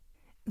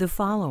The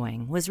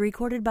following was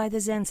recorded by the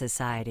Zen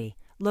Society,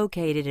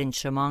 located in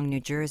Chemung, New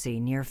Jersey,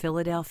 near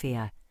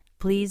Philadelphia.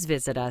 Please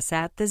visit us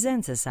at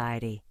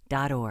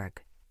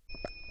thezensociety.org.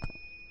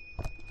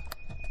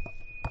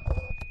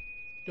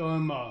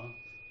 Dharma,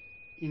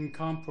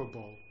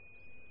 incomparable,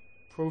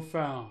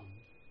 profound,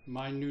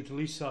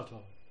 minutely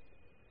subtle,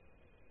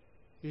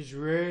 is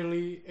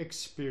rarely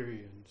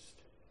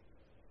experienced,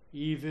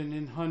 even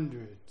in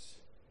hundreds,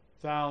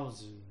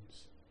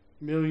 thousands,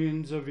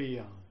 millions of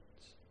eons.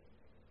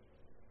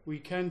 We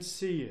can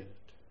see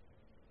it.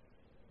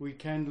 We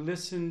can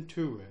listen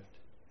to it.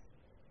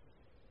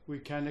 We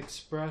can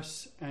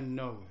express and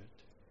know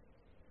it.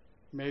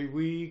 May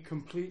we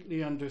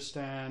completely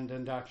understand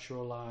and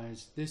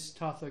actualize this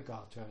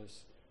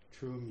Tathagata's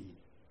true meaning.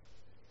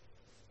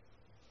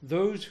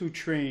 Those who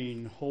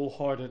train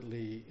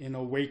wholeheartedly in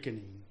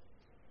awakening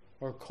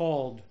are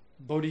called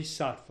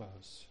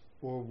bodhisattvas,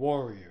 or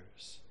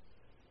warriors.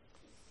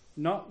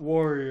 Not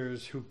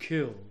warriors who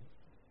kill,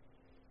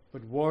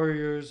 but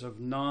warriors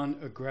of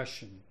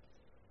non-aggression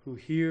who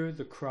hear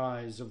the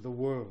cries of the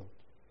world.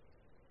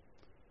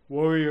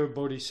 Warrior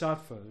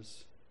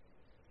bodhisattvas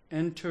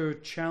enter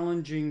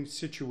challenging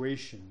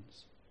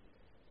situations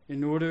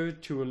in order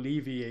to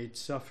alleviate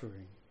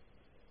suffering.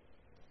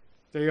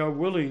 They are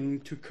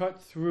willing to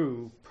cut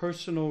through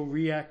personal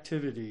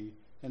reactivity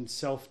and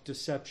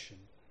self-deception.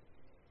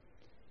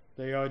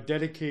 They are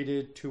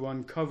dedicated to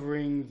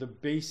uncovering the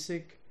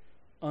basic,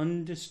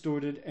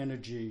 undistorted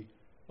energy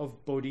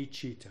of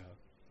bodhicitta,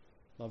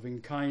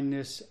 loving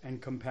kindness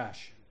and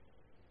compassion.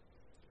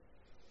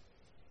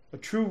 A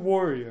true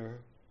warrior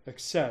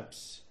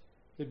accepts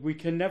that we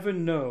can never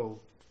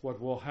know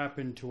what will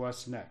happen to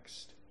us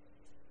next.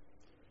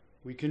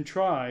 We can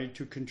try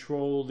to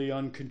control the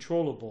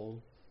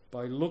uncontrollable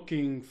by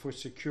looking for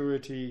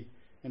security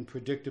and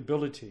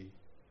predictability,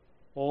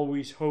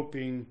 always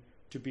hoping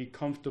to be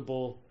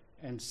comfortable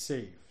and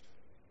safe.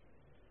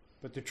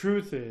 But the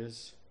truth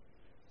is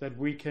that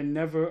we can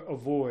never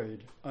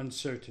avoid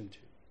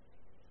uncertainty.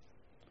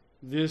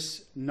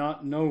 This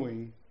not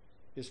knowing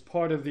is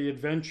part of the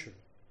adventure.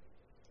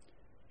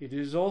 It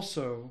is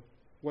also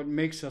what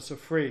makes us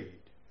afraid.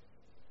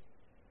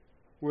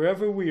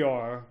 Wherever we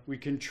are, we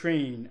can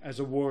train as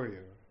a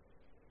warrior.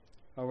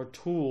 Our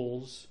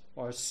tools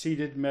are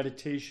seated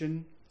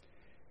meditation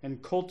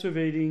and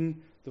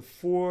cultivating the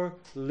four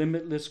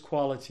limitless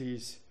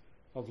qualities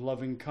of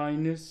loving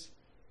kindness,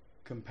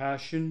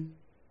 compassion,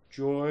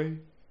 joy,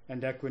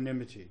 and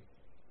equanimity.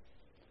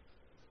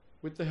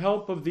 With the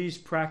help of these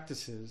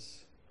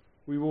practices,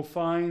 we will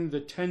find the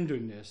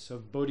tenderness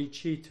of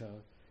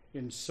bodhicitta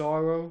in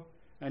sorrow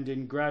and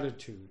in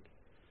gratitude,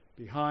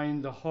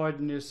 behind the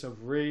hardness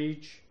of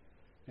rage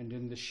and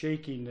in the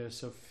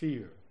shakiness of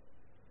fear.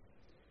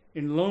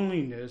 In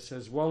loneliness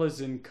as well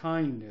as in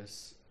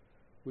kindness,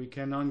 we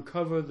can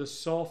uncover the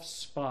soft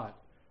spot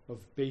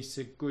of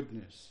basic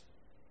goodness.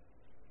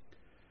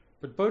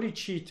 But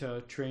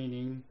bodhicitta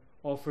training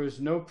offers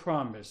no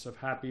promise of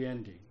happy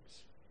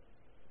endings.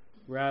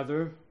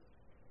 Rather,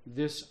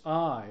 this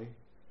I,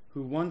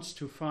 who wants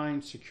to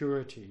find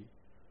security,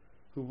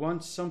 who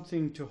wants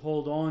something to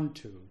hold on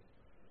to,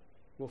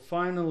 will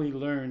finally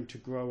learn to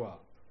grow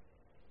up.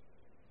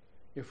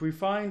 If we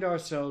find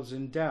ourselves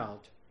in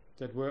doubt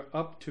that we're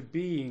up to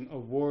being a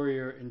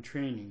warrior in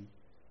training,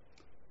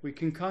 we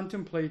can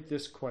contemplate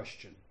this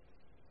question.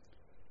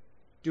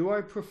 Do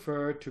I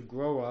prefer to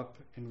grow up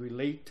and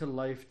relate to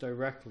life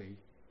directly,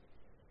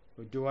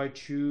 or do I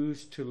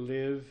choose to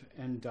live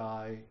and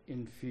die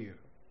in fear?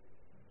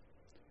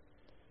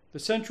 The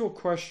central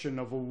question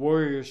of a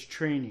warrior's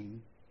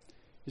training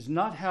is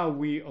not how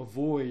we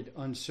avoid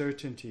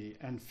uncertainty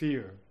and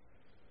fear,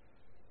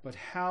 but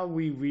how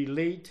we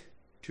relate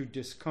to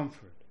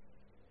discomfort.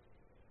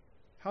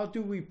 How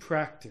do we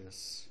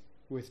practice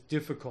with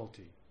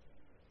difficulty,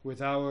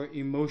 with our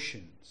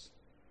emotions,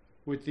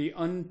 with the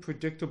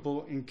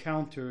unpredictable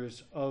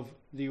encounters of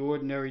the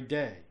ordinary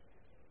day?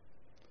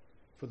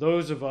 For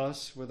those of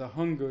us with a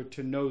hunger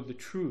to know the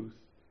truth,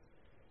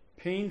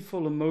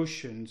 painful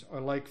emotions are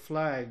like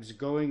flags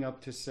going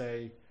up to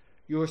say,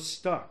 "You're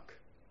stuck."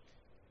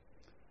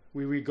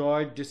 We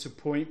regard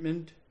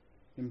disappointment,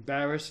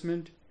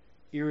 embarrassment,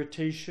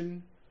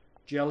 irritation,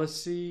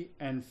 jealousy,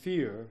 and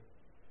fear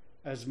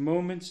as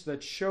moments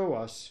that show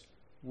us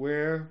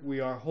where we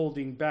are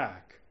holding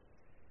back,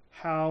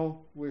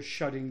 how we're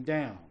shutting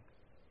down.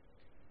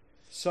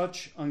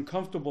 Such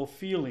uncomfortable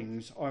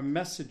feelings are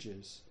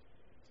messages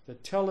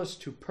that tell us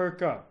to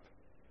perk up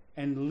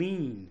and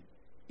lean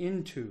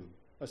into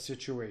a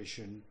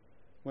situation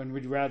when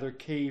we'd rather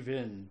cave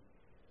in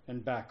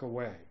and back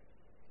away.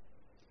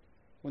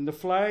 When the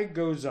flag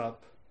goes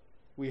up,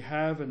 we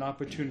have an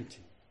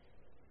opportunity.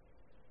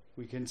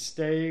 We can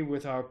stay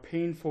with our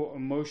painful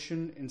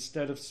emotion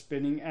instead of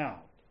spinning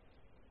out.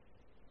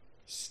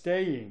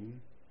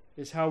 Staying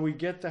is how we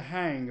get the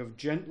hang of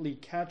gently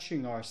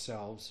catching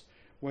ourselves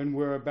when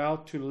we're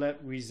about to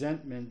let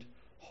resentment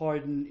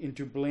harden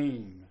into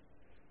blame,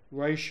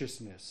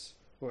 righteousness,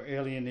 or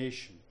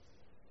alienation.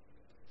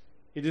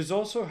 It is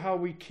also how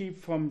we keep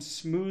from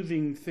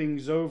smoothing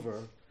things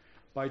over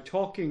by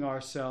talking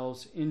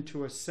ourselves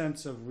into a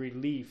sense of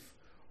relief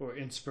or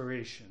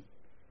inspiration.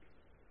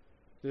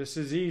 This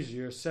is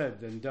easier said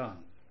than done.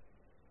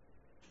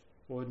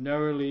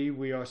 Ordinarily,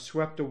 we are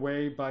swept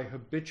away by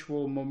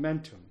habitual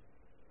momentum.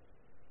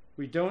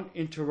 We don't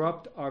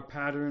interrupt our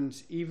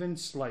patterns even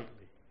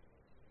slightly.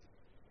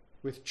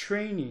 With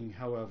training,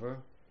 however,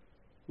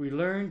 we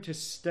learn to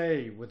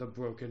stay with a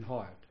broken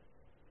heart,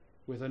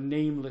 with a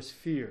nameless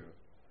fear,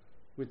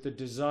 with the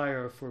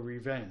desire for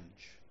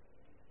revenge.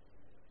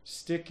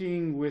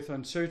 Sticking with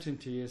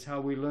uncertainty is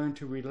how we learn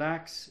to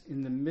relax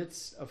in the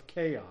midst of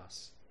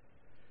chaos,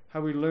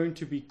 how we learn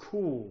to be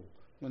cool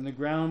when the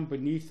ground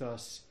beneath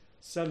us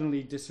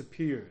suddenly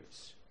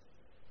disappears.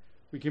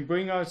 We can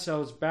bring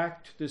ourselves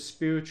back to the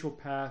spiritual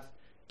path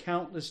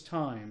countless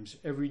times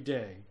every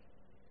day,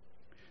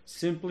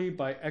 simply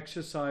by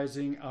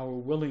exercising our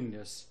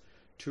willingness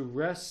to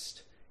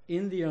rest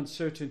in the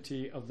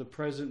uncertainty of the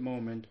present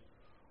moment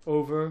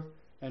over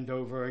and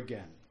over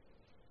again.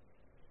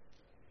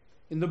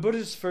 In the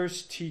Buddha's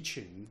first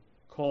teaching,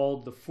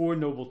 called the Four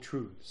Noble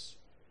Truths,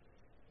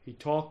 he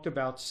talked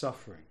about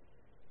suffering.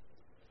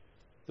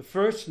 The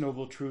first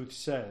noble truth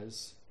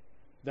says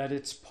that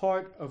it's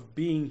part of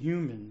being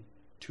human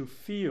to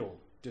feel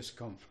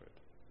discomfort.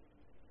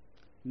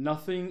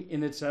 Nothing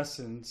in its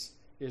essence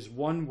is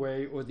one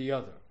way or the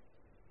other.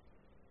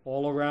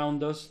 All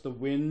around us, the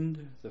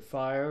wind, the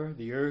fire,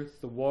 the earth,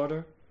 the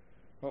water,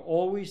 are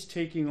always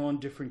taking on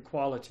different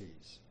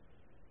qualities.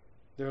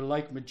 They're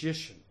like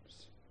magicians.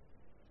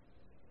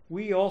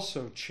 We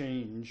also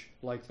change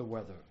like the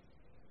weather.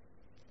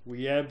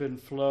 We ebb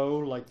and flow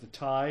like the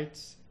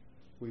tides.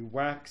 We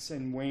wax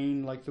and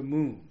wane like the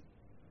moon.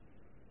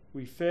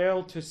 We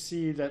fail to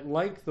see that,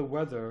 like the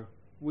weather,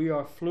 we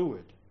are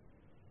fluid,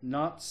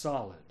 not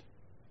solid,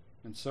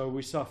 and so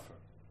we suffer.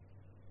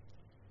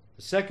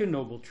 The second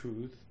noble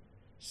truth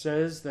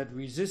says that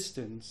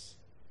resistance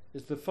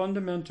is the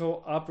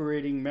fundamental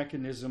operating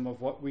mechanism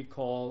of what we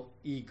call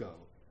ego,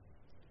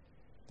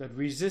 that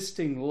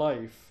resisting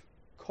life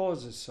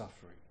causes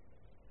suffering.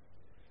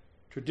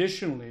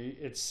 Traditionally,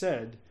 it's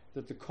said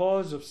that the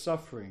cause of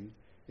suffering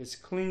is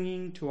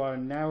clinging to our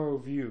narrow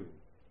view,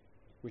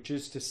 which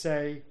is to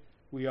say,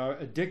 we are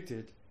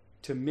addicted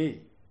to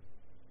me.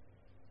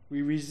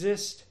 We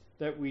resist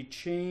that we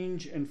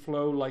change and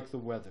flow like the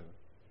weather,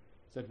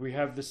 that we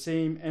have the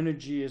same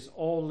energy as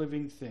all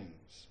living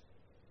things.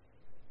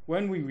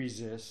 When we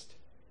resist,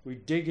 we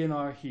dig in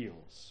our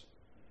heels.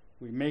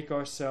 We make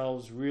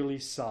ourselves really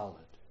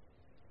solid.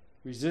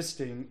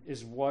 Resisting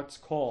is what's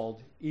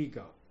called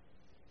ego.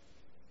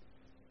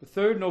 The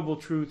third noble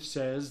truth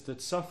says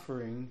that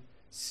suffering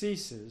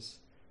ceases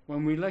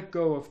when we let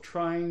go of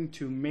trying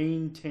to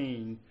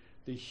maintain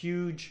the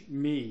huge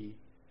me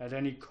at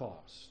any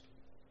cost.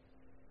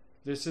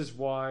 This is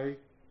why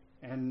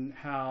and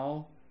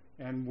how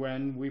and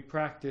when we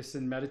practice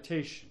in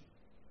meditation.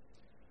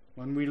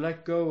 When we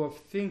let go of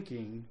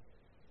thinking,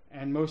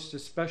 and most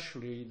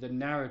especially the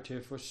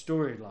narrative or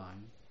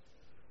storyline,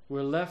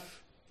 we're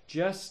left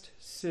just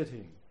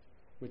sitting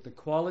with the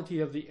quality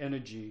of the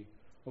energy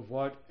of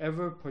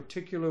whatever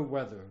particular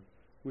weather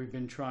we've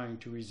been trying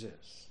to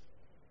resist.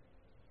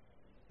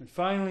 And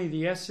finally,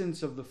 the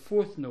essence of the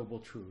fourth noble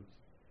truth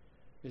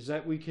is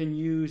that we can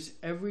use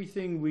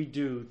everything we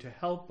do to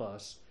help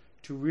us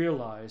to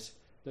realize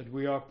that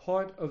we are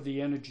part of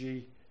the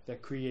energy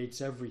that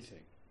creates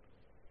everything.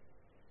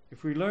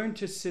 If we learn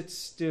to sit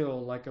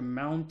still like a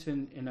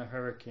mountain in a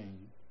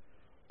hurricane,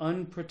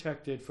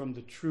 unprotected from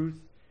the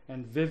truth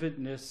and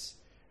vividness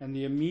and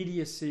the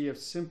immediacy of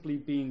simply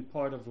being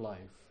part of life,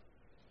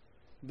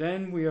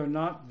 then we are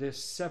not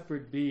this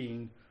separate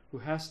being who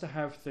has to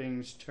have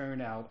things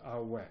turn out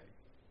our way.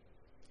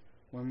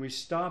 When we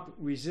stop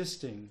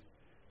resisting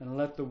and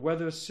let the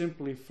weather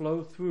simply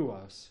flow through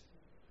us,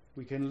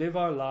 we can live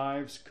our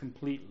lives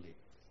completely.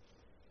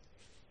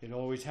 It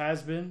always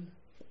has been,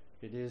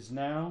 it is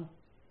now,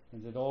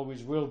 and it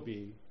always will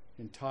be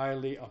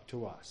entirely up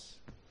to us.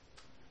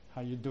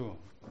 How you doing?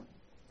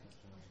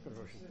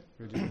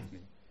 Good evening.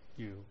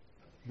 You.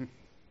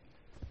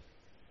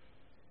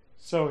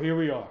 So here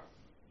we are.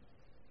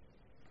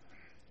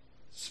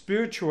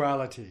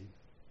 Spirituality,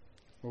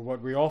 or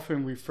what we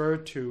often refer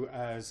to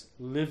as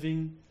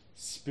living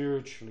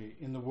spiritually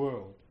in the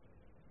world,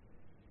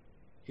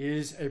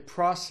 is a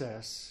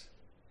process,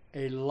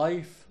 a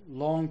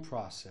lifelong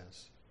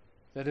process,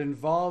 that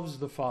involves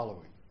the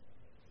following.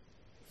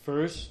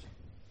 First,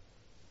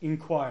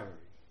 inquiry.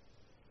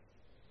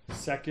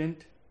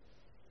 Second,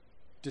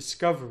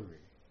 discovery.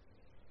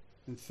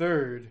 And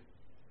third,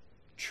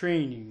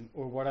 training,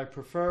 or what I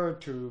prefer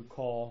to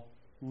call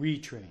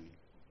retraining.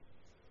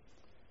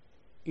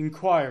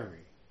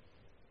 Inquiry.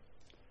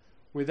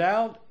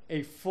 Without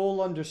a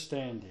full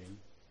understanding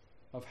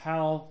of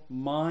how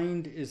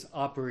mind is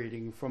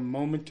operating from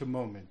moment to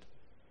moment,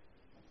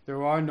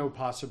 there are no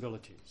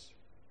possibilities.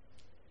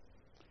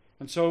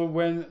 And so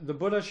when the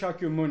Buddha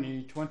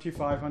Shakyamuni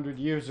 2,500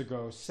 years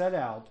ago set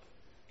out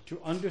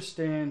to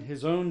understand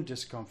his own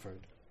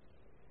discomfort,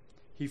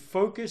 He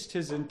focused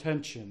his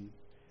intention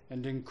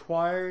and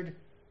inquired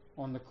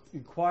on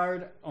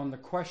the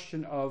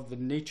question of the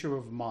nature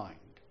of mind.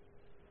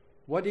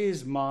 What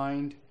is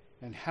mind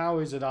and how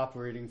is it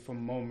operating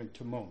from moment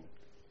to moment?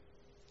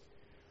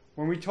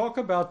 When we talk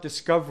about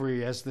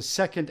discovery as the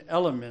second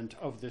element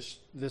of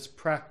this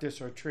practice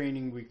or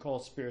training we call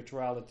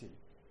spirituality,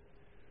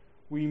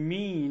 we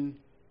mean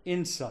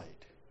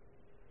insight.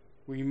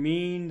 We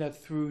mean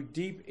that through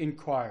deep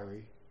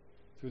inquiry,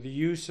 through the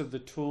use of the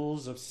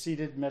tools of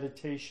seated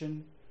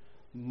meditation,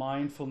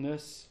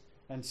 mindfulness,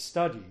 and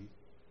study,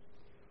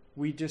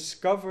 we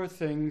discover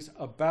things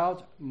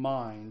about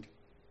mind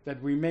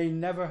that we may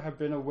never have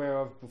been aware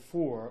of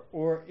before,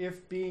 or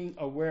if being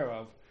aware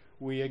of,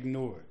 we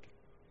ignored.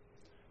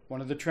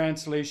 One of the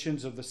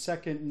translations of the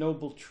second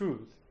noble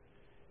truth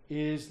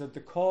is that the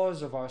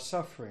cause of our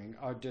suffering,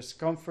 our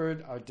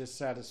discomfort, our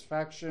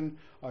dissatisfaction,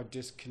 our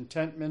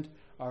discontentment,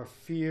 our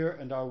fear,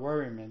 and our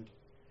worriment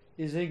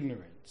is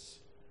ignorance.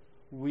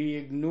 We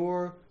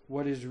ignore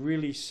what is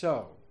really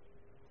so,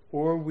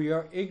 or we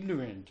are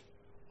ignorant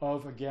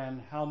of,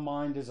 again, how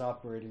mind is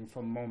operating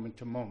from moment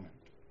to moment.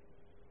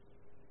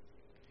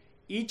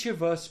 Each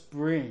of us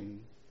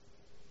bring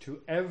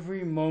to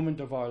every moment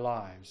of our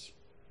lives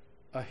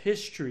a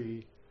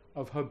history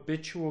of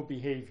habitual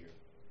behavior.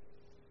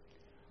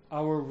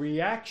 Our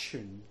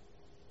reaction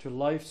to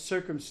life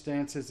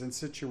circumstances and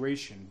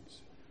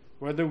situations,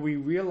 whether we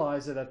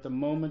realize it at the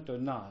moment or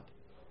not,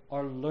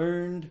 are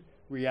learned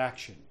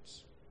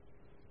reactions.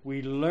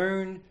 We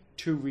learn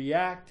to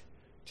react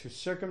to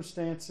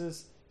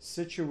circumstances,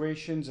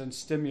 situations, and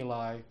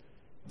stimuli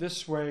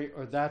this way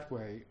or that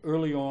way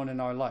early on in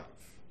our life.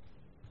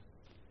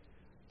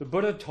 The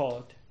Buddha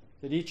taught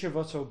that each of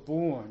us are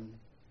born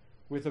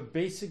with a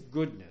basic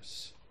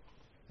goodness,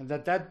 and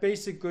that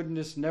basic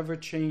goodness never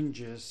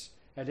changes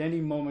at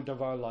any moment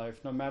of our life,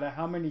 no matter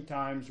how many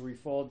times we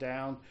fall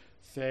down,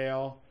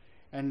 fail,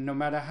 and no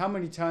matter how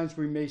many times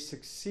we may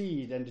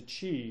succeed and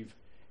achieve,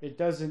 it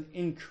doesn't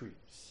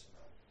increase.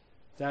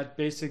 That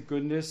basic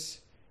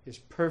goodness is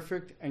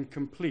perfect and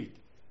complete,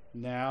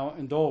 now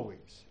and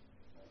always.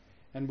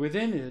 And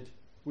within it,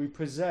 we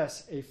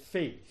possess a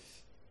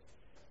faith,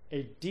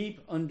 a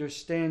deep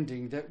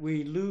understanding that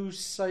we lose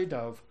sight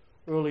of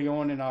early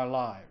on in our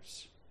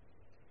lives,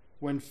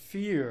 when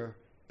fear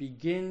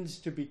begins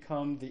to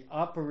become the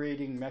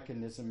operating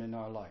mechanism in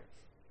our life.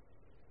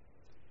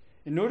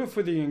 In order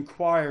for the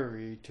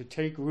inquiry to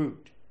take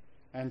root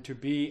and to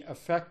be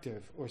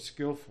effective or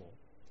skillful,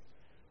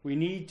 we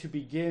need to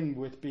begin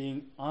with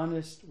being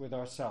honest with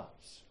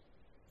ourselves.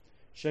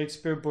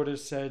 Shakespeare Buddha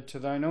said, "To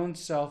thine own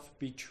self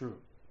be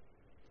true."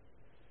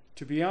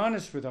 To be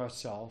honest with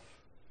ourselves,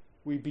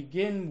 we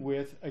begin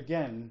with,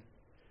 again,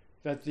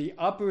 that the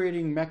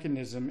operating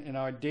mechanism in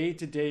our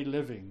day-to-day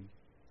living,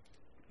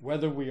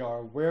 whether we are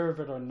aware of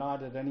it or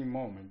not at any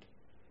moment,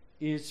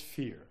 is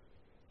fear.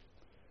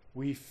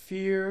 We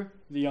fear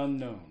the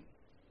unknown.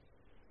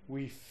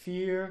 We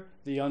fear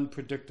the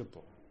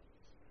unpredictable.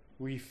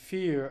 We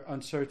fear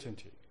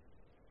uncertainty.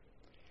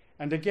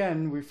 And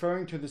again,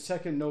 referring to the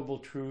second noble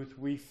truth,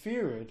 we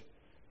fear it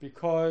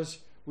because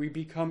we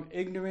become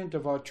ignorant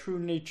of our true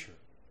nature.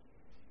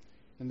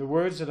 In the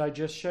words that I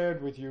just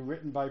shared with you,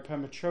 written by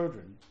Pema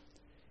Chodron,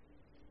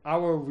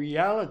 our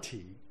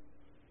reality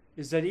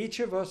is that each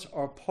of us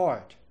are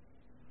part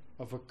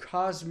of a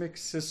cosmic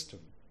system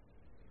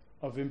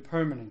of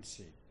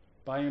impermanency.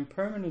 By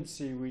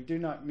impermanency, we do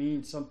not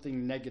mean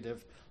something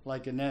negative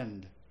like an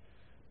end,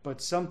 but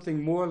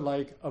something more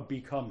like a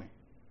becoming.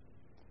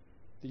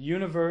 The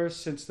universe,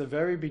 since the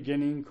very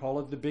beginning, call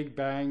it the Big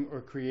Bang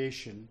or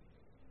creation,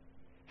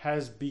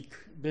 has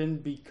been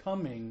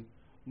becoming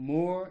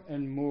more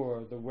and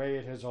more the way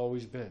it has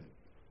always been.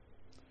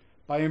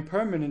 By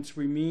impermanence,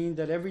 we mean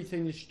that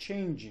everything is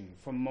changing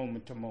from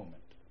moment to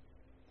moment.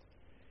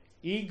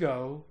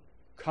 Ego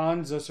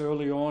cons us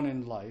early on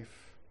in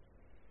life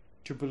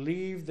to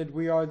believe that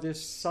we are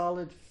this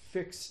solid,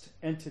 fixed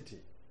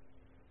entity,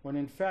 when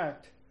in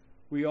fact,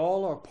 we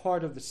all are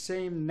part of the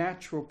same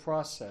natural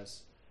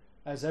process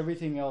as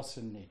everything else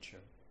in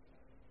nature.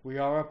 We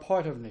are a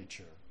part of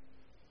nature.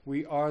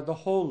 We are the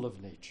whole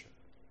of nature.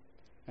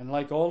 And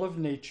like all of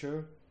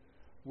nature,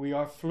 we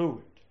are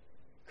fluid,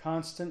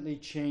 constantly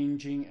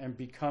changing and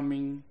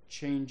becoming,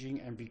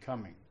 changing and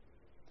becoming.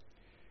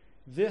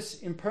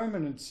 This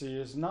impermanency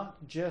is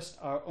not just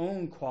our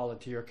own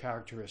quality or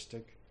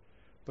characteristic,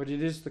 but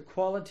it is the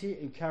quality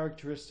and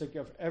characteristic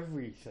of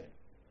everything,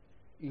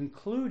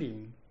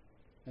 including,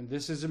 and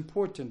this is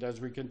important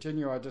as we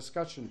continue our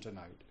discussion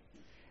tonight,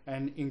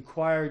 and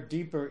inquire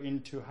deeper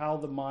into how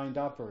the mind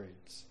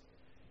operates,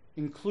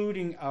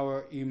 including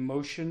our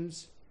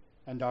emotions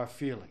and our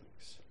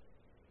feelings.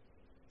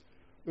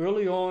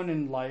 Early on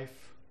in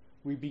life,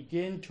 we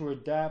begin to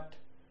adapt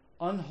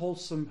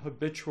unwholesome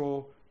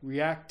habitual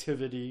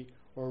reactivity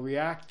or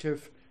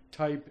reactive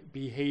type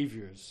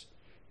behaviors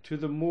to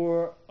the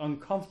more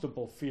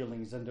uncomfortable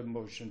feelings and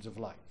emotions of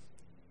life.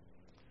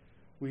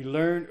 We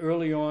learn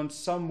early on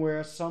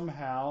somewhere,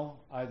 somehow,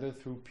 either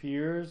through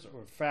peers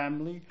or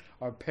family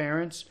or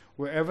parents,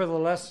 wherever the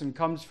lesson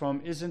comes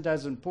from isn't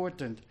as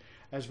important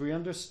as we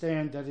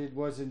understand that it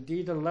was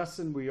indeed a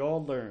lesson we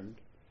all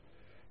learned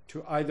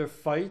to either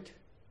fight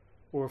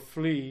or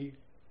flee,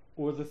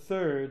 or the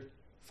third,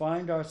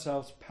 find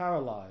ourselves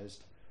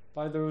paralyzed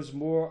by those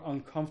more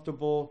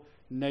uncomfortable,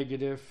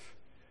 negative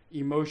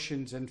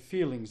emotions and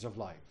feelings of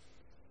life.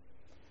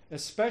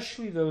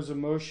 Especially those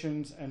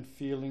emotions and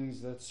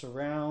feelings that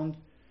surround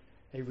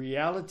a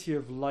reality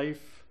of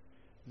life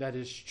that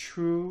is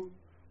true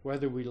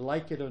whether we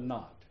like it or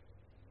not.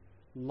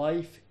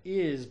 Life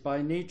is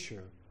by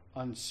nature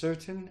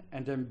uncertain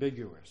and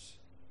ambiguous.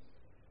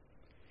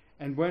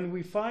 And when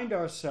we find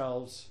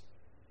ourselves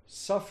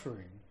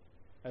suffering,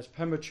 as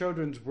Pema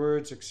Chodron's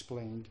words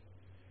explained,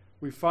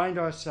 we find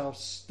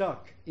ourselves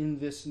stuck in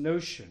this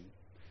notion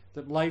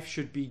that life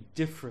should be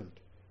different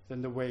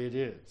than the way it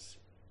is,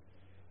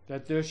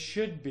 that there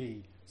should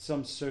be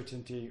some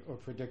certainty or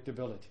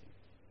predictability.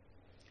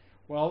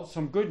 Well,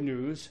 some good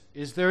news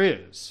is there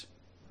is,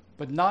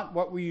 but not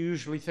what we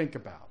usually think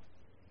about.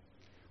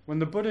 When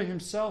the Buddha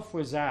himself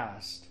was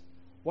asked,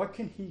 what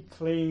can he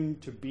claim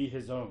to be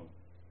his own?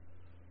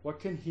 What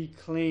can he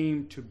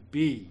claim to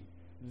be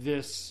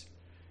this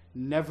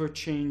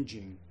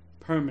never-changing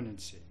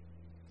permanency?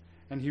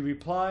 And he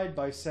replied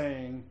by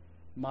saying,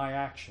 my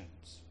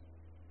actions,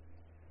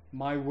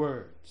 my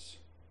words,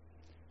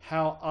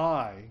 how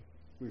I,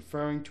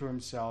 referring to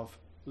himself,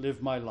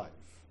 live my life.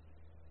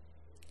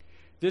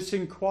 This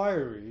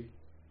inquiry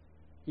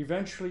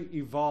eventually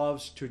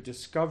evolves to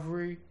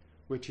discovery,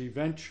 which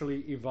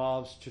eventually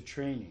evolves to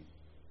training.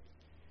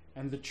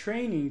 And the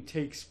training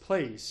takes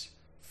place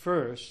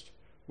first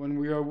when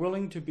we are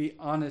willing to be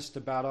honest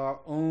about our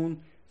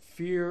own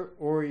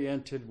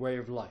fear-oriented way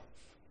of life,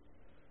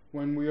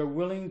 when we are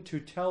willing to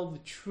tell the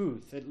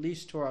truth, at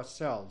least to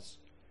ourselves,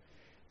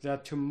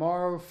 that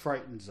tomorrow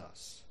frightens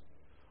us,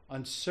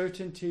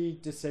 uncertainty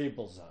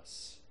disables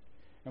us,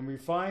 and we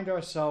find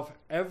ourselves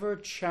ever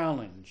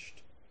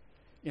challenged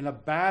in a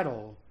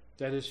battle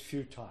that is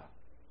futile,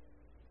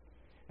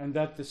 and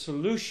that the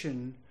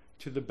solution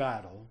to the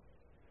battle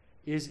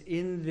is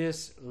in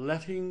this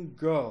letting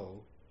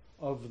go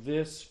of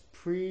this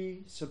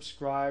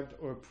pre-subscribed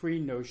or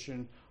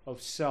pre-notion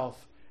of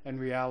self and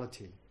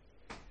reality,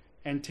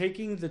 and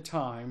taking the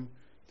time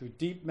through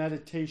deep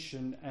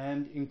meditation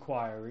and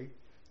inquiry,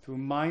 through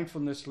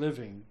mindfulness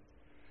living,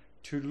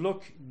 to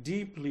look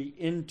deeply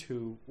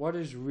into what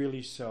is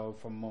really so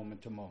from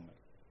moment to moment.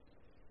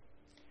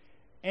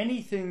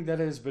 Anything that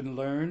has been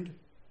learned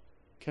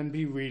can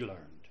be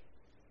relearned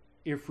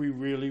if we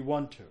really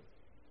want to.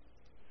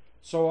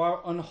 So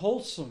our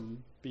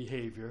unwholesome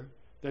behavior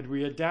that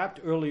we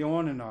adapt early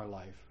on in our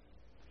life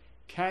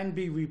can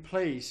be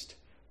replaced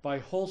by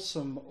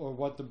wholesome, or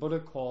what the Buddha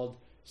called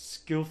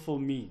skillful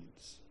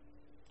means.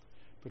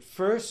 But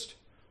first,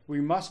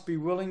 we must be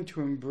willing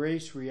to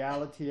embrace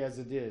reality as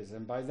it is,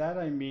 and by that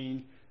I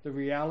mean the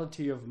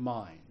reality of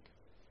mind.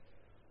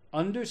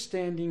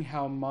 Understanding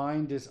how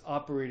mind is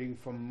operating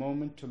from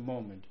moment to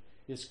moment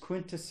is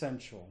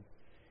quintessential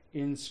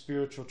in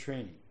spiritual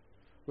training,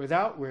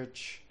 without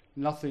which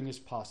nothing is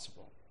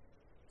possible.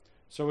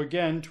 So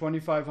again,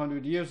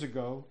 2,500 years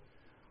ago,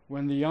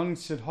 when the young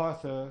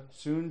Siddhartha,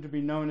 soon to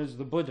be known as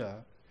the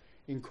Buddha,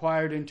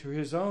 inquired into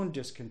his own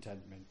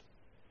discontentment,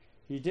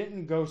 he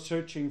didn't go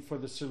searching for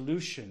the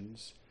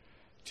solutions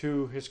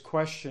to his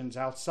questions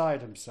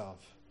outside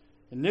himself.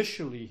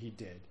 Initially he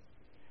did,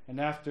 and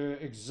after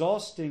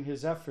exhausting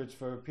his efforts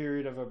for a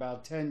period of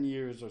about 10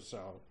 years or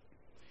so,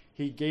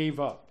 he gave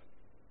up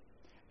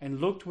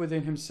and looked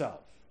within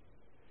himself.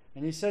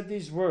 And he said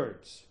these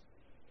words.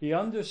 He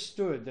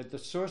understood that the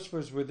source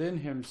was within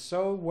him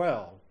so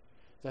well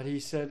that he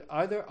said,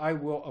 either I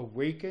will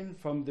awaken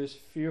from this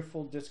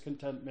fearful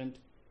discontentment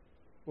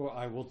or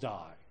I will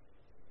die.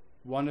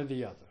 One or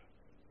the other.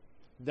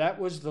 That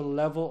was the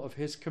level of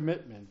his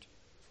commitment,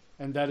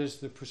 and that is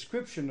the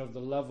prescription of the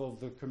level of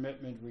the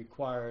commitment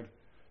required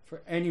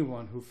for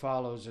anyone who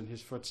follows in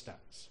his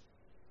footsteps.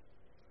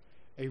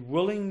 A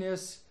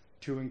willingness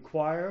to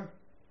inquire,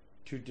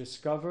 to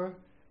discover,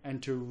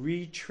 and to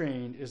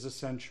retrain is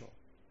essential.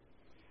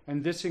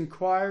 And this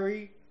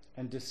inquiry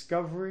and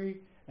discovery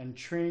and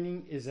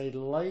training is a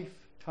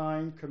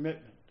lifetime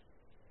commitment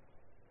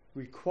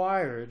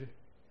required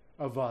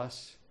of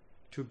us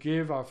to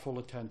give our full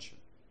attention.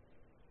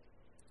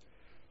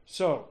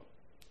 So,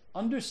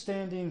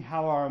 understanding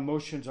how our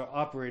emotions are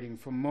operating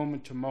from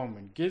moment to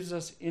moment gives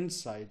us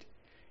insight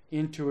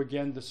into,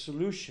 again, the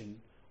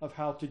solution of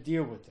how to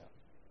deal with them.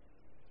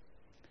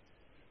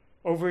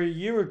 Over a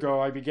year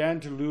ago, I began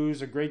to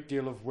lose a great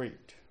deal of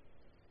weight.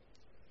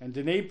 And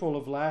in April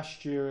of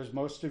last year, as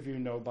most of you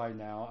know by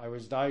now, I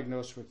was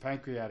diagnosed with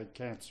pancreatic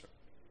cancer.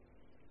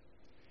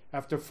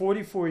 After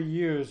 44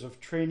 years of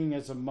training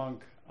as a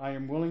monk, I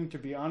am willing to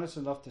be honest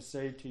enough to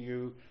say to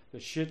you, the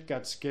shit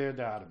got scared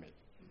out of me.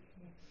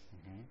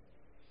 Okay.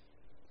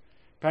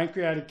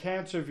 Pancreatic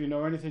cancer, if you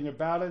know anything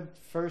about it,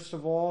 first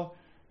of all,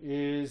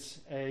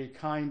 is a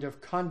kind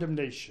of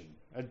condemnation,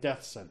 a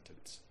death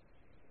sentence.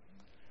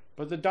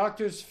 But the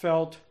doctors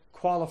felt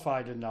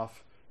qualified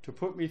enough to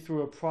put me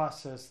through a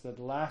process that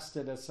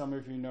lasted, as some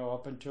of you know,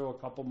 up until a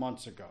couple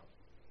months ago.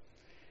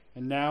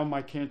 And now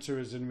my cancer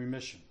is in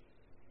remission.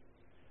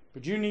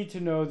 But you need to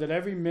know that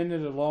every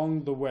minute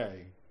along the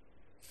way,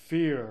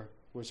 fear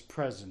was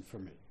present for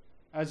me,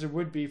 as it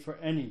would be for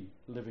any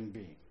living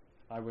being,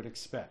 I would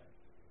expect.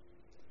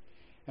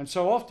 And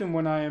so often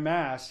when I am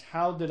asked,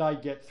 how did I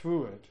get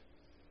through it?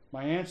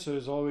 My answer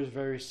is always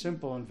very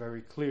simple and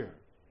very clear.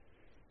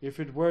 If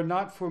it were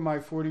not for my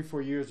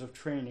 44 years of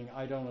training,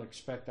 I don't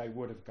expect I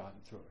would have gotten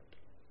through it.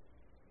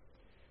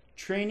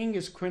 Training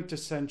is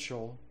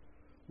quintessential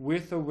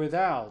with or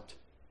without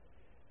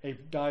a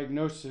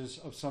diagnosis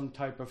of some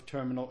type of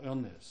terminal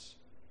illness.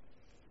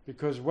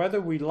 Because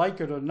whether we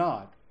like it or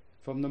not,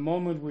 from the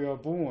moment we are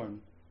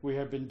born, we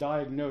have been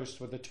diagnosed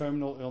with a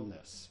terminal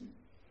illness.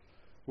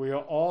 We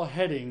are all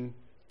heading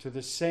to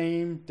the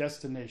same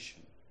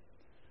destination.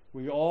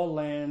 We all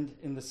land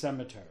in the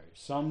cemetery,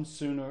 some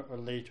sooner or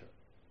later.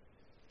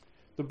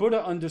 The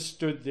Buddha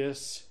understood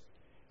this,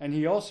 and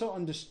he also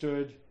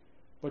understood,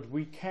 but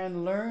we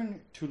can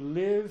learn to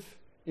live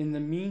in the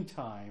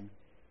meantime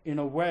in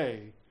a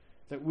way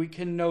that we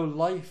can know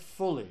life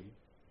fully,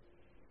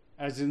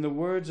 as in the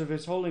words of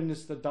His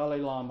Holiness the Dalai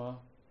Lama,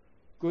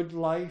 good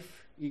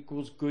life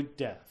equals good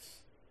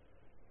death.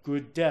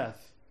 Good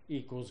death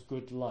equals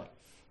good life.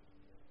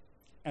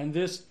 And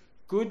this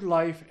good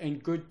life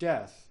and good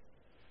death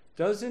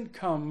doesn't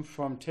come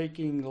from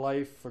taking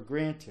life for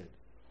granted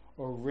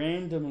or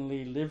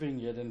randomly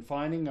living it and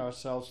finding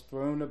ourselves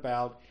thrown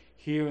about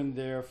here and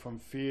there from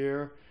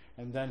fear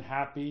and then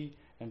happy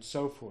and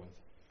so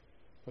forth,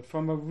 but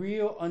from a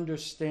real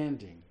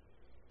understanding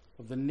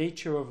of the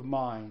nature of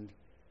mind,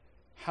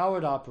 how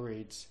it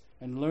operates,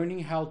 and learning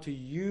how to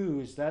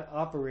use that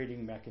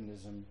operating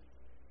mechanism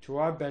to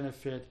our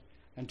benefit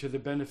and to the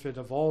benefit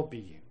of all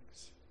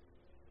beings.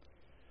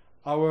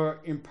 Our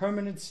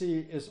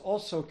impermanency is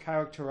also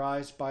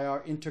characterized by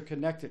our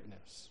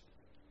interconnectedness.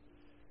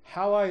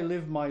 How I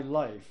live my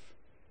life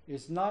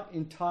is not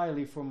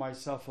entirely for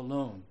myself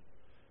alone,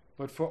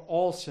 but for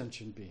all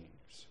sentient beings.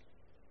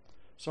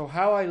 So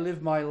how I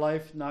live my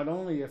life not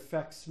only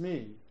affects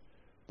me,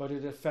 but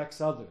it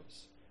affects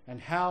others.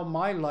 And how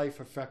my life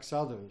affects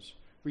others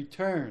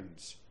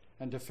returns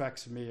and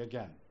affects me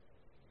again.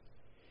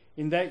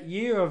 In that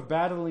year of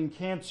battling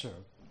cancer,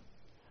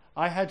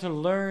 I had to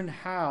learn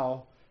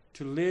how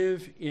to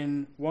live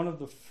in one of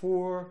the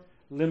 4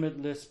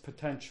 limitless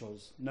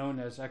potentials known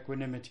as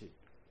equanimity.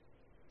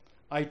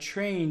 I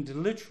trained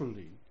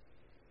literally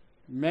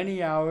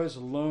many hours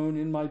alone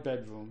in my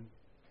bedroom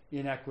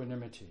in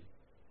equanimity,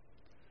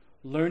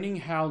 learning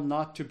how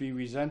not to be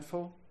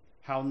resentful,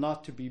 how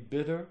not to be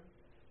bitter,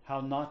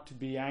 how not to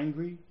be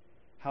angry,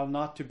 how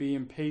not to be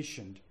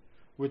impatient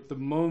with the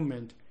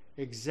moment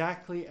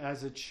exactly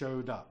as it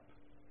showed up.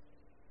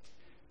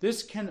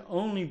 This can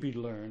only be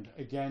learned,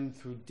 again,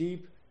 through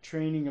deep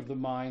training of the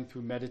mind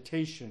through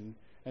meditation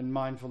and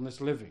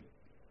mindfulness living,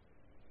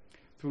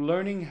 through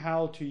learning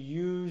how to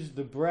use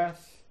the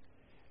breath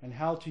and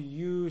how to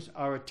use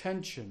our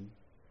attention,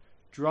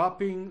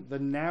 dropping the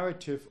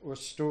narrative or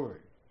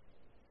story.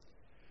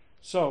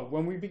 So,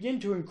 when we begin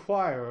to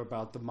inquire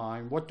about the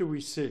mind, what do we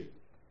see?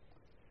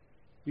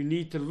 You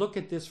need to look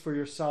at this for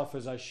yourself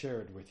as I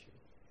share it with you.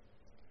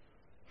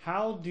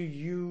 How do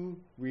you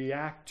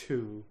react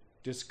to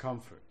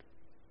discomfort?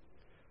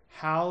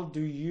 How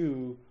do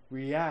you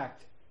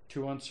react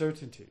to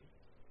uncertainty?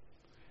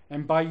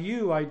 And by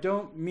you, I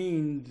don't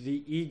mean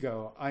the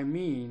ego. I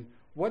mean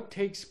what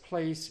takes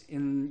place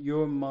in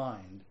your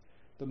mind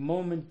the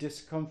moment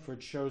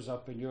discomfort shows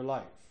up in your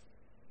life.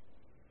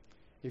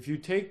 If you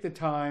take the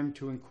time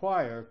to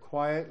inquire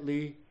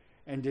quietly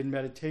and in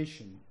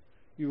meditation,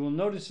 you will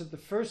notice that the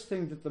first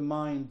thing that the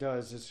mind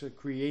does is it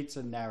creates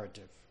a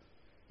narrative.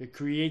 It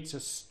creates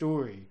a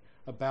story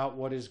about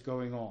what is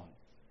going on.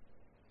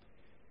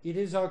 It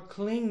is our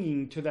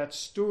clinging to that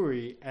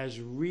story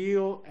as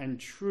real and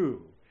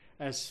true,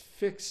 as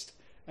fixed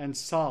and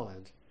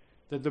solid,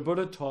 that the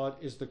Buddha taught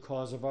is the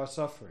cause of our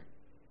suffering.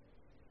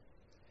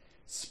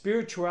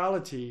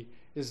 Spirituality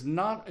is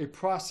not a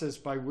process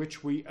by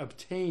which we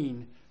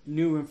obtain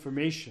new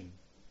information,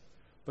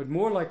 but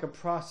more like a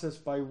process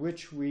by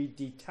which we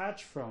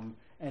detach from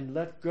and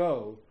let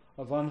go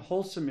of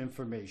unwholesome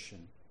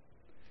information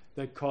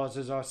that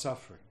causes our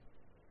suffering.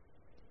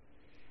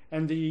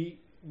 And the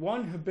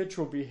one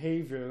habitual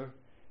behavior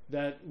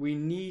that we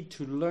need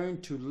to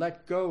learn to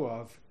let go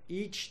of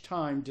each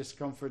time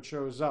discomfort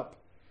shows up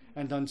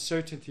and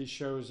uncertainty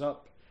shows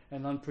up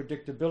and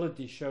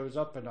unpredictability shows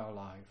up in our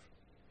life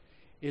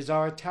is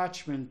our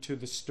attachment to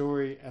the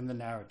story and the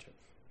narrative.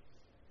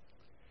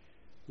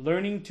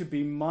 Learning to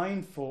be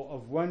mindful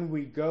of when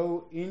we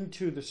go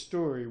into the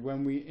story,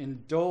 when we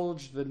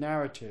indulge the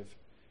narrative,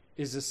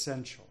 is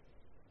essential.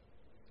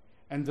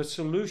 And the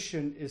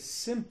solution is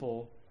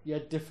simple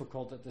yet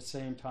difficult at the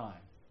same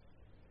time.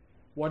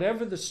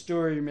 whatever the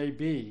story may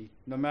be,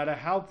 no matter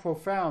how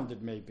profound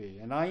it may be,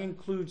 and I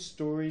include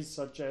stories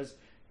such as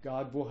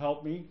God will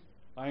help me,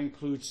 I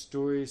include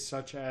stories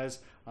such as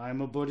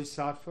I'm a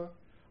bodhisattva,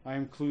 I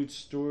include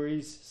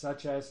stories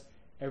such as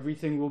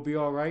everything will be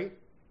all right.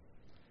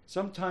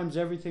 Sometimes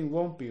everything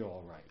won't be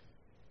all right,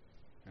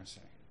 I'm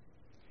saying.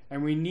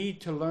 And we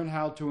need to learn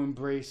how to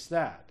embrace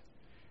that.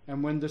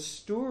 And when the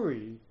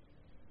story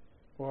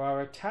or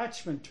our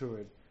attachment to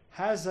it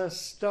has us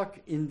stuck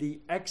in the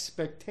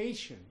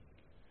expectation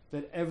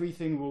that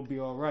everything will be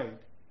all right,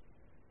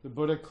 the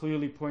Buddha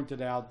clearly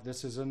pointed out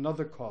this is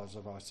another cause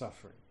of our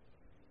suffering.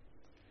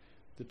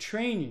 The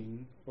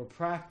training or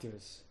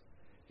practice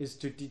is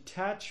to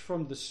detach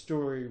from the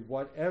story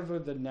whatever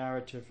the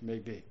narrative may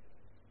be,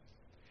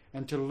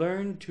 and to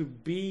learn to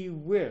be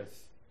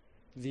with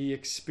the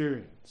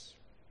experience.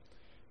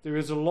 There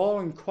is a law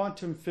in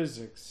quantum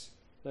physics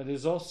that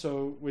is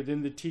also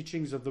within the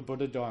teachings of the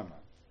Buddha Dharma.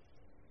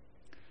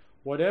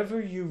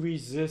 Whatever you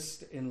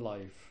resist in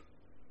life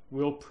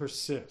will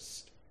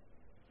persist,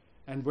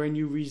 and when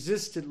you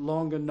resist it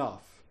long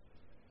enough,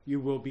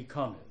 you will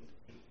become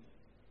it.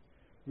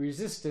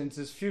 Resistance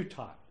is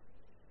futile.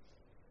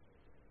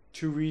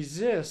 To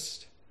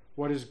resist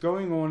what is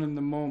going on in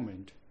the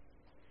moment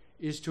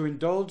is to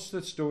indulge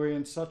the story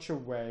in such a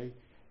way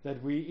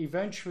that we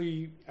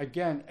eventually,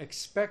 again,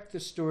 expect the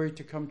story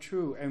to come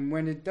true. And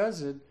when it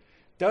doesn't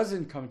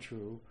come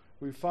true,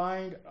 we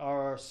find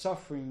our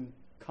suffering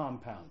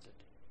compounded.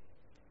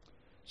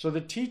 So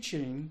the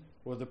teaching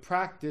or the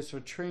practice or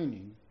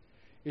training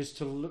is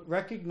to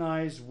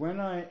recognize when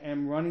I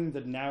am running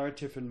the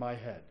narrative in my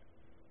head,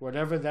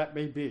 whatever that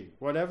may be,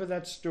 whatever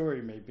that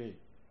story may be,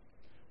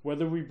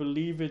 whether we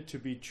believe it to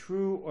be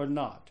true or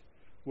not,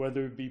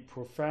 whether it be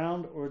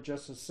profound or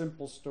just a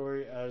simple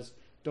story as,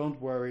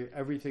 don't worry,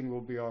 everything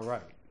will be all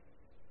right.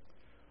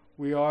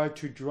 We are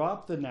to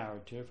drop the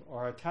narrative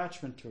or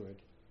attachment to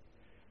it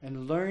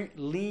and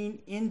lean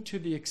into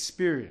the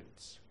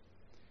experience.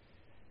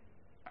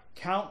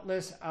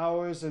 Countless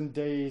hours and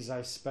days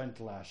I spent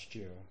last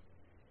year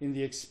in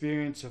the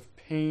experience of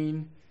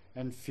pain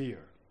and fear,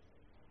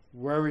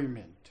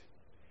 worriment,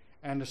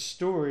 and a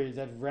story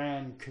that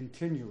ran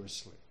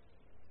continuously.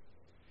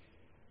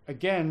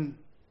 Again,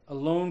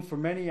 alone for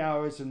many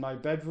hours in my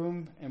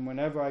bedroom, and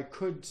whenever I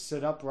could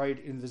sit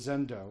upright in the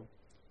zendo,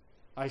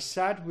 I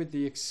sat with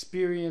the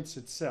experience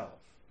itself.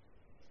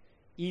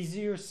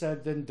 Easier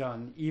said than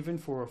done, even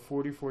for a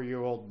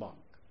 44-year-old monk,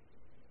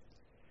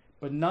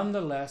 but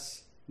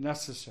nonetheless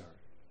necessary.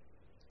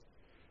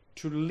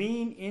 To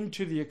lean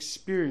into the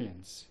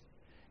experience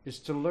is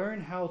to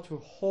learn how to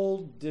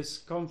hold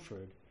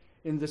discomfort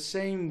in the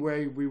same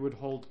way we would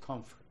hold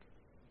comfort.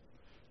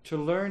 To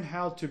learn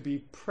how to be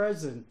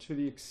present to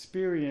the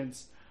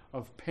experience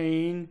of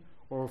pain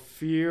or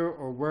fear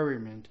or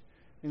worriment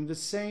in the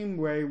same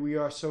way we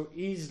are so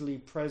easily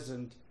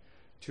present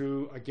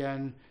to,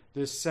 again,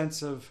 this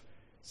sense of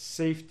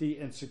safety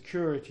and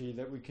security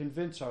that we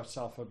convince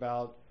ourselves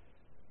about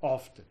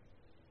often.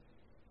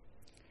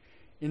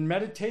 In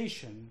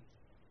meditation,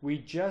 we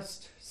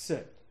just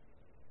sit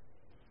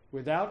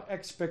without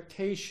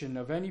expectation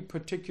of any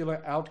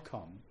particular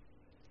outcome,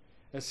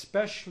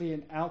 especially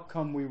an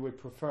outcome we would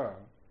prefer.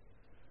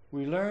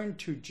 We learn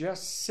to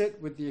just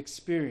sit with the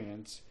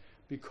experience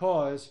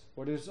because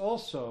what is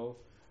also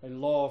a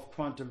law of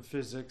quantum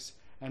physics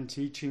and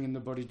teaching in the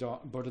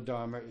Buddha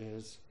Dharma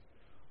is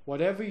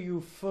whatever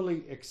you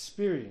fully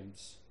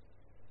experience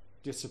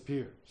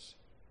disappears.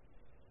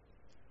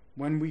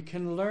 When we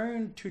can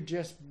learn to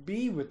just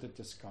be with the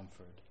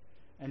discomfort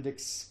and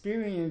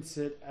experience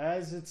it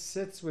as it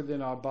sits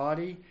within our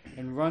body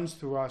and runs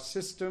through our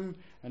system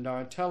and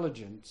our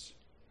intelligence,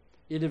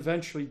 it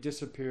eventually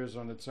disappears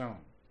on its own.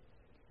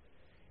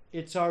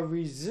 It's our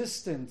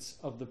resistance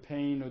of the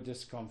pain or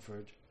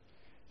discomfort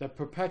that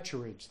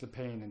perpetuates the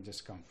pain and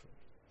discomfort.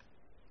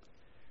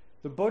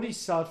 The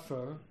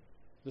bodhisattva,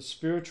 the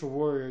spiritual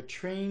warrior,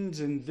 trains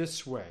in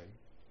this way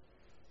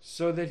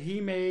so that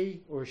he may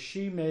or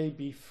she may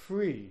be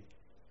free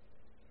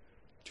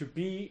to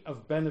be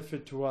of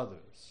benefit to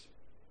others,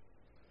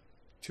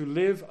 to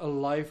live a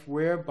life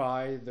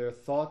whereby their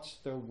thoughts,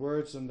 their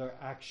words, and their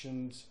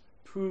actions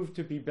prove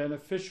to be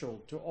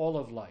beneficial to all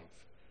of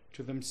life,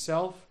 to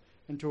themselves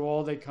and to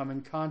all they come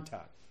in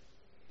contact.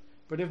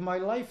 But if my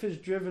life is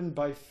driven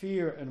by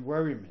fear and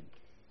worriment,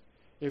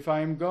 if I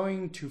am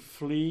going to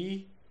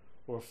flee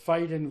or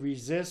fight and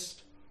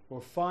resist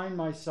or find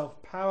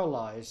myself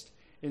paralyzed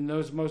in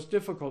those most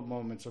difficult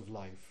moments of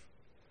life,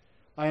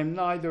 I am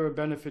neither a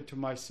benefit to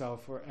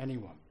myself or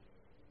anyone.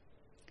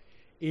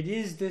 It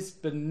is this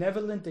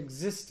benevolent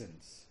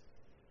existence,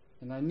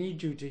 and I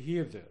need you to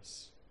hear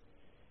this,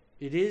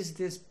 it is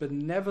this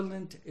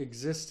benevolent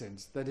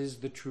existence that is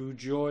the true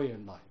joy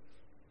in life.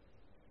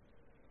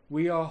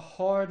 We are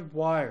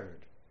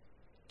hardwired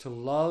to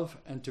love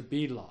and to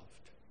be loved.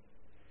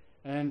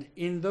 And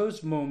in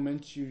those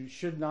moments, you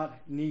should not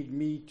need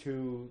me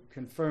to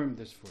confirm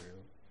this for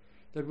you,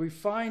 that we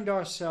find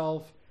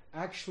ourselves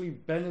actually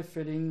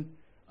benefiting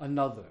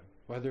another,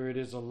 whether it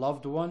is a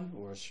loved one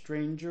or a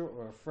stranger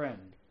or a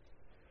friend,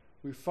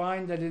 we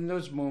find that in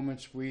those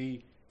moments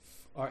we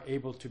are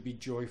able to be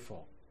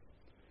joyful.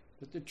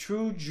 That the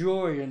true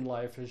joy in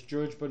life, as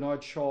George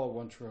Bernard Shaw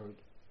once wrote,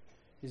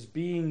 is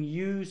being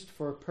used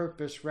for a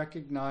purpose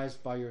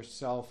recognized by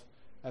yourself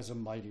as a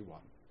mighty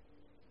one.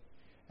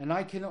 And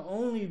I can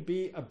only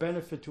be a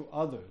benefit to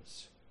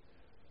others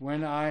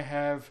when I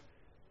have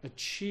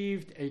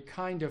achieved a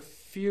kind of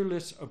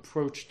fearless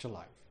approach to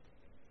life.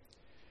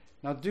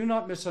 Now, do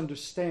not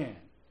misunderstand.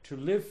 To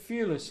live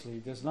fearlessly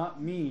does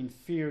not mean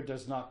fear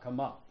does not come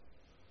up.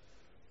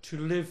 To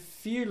live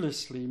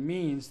fearlessly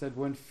means that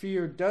when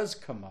fear does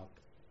come up,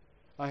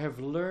 I have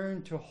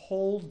learned to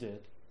hold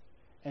it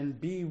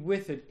and be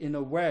with it in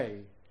a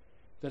way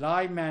that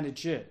I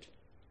manage it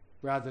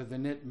rather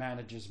than it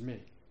manages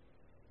me.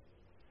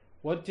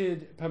 What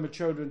did Pema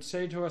Chodron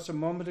say to us a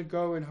moment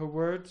ago in her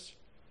words?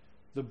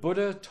 The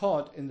Buddha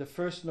taught in the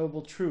First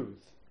Noble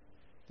Truth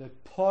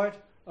that part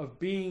of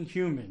being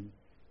human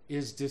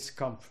is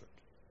discomfort.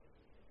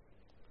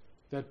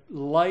 That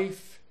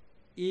life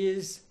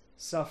is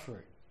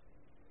suffering.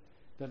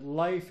 That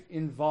life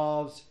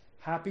involves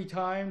happy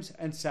times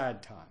and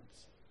sad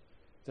times.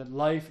 That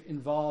life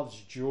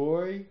involves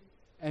joy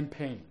and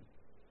pain.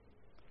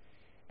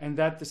 And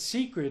that the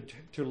secret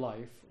to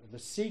life, the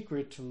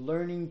secret to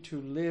learning to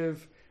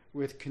live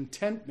with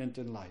contentment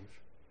in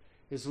life,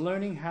 is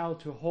learning how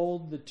to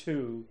hold the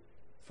two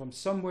from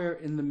somewhere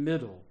in the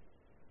middle,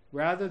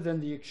 rather than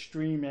the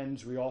extreme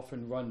ends we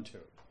often run to.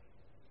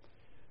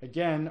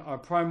 Again, our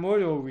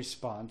primordial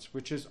response,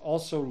 which is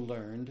also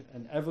learned,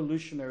 an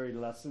evolutionary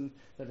lesson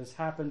that has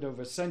happened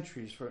over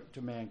centuries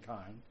to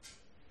mankind,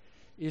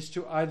 is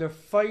to either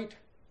fight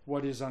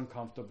what is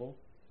uncomfortable,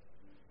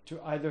 to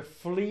either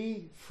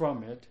flee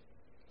from it,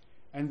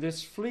 and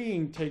this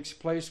fleeing takes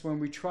place when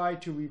we try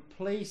to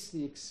replace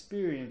the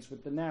experience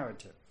with the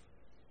narrative.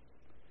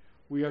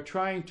 We are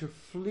trying to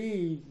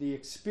flee the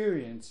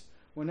experience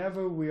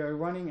whenever we are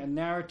running a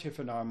narrative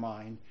in our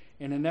mind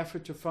in an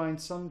effort to find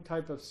some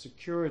type of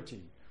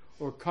security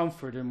or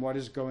comfort in what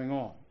is going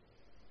on.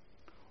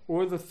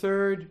 Or the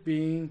third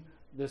being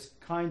this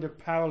kind of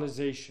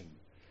paralyzation,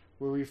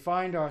 where we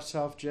find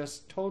ourselves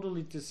just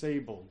totally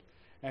disabled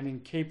and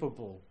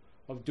incapable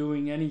of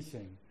doing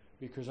anything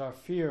because our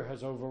fear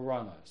has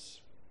overrun us.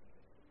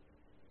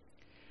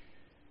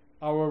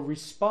 Our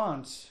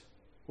response,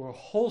 or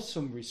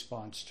wholesome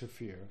response to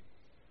fear,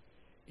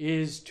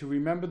 is to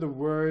remember the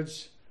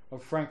words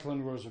of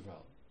Franklin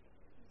Roosevelt.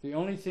 The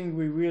only thing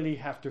we really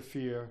have to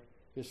fear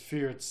is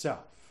fear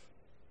itself,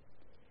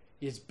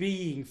 is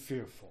being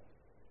fearful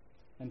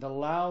and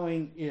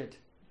allowing it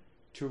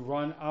to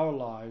run our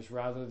lives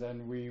rather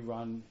than we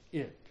run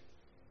it.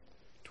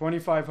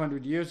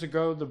 2,500 years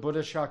ago, the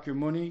Buddha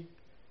Shakyamuni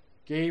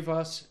gave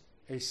us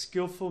a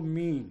skillful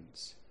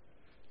means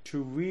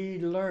to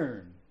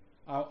relearn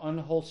our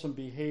unwholesome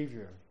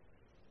behavior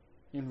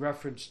in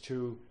reference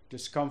to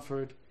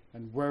discomfort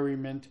and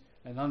worriment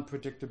and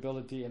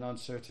unpredictability and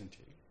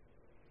uncertainty.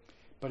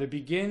 But it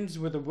begins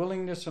with a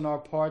willingness on our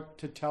part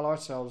to tell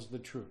ourselves the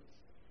truth.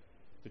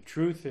 The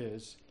truth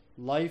is,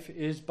 life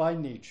is by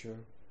nature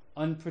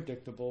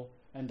unpredictable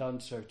and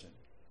uncertain.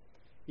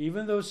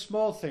 Even those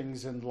small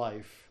things in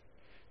life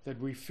that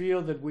we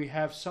feel that we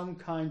have some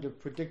kind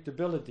of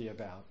predictability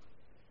about,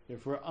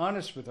 if we're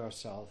honest with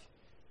ourselves,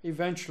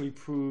 eventually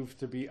prove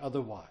to be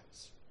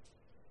otherwise.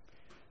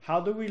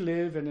 How do we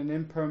live in an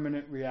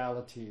impermanent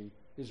reality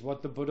is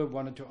what the Buddha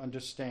wanted to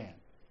understand.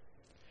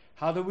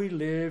 How do we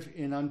live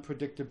in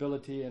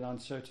unpredictability and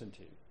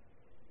uncertainty?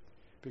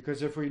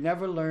 Because if we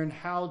never learn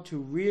how to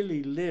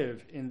really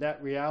live in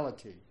that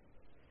reality,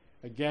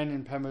 again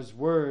in Pema's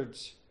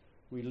words,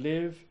 we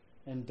live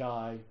and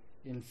die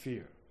in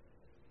fear.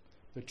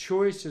 The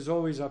choice is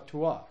always up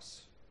to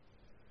us.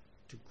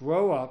 To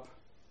grow up,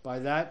 by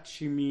that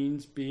she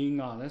means being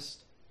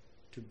honest,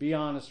 to be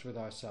honest with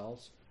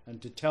ourselves,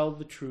 and to tell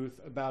the truth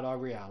about our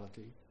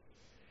reality.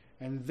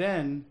 And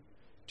then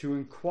to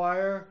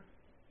inquire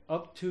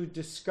up to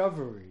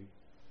discovery,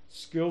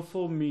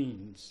 skillful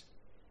means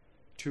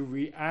to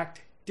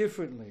react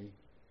differently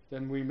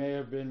than we may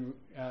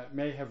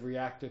have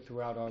reacted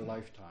throughout our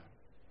lifetime.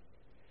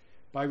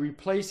 By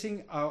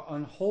replacing our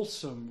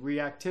unwholesome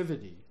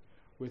reactivity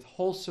with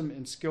wholesome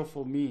and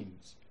skillful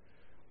means,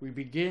 we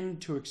begin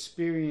to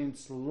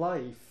experience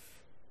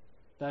life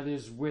that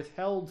is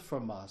withheld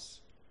from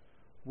us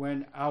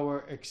when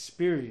our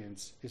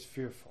experience is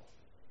fearful.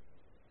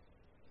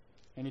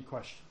 Any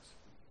questions?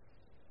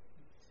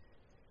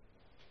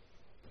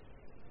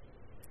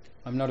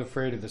 I'm not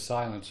afraid of the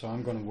silence, so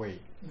I'm going to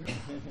wait.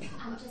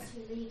 I'm just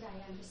relieved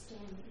I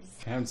understand what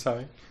you're saying. I'm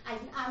sorry?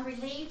 I'm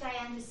relieved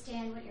I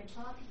understand what you're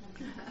talking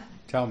about.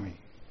 Tell me.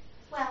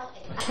 Well,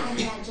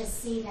 I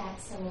just see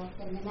that so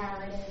often, the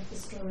narrative, the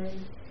story,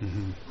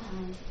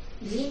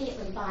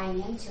 immediately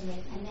buying into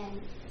it, and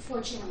then,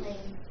 fortunately,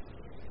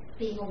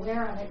 being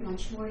aware of it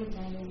much more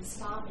today and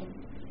stopping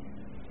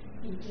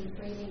and deep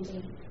breathing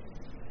deep,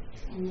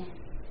 and then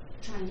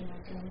trying to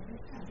let go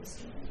of the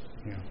story.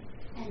 Yeah.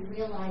 And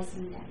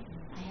realizing that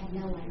I have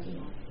no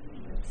idea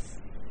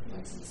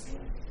what's in store.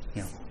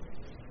 Yeah. So.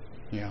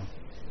 Yeah.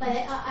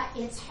 But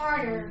it's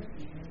harder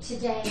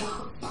today.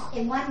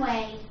 In one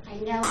way, I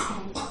know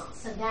Penny,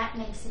 so that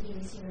makes it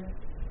easier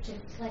to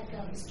let go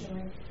of the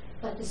story.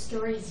 But the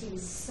story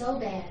seems so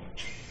bad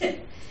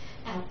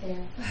out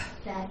there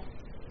that,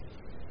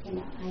 you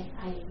know,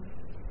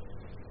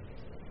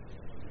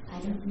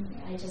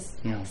 I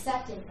just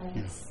accept it, but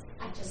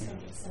I just think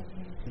it's so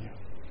bad. Yeah.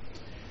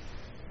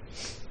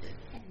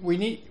 We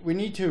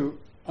need to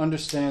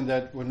understand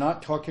that we're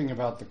not talking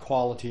about the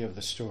quality of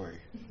the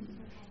story.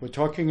 We're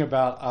talking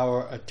about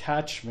our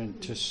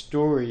attachment to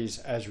stories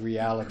as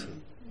reality.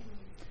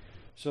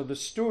 So the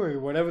story,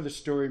 whatever the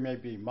story may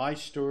be, my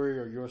story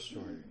or your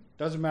story,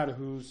 doesn't matter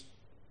who's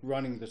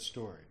running the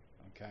story,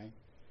 okay,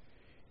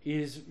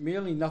 is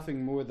merely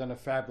nothing more than a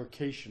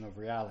fabrication of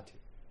reality,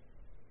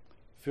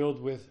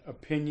 filled with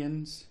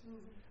opinions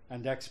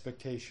and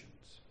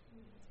expectations.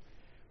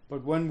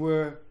 But when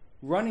we're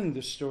running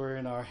the story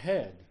in our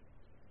head,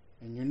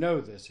 and you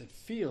know this, it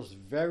feels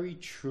very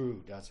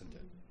true, doesn't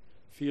it?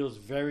 Feels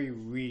very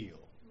real,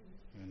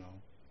 you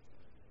know.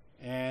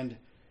 And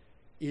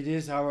it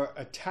is our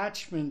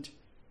attachment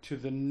to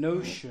the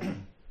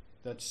notion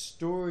that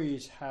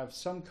stories have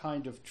some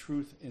kind of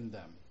truth in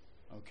them,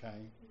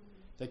 okay,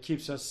 that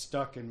keeps us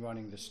stuck in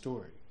running the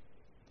story.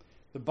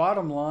 The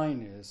bottom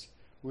line is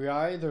we're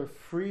either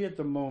free at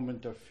the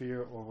moment of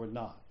fear or we're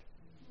not,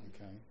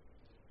 okay?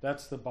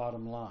 That's the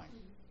bottom line.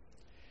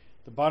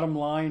 The bottom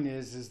line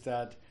is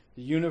that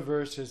the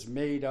universe is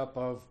made up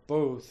of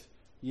both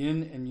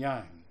yin and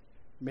yang,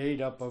 made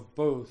up of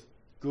both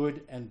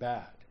good and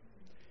bad.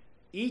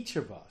 Each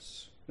of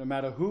us, no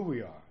matter who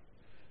we are,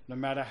 no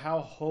matter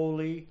how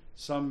holy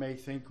some may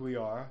think we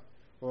are,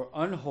 or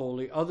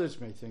unholy others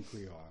may think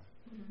we are,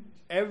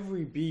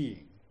 every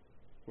being,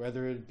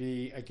 whether it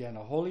be, again,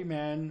 a holy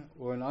man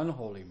or an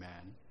unholy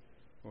man,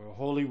 or a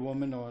holy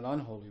woman or an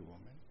unholy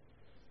woman,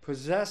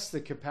 possess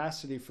the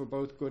capacity for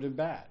both good and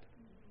bad.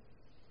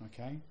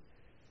 Okay?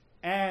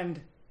 And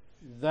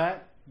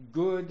that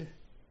good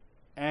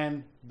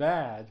and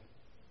bad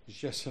is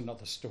just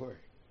another story.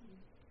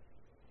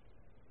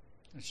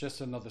 It's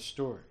just another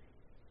story.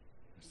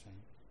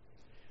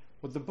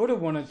 What the Buddha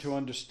wanted to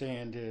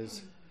understand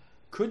is,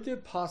 could there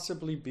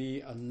possibly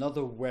be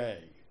another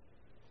way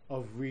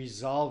of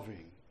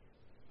resolving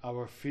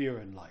our fear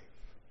in life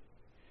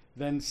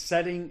than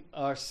setting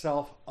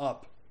ourselves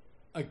up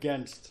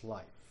against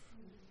life,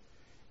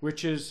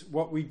 which is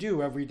what we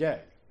do every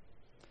day.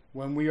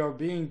 When we are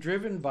being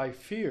driven by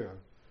fear,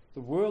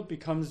 the world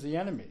becomes the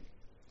enemy.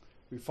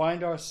 We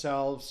find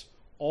ourselves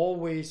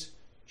always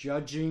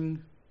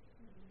judging,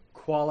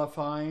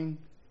 qualifying,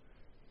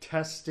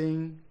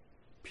 testing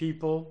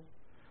people.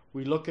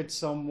 We look at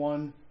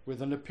someone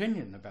with an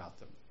opinion about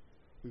them.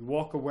 We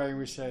walk away and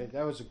we say,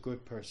 that was a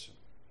good person.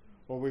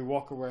 Or we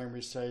walk away and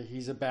we say,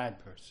 he's a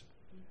bad person,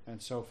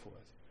 and so forth.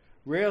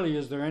 Rarely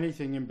is there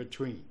anything in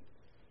between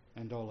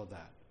and all of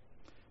that.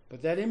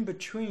 But that in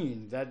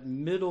between, that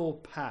middle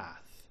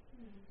path,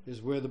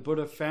 is where the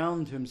Buddha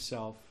found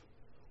himself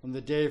on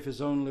the day of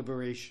his own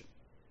liberation.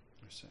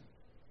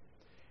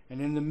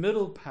 And in the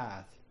middle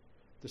path,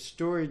 the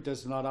story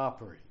does not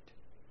operate.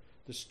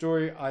 The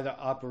story either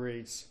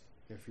operates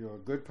if you're a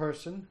good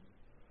person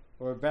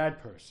or a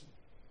bad person.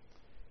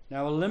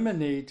 Now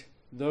eliminate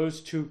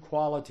those two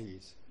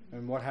qualities,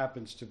 and what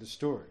happens to the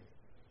story?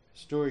 The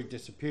story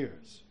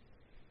disappears.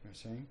 You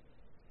see?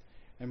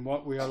 And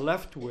what we are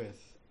left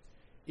with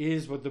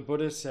is what the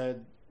Buddha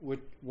said,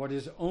 what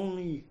is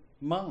only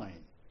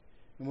mine.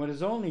 And what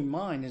is only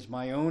mine is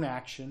my own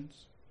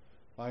actions,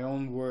 my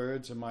own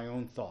words, and my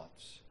own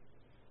thoughts.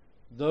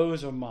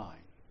 Those are mine.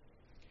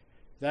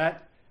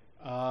 That,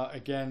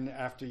 again,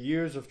 after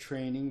years of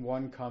training,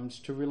 one comes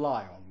to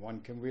rely on.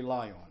 One can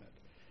rely on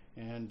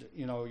it. And,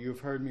 you know,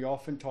 you've heard me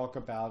often talk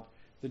about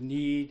the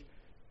need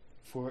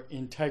for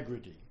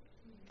integrity.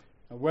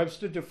 Now,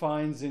 Webster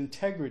defines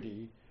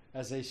integrity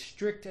as a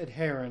strict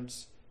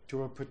adherence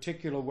to a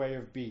particular way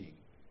of being.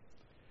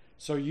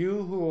 So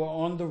you who are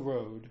on the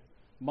road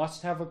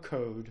must have a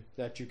code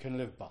that you can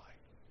live by.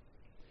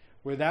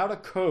 Without a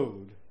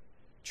code,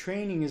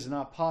 training is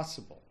not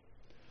possible.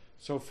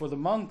 So for the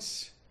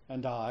monks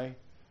and I,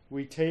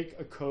 we take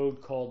a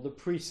code called the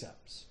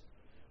precepts.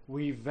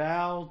 We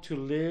vow to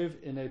live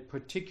in a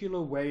particular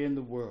way in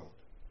the world.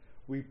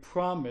 We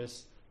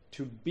promise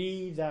to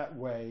be that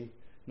way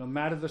no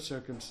matter the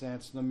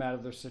circumstance, no matter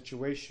the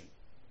situation.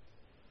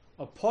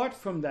 Apart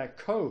from that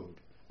code,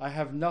 I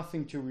have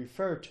nothing to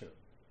refer to.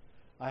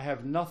 I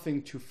have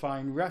nothing to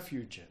find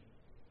refuge in.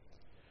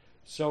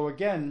 So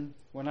again,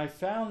 when I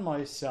found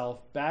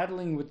myself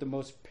battling with the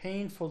most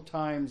painful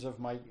times of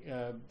my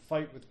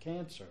fight with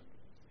cancer,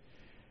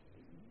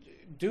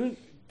 do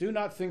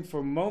not think for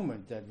a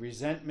moment that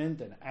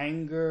resentment and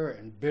anger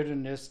and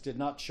bitterness did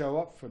not show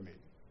up for me.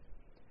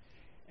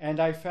 And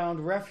I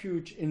found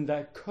refuge in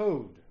that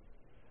code.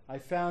 I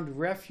found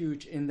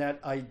refuge in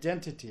that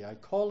identity. I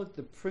call it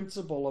the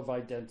principle of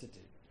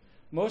identity.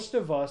 Most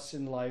of us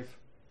in life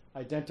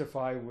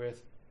identify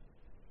with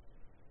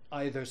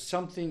either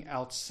something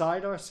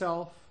outside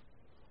ourselves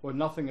or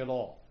nothing at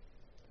all.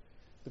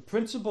 The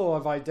principle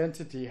of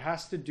identity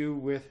has to do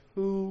with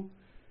who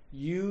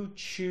you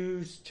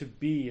choose to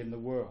be in the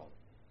world.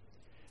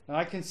 Now,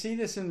 I can see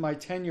this in my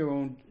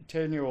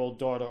 10-year-old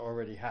daughter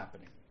already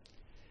happening.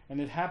 And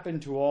it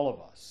happened to all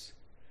of us.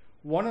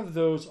 One of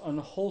those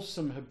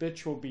unwholesome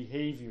habitual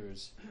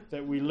behaviors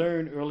that we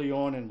learn early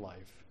on in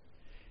life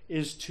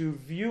is to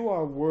view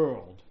our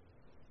world,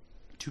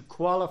 to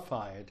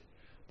qualify it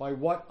by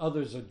what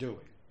others are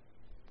doing.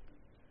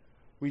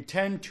 We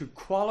tend to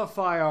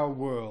qualify our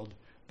world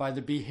by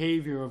the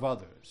behavior of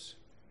others.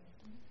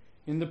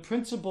 In the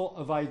principle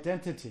of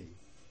identity,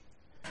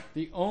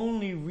 the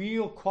only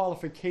real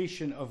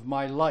qualification of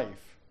my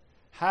life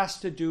has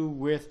to do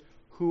with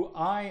who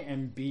I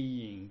am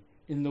being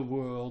in the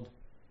world,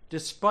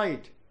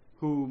 despite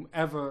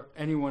whomever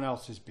anyone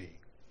else is being.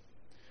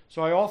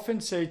 So I often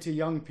say to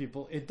young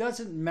people, it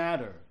doesn't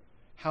matter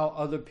how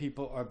other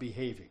people are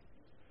behaving.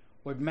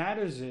 What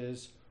matters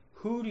is,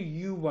 who do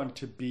you want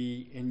to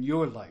be in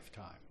your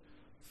lifetime?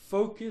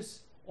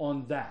 Focus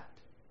on that.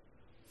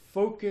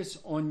 Focus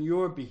on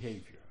your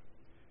behavior.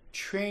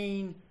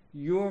 Train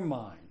your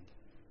mind.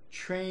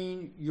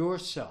 Train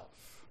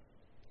yourself.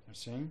 You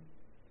see?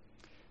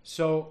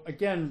 So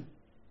again,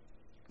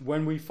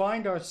 when we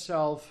find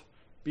ourselves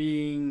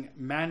being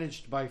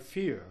managed by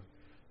fear,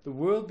 the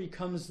world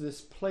becomes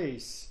this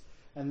place,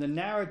 and the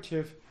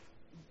narrative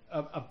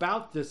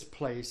about this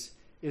place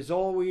is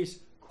always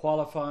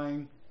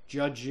qualifying,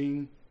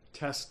 judging,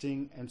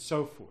 testing, and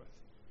so forth.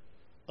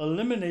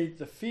 Eliminate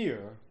the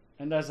fear,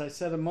 and as I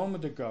said a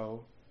moment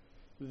ago,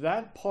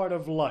 that part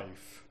of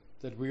life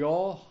that we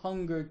all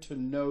hunger to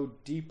know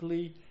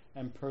deeply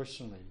and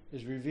personally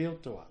is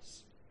revealed to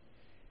us,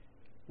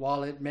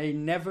 while it may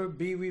never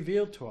be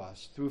revealed to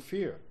us through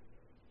fear.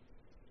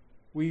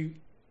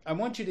 I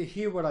want you to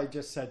hear what I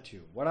just said to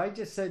you. What I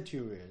just said to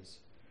you is,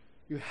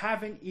 you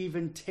haven't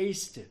even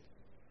tasted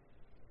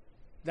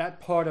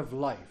that part of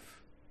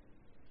life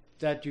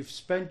that you've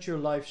spent your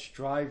life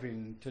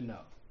striving to know.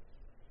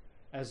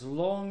 As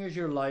long as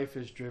your life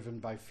is driven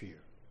by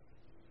fear.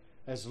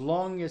 As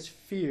long as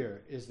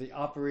fear is the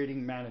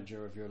operating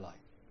manager of your life.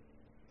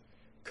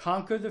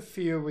 Conquer the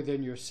fear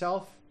within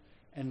yourself,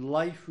 and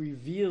life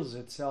reveals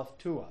itself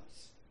to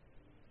us.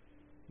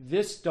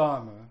 This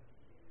Dharma,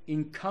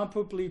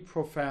 incomparably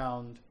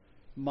profound,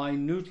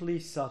 minutely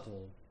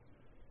subtle,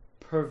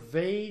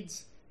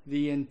 pervades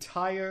the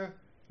entire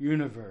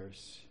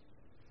universe,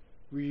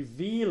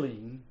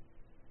 revealing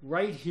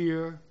right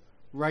here,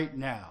 right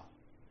now.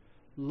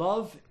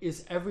 Love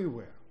is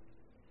everywhere.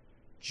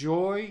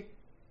 Joy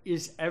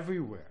is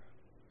everywhere.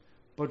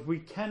 But we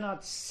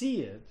cannot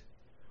see it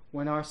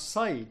when our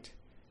sight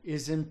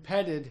is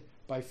impeded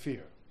by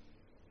fear.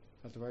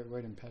 Is that the right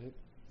word, impeded?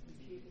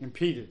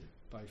 Impeded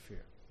by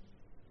fear.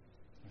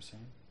 You see?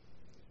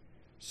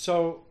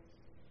 So,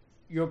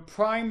 your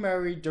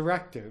primary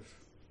directive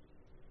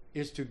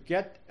is to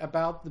get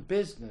about the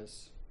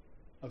business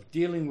of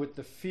dealing with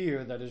the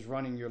fear that is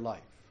running your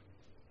life.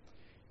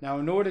 Now,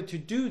 in order to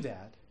do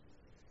that,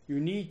 you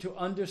need to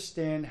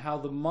understand how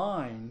the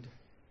mind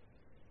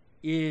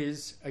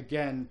is,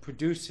 again,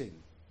 producing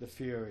the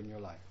fear in your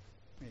life.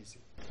 Maisie.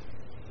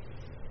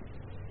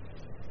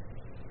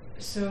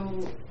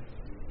 So,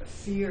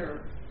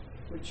 fear,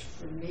 which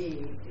for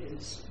me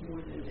is more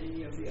than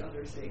any of the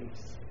other things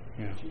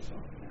that you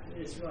talk about,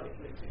 it is really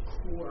like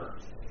the core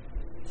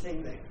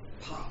thing that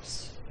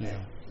pops,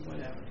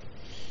 whatever.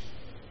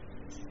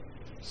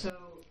 So,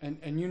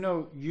 and you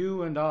know,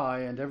 you and I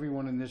and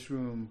everyone in this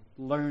room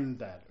learned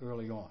that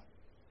early on.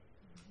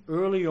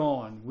 Early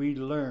on, we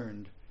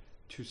learned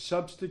to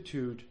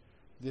substitute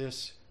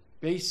this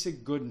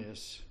basic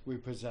goodness we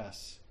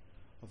possess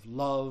of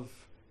love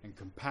and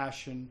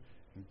compassion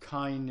and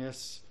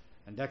kindness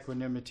and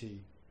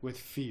equanimity with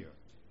fear.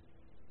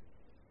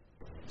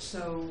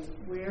 So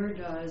where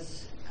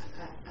does,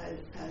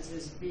 as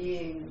this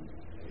being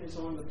is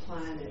on the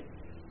planet,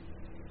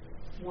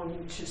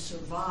 wanting to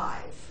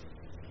survive,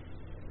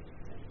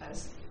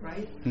 as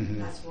right? Mm-hmm.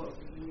 That's what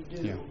we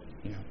do.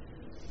 Yeah.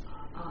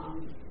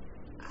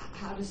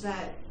 How does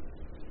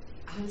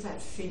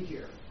that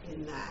figure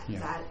in that?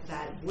 Yeah.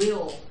 That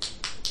will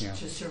Yeah.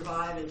 to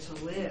survive and to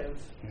live.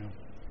 Yeah.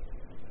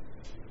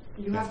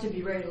 You have to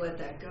be ready to let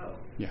that go.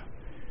 Yeah.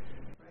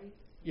 Right?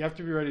 You have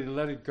to be ready to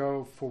let it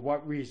go. For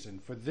what reason?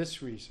 For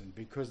this reason,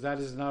 because that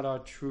is not our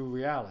true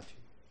reality.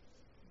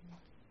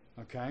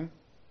 Okay?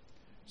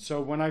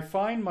 So when I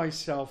find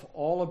myself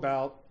all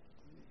about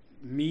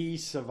me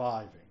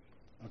surviving,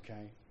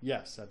 okay,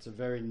 yes, that's a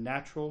very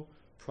natural,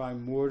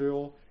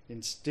 primordial,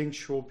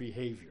 instinctual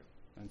behavior,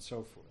 and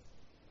so forth.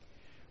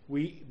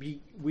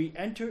 We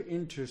enter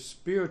into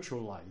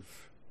spiritual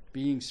life,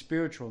 being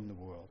spiritual in the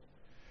world,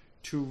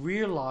 to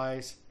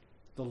realize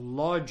the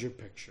larger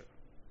picture.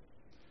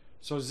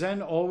 So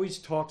Zen always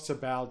talks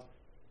about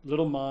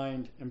little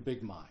mind and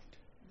big mind.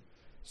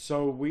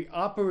 So we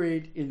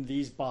operate in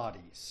these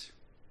bodies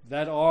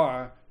that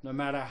are, no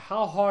matter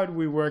how hard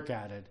we work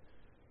at it,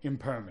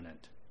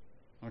 impermanent.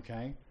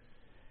 Okay?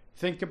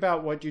 think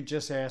about what you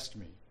just asked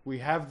me. We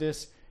have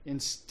this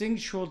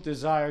instinctual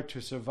desire to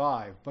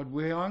survive, but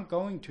we aren't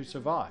going to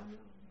survive.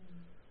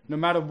 No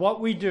matter what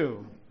we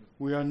do,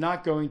 we are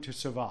not going to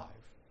survive.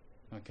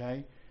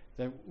 Okay?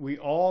 That we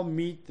all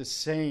meet the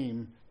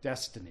same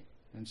destiny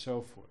and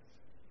so forth.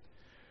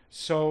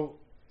 So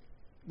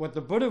what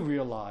the Buddha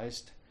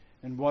realized,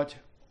 and what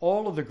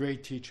all of the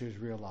great teachers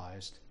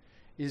realized,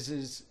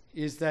 is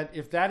that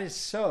if that is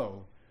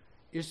so,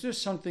 is there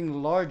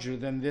something larger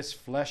than this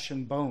flesh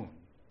and bone,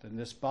 than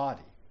this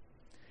body?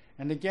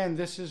 And again,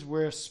 this is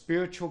where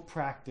spiritual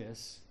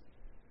practice,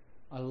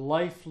 a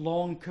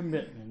lifelong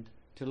commitment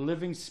to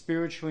living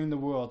spiritually in the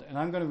world, and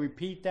I'm going to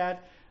repeat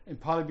that and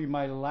probably be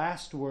my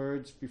last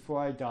words before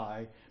I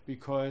die,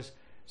 because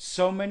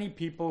so many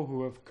people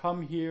who have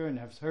come here and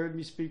have heard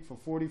me speak for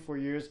 44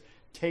 years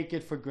take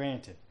it for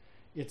granted.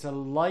 It's a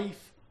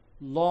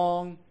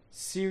lifelong,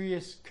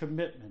 serious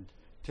commitment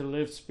to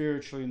live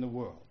spiritually in the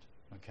world,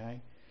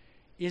 okay?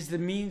 Is the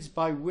means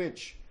by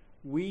which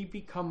we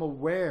become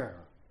aware,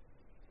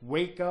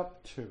 wake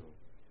up to,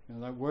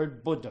 that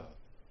word Buddha,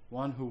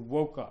 one who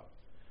woke up,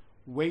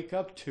 wake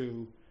up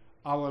to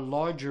our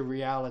larger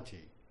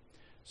reality.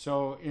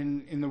 So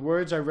in the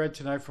words I read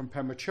tonight from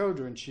Pema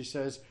Chodron, she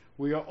says,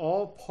 we are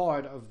all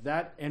part of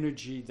that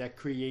energy that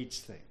creates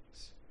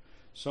things.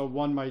 So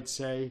one might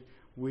say,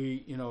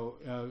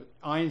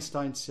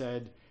 Einstein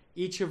said,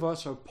 each of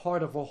us are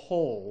part of a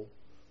whole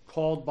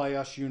called by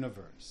us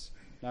universe.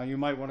 Now you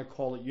might want to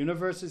call it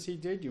universe as he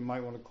did, you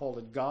might want to call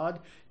it God,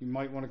 you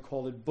might want to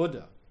call it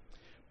Buddha.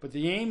 But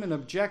the aim and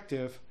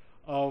objective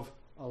of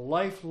a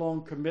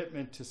lifelong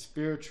commitment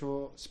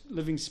to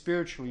living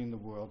spiritually in the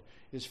world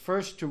is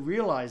first to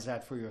realize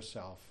that for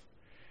yourself,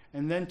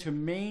 and then to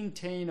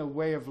maintain a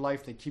way of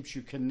life that keeps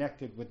you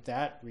connected with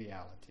that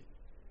reality.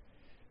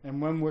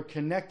 And when we're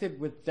connected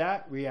with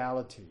that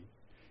reality,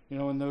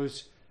 in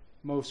those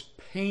most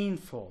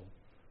painful,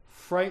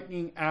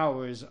 frightening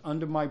hours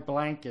under my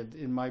blanket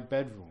in my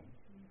bedroom,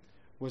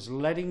 was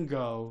letting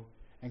go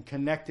and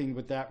connecting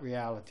with that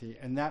reality,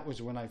 and that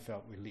was when I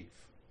felt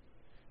relief.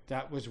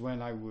 That was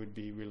when I would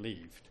be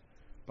relieved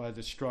by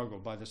the struggle,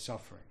 by the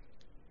suffering,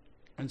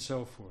 and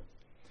so forth.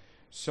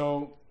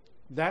 So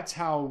that's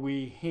how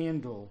we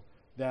handle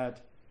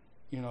that,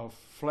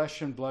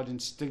 flesh and blood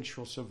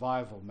instinctual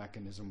survival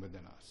mechanism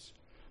within us.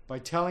 By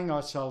telling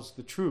ourselves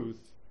the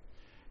truth,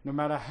 no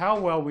matter how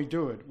well we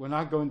do it, we're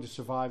not going to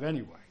survive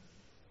anyway.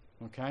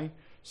 Okay?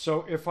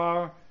 So if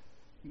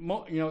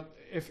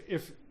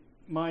if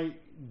my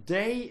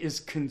day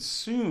is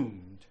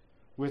consumed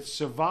with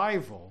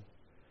survival,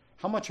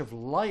 how much of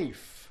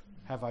life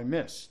have I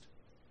missed?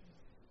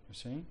 You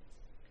see?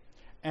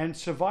 And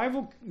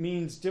survival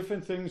means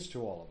different things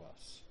to all of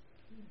us.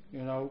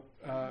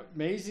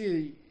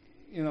 Maisie,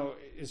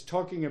 is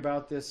talking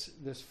about this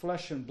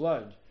flesh and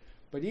blood,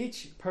 but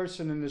each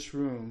person in this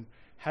room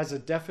has a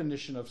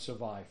definition of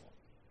survival.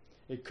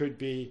 It could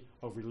be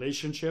a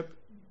relationship.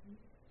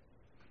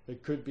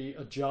 It could be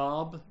a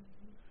job.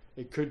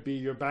 It could be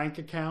your bank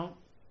account.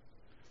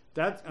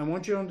 I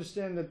want you to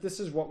understand that this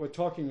is what we're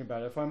talking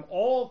about. If I'm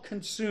all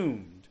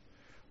consumed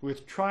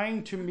with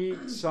trying to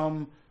meet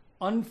some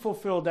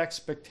unfulfilled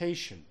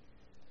expectation,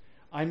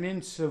 I'm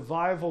in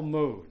survival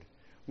mode.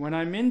 When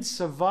I'm in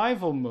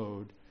survival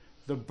mode,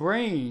 the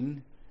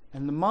brain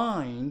and the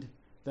mind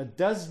that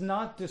does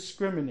not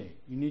discriminate,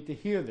 you need to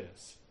hear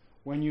this.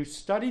 When you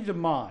study the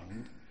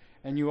mind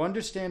and you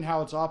understand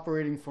how it's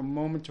operating from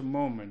moment to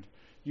moment,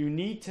 you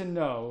need to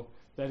know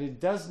that it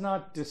does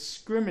not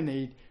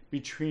discriminate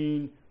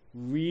between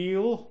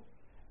real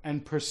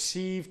and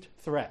perceived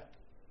threat.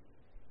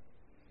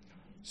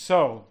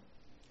 So,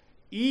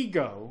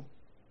 ego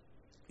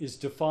is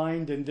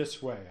defined in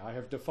this way. I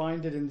have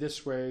defined it in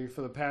this way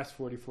for the past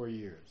 44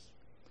 years.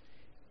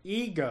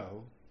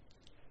 Ego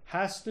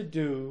has to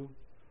do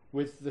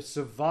with the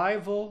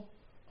survival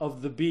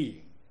of the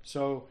being.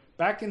 So,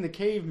 back in the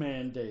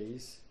caveman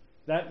days,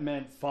 that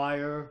meant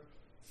fire,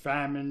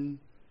 famine,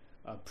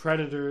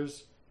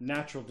 predators,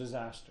 natural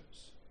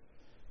disasters.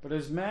 But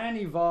as man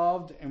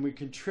evolved, and we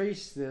can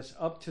trace this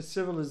up to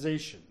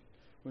civilization,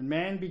 when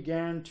man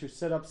began to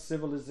set up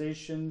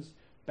civilizations,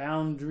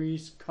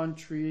 boundaries,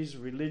 countries,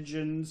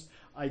 religions,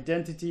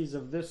 identities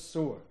of this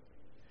sort,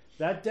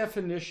 that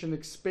definition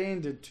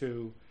expanded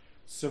to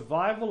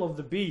survival of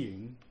the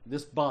being,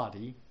 this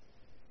body,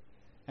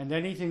 and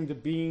anything the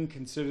being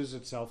considers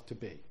itself to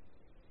be.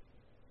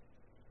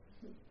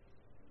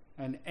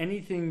 And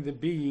anything the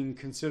being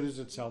considers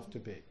itself to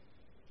be.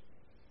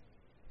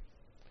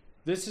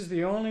 This is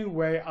the only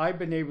way I've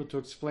been able to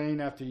explain,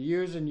 after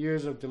years and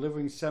years of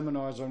delivering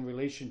seminars on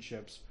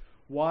relationships,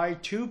 why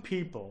two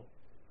people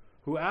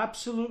who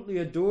absolutely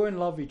adore and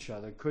love each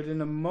other could, in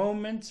a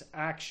moment's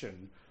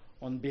action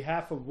on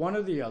behalf of one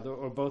or the other,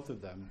 or both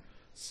of them,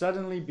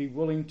 suddenly be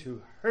willing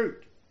to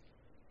hurt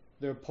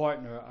their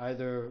partner,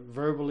 either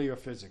verbally or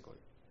physically.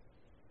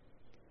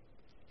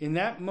 In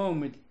that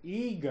moment,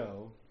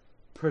 ego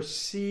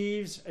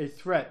perceives a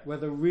threat,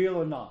 whether real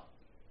or not.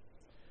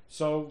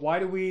 So why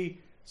do we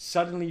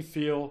suddenly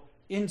feel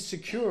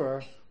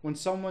insecure when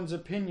someone's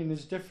opinion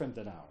is different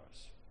than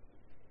ours.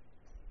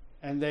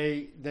 And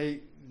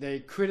they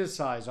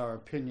criticize our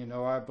opinion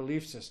or our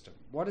belief system.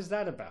 What is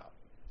that about?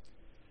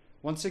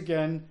 Once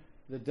again,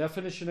 the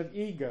definition of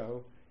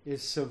ego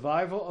is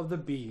survival of the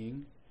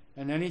being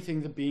and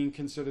anything the being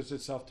considers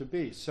itself to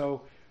be.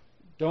 So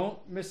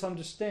don't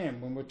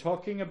misunderstand. When we're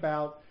talking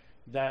about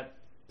that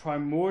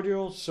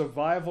primordial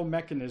survival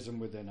mechanism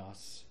within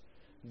us,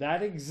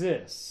 that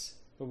exists.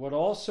 But what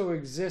also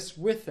exists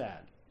with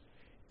that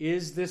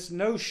is this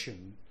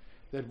notion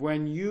that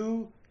when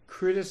you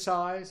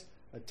criticize,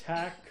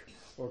 attack,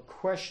 or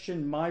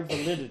question my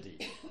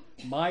validity,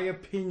 my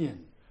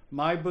opinion,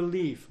 my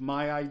belief,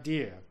 my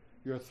idea,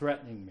 you're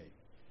threatening me.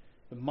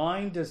 The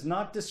mind does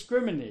not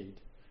discriminate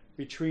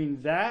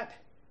between that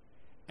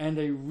and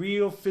a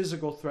real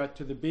physical threat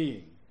to the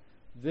being.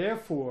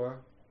 Therefore,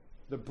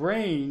 the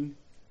brain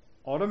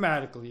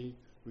automatically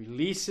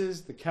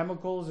releases the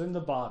chemicals in the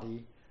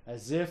body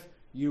as if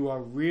you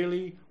are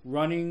really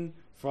running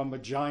from a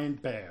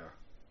giant bear.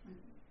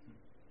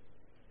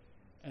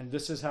 And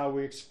this is how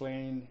we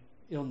explain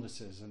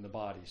illnesses in the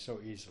body so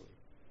easily.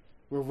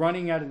 We're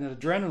running at an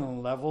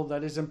adrenaline level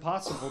that is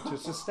impossible to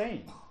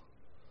sustain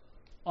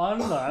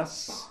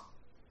unless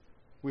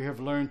we have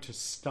learned to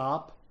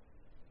stop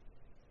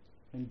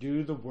and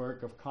do the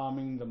work of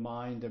calming the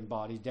mind and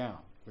body down,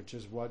 which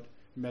is what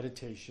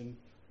meditation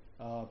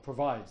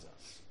provides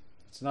us.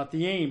 It's not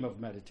the aim of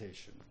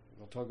meditation.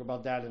 We'll talk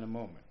about that in a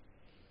moment.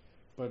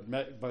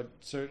 But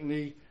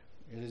certainly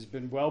it has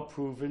been well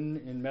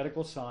proven in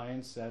medical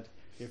science that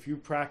if you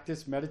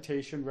practice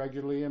meditation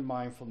regularly and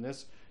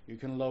mindfulness, you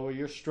can lower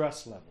your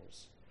stress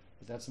levels.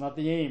 But that's not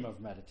the aim of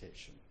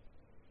meditation.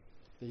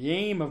 The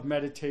aim of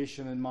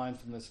meditation and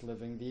mindfulness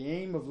living, the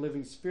aim of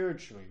living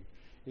spiritually,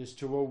 is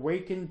to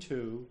awaken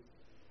to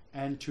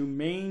and to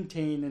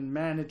maintain and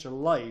manage a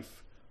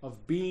life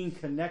of being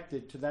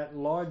connected to that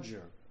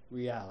larger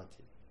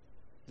reality.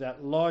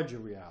 That larger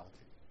reality.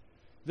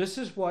 This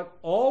is what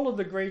all of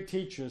the great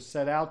teachers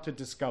set out to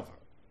discover.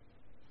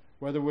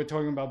 Whether we're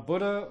talking about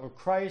Buddha or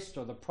Christ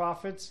or the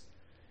prophets,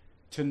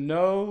 to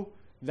know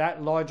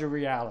that larger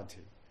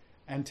reality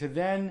and to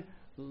then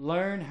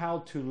learn how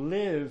to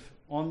live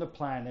on the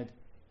planet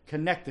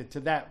connected to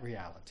that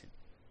reality.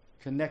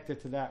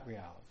 Connected to that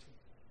reality.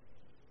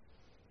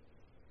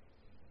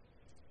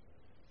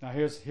 Now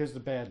here's the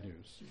bad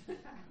news.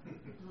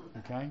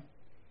 Okay?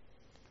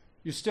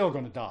 You're still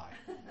going to die.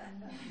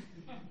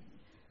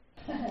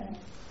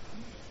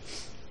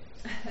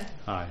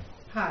 Hi.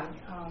 Hi.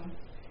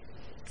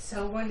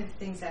 So one of the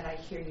things that I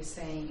hear you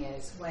saying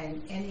is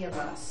when any of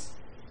us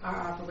are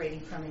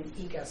operating from an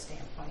ego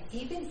standpoint,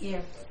 even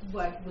if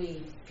what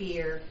we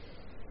fear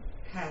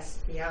has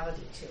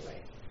reality to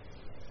it,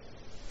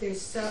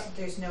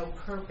 there's no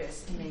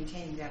purpose in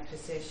maintaining that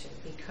position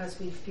because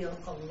we feel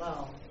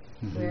alone.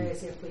 Mm-hmm.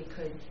 Whereas if we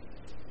could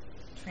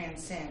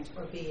transcend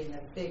or be in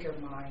a bigger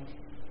mind,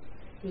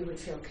 we would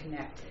feel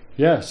connected.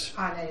 Yes.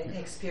 On an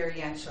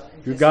experiential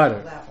and you got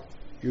it. level.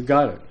 You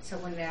got it. So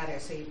it wouldn't matter.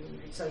 So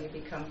you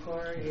become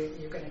poor,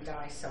 you're going to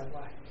die, so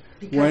what?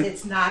 Because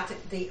it's not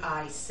the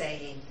I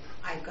saying,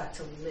 I've got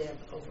to live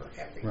over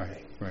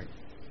everything. Right.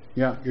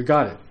 Yeah, you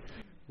got it.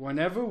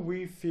 Whenever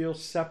we feel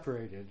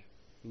separated,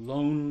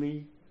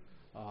 lonely,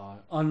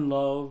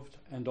 unloved,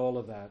 and all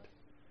of that,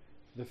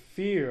 the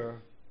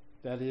fear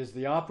that is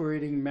the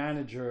operating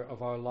manager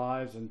of our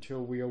lives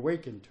until we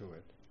awaken to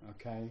it,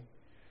 okay,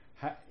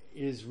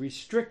 is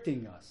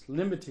restricting us,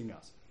 limiting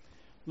us.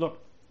 Look,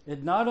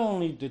 it not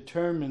only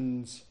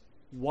determines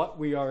what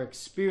we are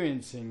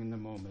experiencing in the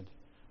moment,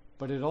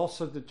 but it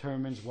also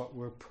determines what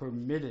we're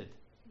permitted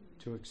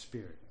to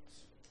experience.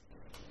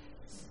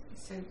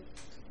 So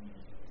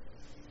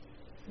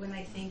when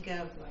I think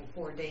of like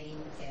Bourdain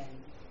and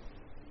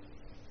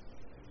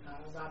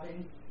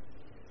Robin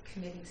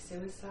committing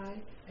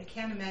suicide, I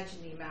can't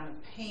imagine the amount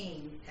of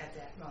pain at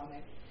that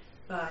moment,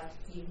 but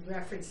you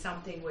reference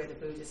something where the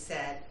Buddha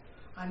said,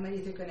 I'm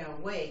either going to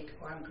awake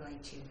or I'm going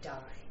to die,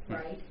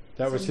 right?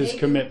 That was his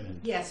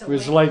commitment. Yeah, so it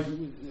was like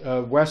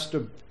west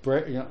of...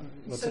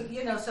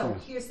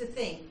 Here's the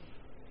thing.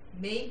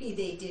 Maybe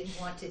they didn't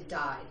want to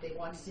die. They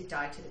wanted to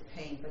die to the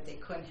pain, but they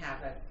couldn't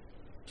have a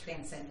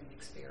transcendent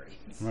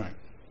experience. Right.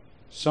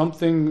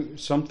 Something,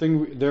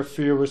 their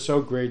fear was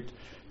so great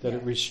that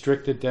it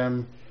restricted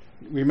them.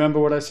 Remember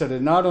what I said,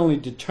 it not only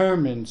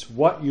determines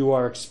what you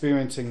are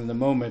experiencing in the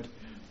moment,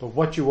 but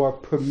what you are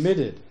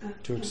permitted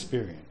to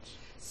experience.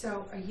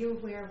 So are you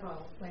aware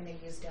of when they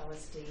used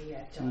LSD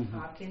at Johns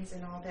Hopkins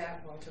and all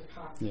that, Walter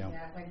Pop, and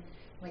that,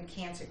 when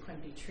cancer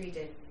couldn't be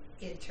treated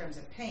in terms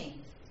of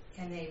pain,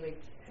 and they would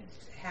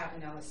have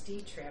an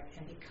LSD trip,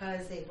 and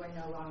because they were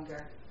no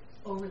longer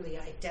overly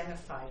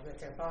identified with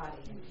their body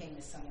and pain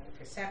is somewhat a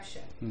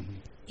perception,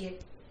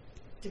 it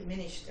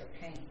diminished their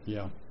pain.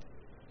 Yeah,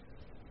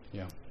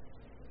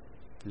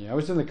 I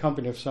was in the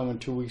company of someone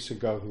 2 weeks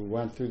ago who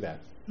went through that.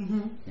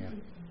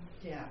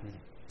 Yeah.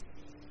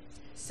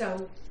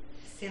 So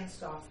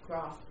Stanislav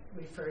Grof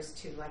refers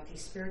to like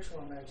these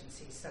spiritual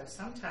emergencies. So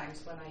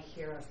sometimes when I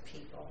hear of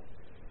people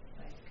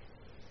like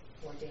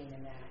ordained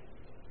in that.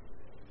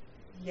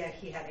 Yeah,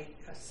 he had a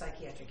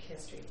psychiatric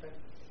history, but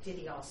did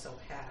he also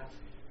have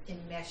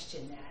enmeshed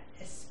in that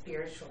a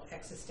spiritual,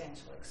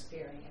 existential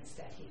experience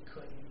that he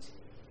couldn't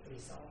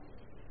resolve?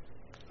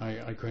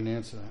 I couldn't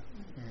answer that.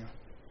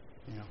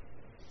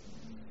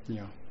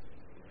 Yeah.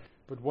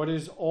 But what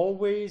is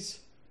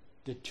always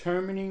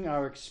determining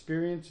our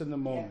experience in the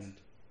moment,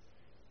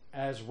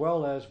 as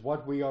well as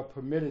what we are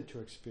permitted to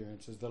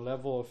experience, is the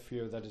level of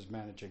fear that is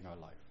managing our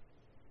life.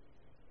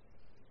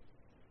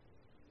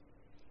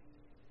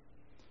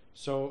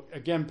 So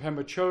again,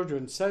 Pema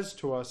Chodron says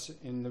to us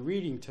in the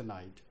reading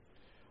tonight,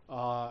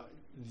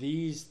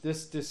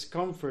 this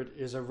discomfort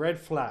is a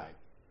red flag,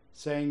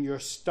 saying you're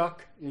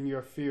stuck in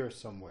your fear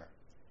somewhere.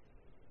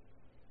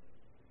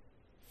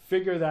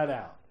 Figure that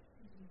out.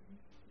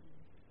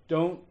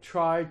 Don't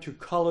try to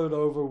color it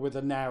over with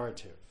a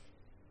narrative.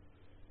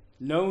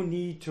 No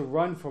need to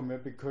run from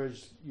it,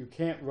 because you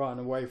can't run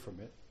away from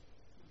it.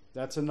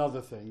 That's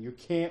another thing. You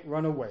can't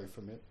run away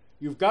from it.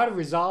 You've got to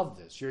resolve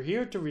this. You're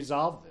here to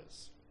resolve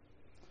this.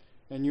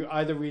 And you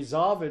either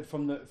resolve it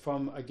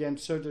from again,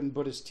 certain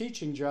Buddhist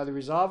teachings, you either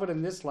resolve it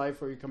in this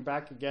life, or you come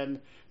back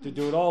again to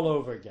do it all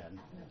over again.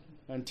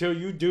 Until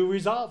you do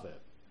resolve it.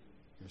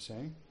 You're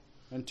saying?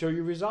 Until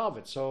you resolve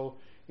it. So,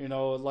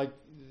 like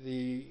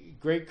the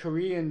great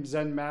Korean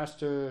Zen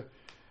master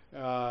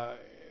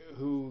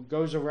who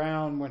goes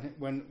around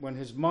when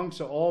his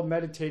monks are all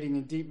meditating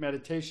in deep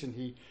meditation,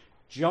 he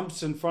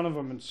jumps in front of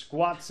them and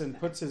squats and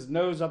puts his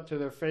nose up to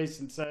their face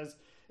and says,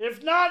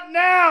 "If not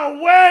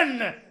now,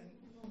 when?"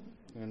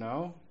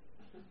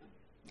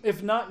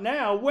 If not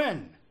now,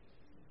 when?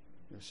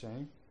 You're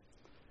saying?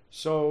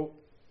 So,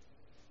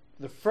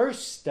 the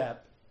first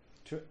step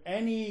to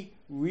any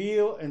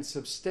real and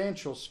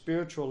substantial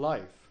spiritual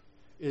life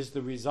is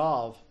the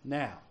resolve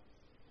now.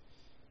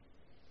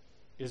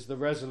 Is the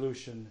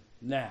resolution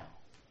now.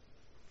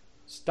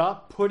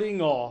 Stop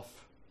putting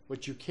off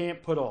what you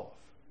can't put off.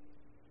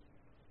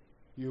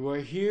 You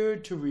are here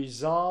to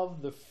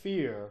resolve the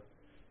fear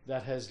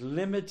that has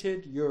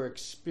limited your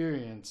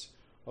experience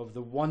of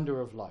the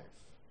wonder of life.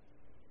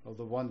 Of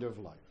the wonder of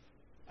life.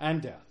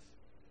 And death.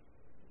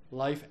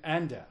 Life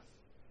and death.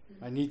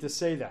 I need to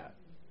say that.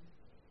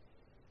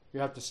 You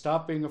have to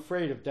stop being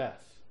afraid of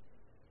death,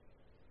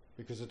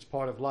 because it's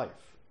part of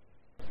life.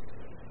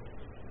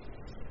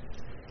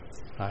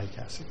 Hi,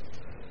 Cassie.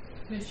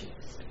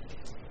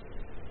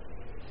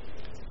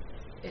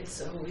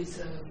 It's always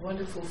a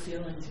wonderful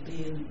feeling to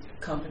be in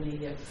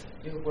company of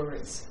your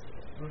words,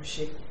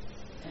 Roshi,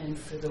 and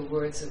for the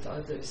words of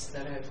others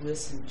that I've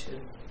listened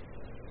to.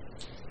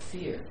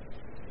 Fear.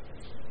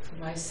 For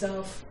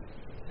myself,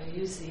 I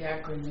use the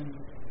acronym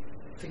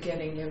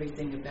Forgetting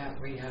Everything About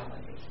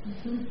Reality.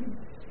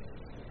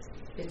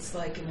 It's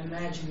like an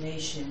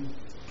imagination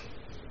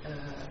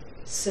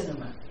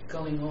cinema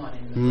going on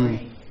in the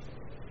brain,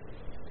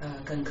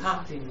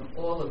 concocting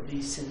all of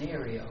these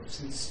scenarios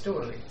and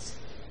stories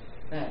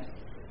that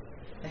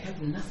they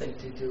have nothing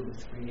to do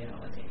with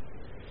reality.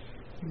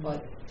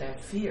 But that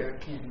fear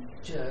can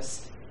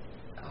just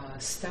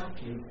stop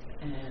you,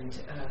 and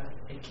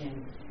it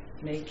can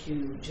make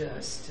you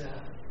just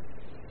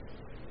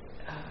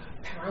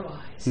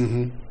paralyzed,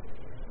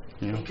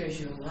 because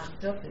you're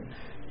locked up in that,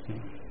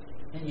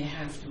 and you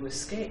have to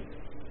escape.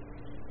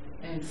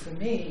 And for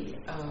me,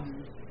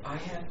 I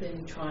have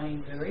been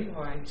trying very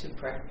hard to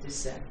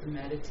practice the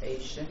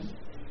meditation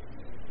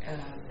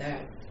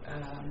that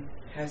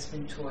has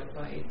been taught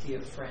by a dear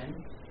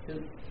friend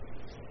who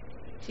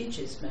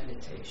teaches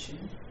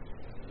meditation.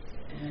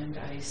 And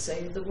I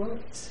say the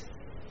words.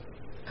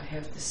 I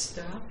have to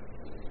stop.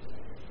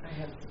 I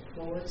have to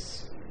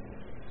pause.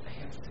 I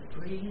have to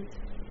breathe.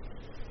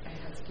 I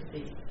have to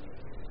be.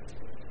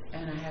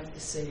 And I have to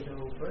say it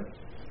over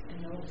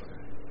and over.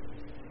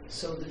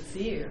 So the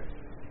fear,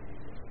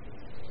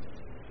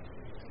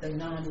 the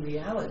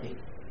non-reality,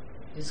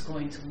 is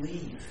going to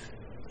leave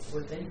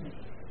within me,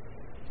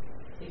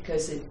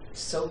 because it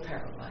so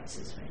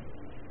paralyzes me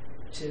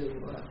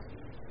to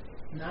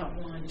not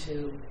want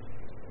to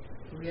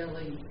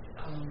really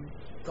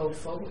go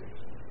forward.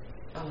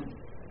 I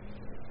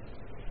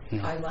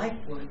like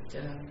what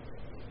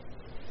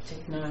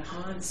Thich Nhat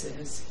Hanh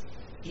says,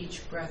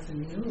 each breath a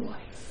new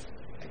life.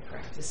 I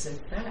practice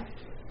at that.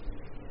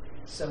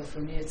 So for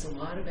me, it's a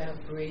lot about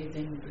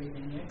breathing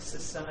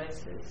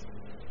exercises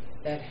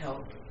that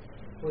help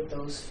with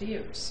those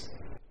fears.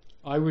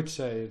 I would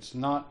say it's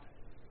not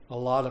a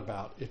lot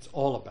about, it's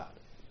all about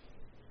it.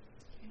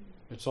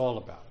 It's all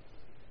about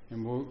it.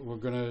 And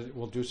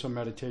we'll do some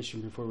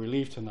meditation before we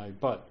leave tonight,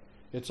 but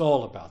it's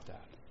all about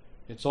that.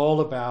 It's all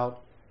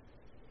about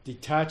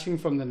detaching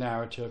from the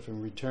narrative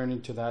and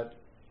returning to that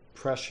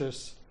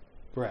precious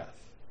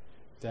breath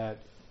that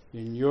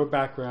in your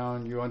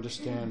background you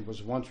understand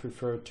was once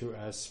referred to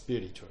as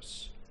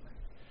spiritus.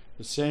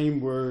 The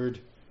same word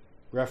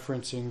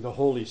referencing the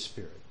Holy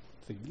Spirit,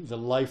 the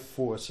life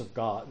force of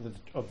God,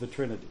 of the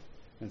Trinity,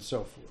 and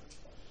so forth.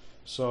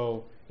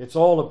 So it's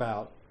all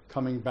about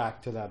coming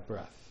back to that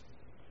breath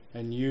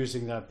and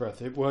using that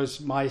breath. It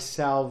was my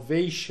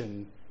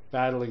salvation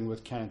battling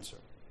with cancer.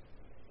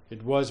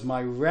 It was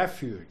my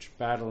refuge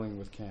battling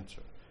with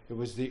cancer. It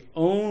was the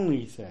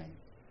only thing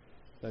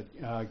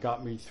that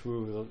got me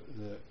through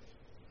the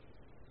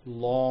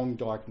long,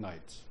 dark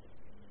nights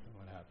and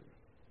what have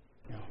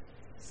you. Yeah.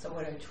 So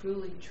what I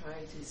truly try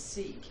to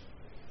seek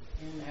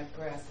in that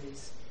breath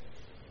is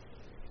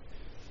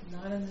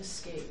not an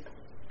escape,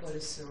 but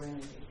a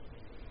serenity.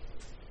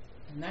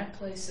 And that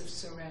place of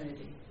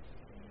serenity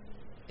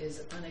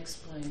is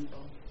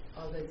unexplainable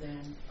other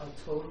than a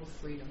total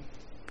freedom.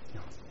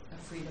 Yeah. A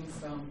freedom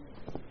from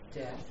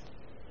death,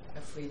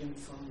 a freedom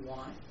from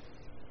want,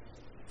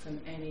 from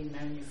any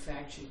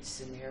manufactured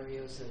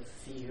scenarios of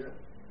fear,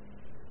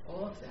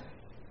 all of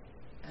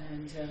that.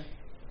 And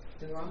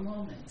there are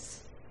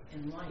moments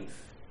in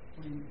life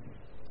when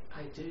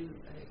I do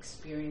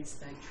experience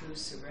that true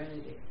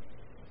serenity,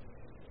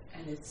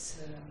 and it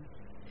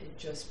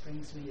just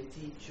brings me a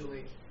deep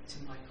joy to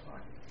my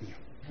heart, yeah,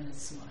 and a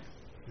smile.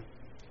 Yeah.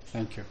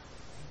 Thank you.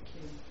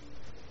 Thank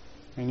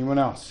you. Anyone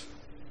else?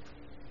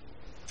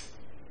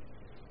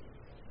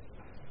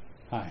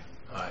 Hi.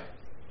 Hi.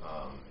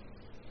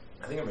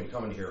 I think I've been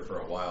coming here for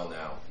a while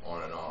now,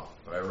 on and off,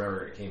 but I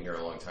remember I came here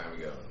a long time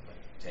ago,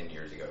 like 10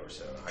 years ago or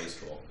so in high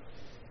school,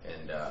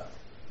 and it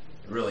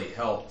really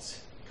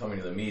helped coming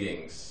to the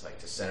meetings, like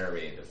to center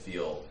me, to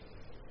feel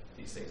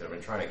these things. I've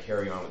been trying to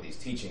carry on with these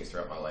teachings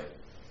throughout my life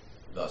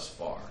thus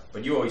far.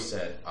 But you always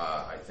said,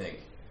 I think,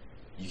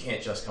 you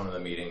can't just come to the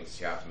meetings,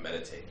 you have to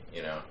meditate,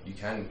 you know. You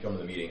can come to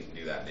the meetings and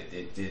do that.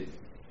 It did,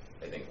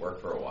 I think,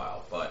 work for a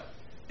while, but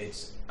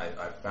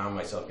I found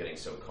myself getting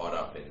so caught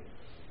up in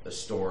the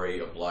story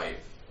of life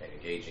and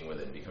engaging with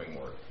it and becoming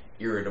more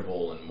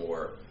irritable and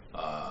more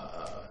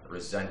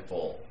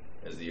resentful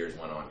as the years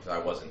went on, because I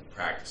wasn't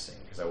practicing,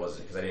 because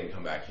I didn't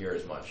come back here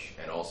as much,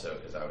 and also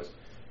because I was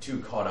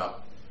too caught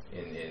up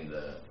in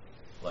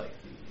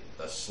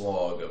the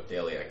slog of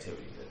daily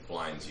activity that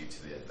blinds you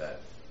to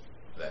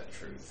that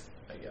truth,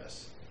 I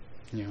guess.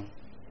 Yeah,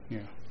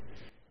 yeah.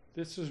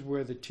 This is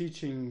where the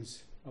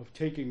teachings of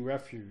taking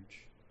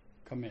refuge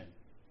come in.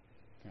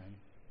 Okay,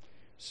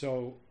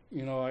 so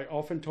I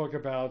often talk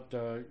about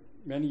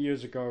many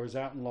years ago. I was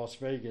out in Las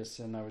Vegas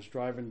and I was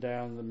driving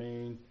down the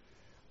main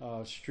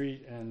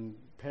street and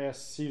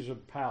past Caesar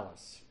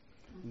Palace,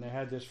 and they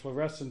had this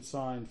fluorescent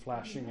sign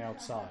flashing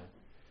outside,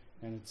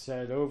 and it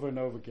said over and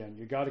over again,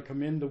 "You got to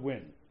come in to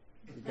win.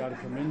 You got to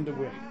come in to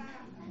win."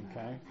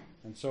 Okay,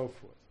 and so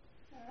forth.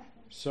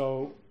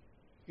 So,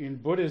 in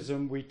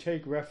Buddhism, we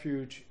take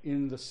refuge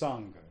in the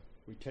Sangha.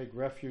 We take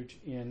refuge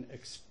in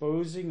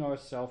exposing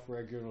ourselves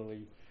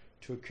regularly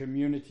to a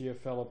community of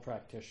fellow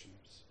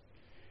practitioners.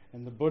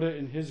 And the Buddha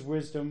in his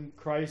wisdom,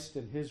 Christ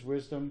in his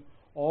wisdom,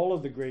 all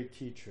of the great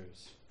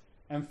teachers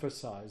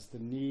emphasize the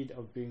need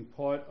of being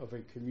part of a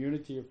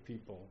community of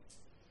people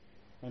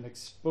and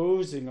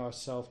exposing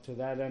ourselves to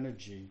that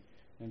energy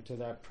and to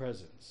that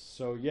presence.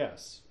 So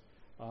yes,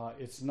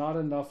 it's not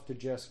enough to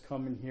just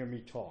come and hear me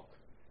talk.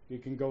 You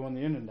can go on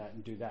the internet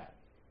and do that,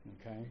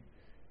 okay?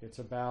 It's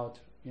about,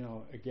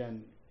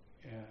 again,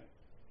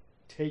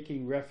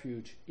 taking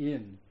refuge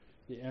in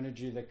the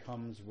energy that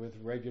comes with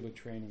regular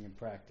training and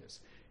practice.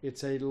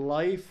 It's a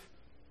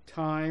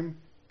lifetime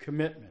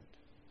commitment.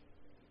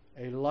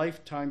 A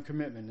lifetime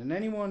commitment. And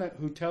anyone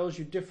who tells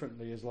you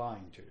differently is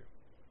lying to you.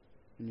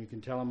 And you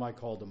can tell him I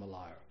called him a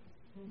liar.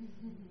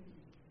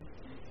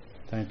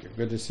 Thank you.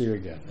 Good to see you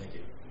again. Thank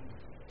you.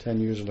 10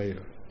 years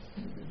later.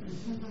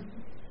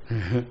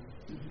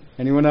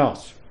 Anyone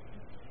else?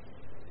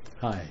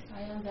 Hi.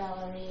 Hi, I'm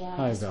Valerie.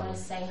 Hi, I just Valerie. want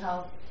to say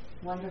how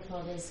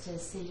wonderful it is to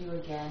see you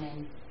again,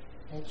 and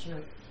that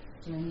you're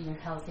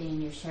healthy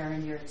and you're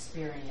sharing your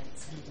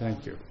experience. And,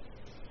 Thank you.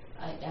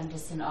 I'm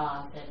just in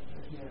awe that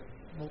you're here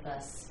with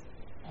us.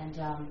 And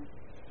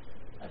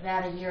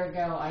about a year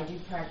ago, I do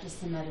practice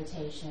the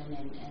meditation,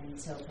 and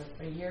so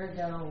but a year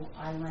ago,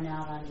 I went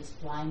out on just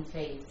blind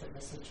faith of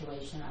the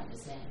situation I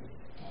was in,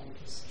 and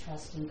just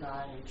trusting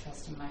God and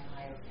trusting my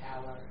higher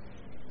power,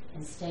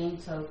 and staying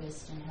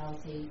focused and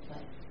healthy,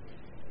 but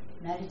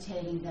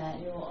meditating that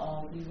it will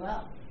all be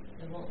well.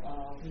 It will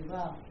all be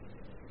well,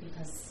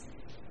 because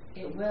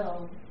it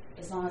will,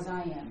 as long as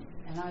I am,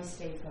 and I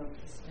stay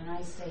focused, and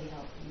I stay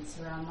healthy, and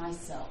surround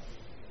myself,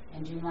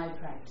 and do my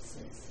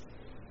practices.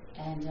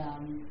 And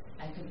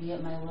I could be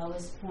at my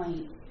lowest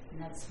point, and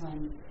that's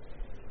when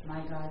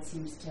my God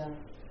seems to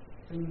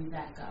bring me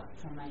back up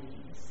from my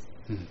knees.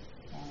 Mm-hmm.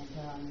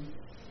 And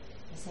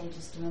I say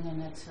just doing the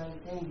next right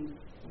thing,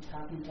 and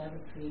talking to other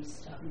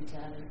priests, talking to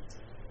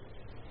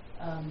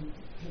other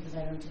people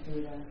that are into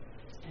Buddha,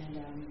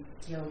 and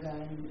yoga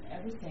and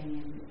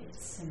everything, and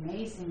it's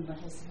amazing what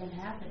has been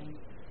happening.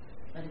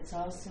 But it's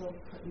also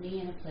put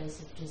me in a place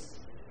of just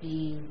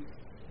be.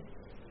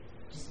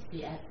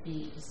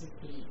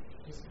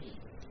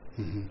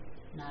 Mm-hmm.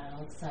 Not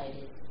all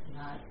excited,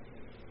 not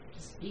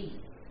just be.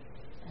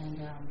 And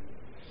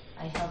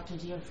I helped a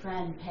dear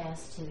friend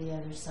pass to the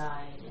other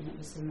side, and it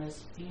was the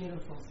most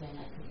beautiful thing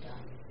I could have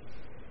done.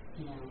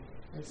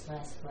 Those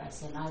last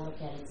breaths, and I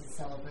look at it as a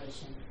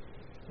celebration.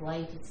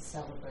 Life, it's a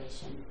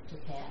celebration to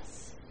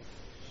pass.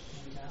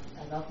 And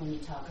I love when you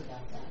talk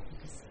about that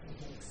because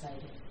I get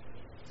excited.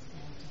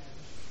 And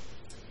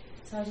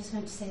so I just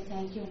want to say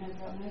thank you, and I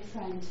brought my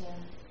friend to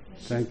what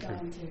she's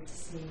going through to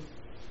see.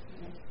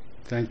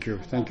 Thank you.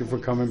 Thank you for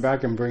coming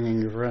back and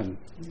bringing your friend.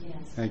 Yes.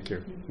 Thank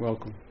you.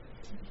 Welcome.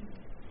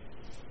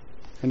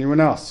 Anyone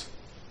else?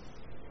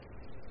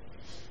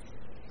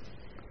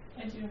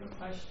 I do have a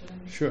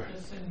question. Sure.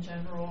 Just in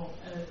general,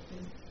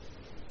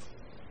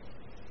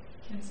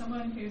 can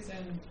someone who's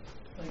in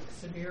like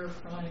severe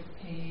chronic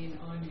pain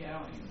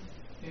ongoing,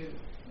 who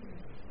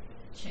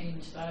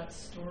change that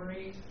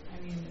story?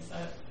 I mean, is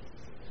that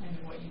kind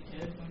of what you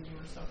did when you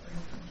were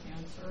suffering from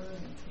cancer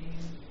and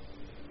pain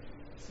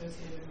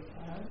associated with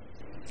that?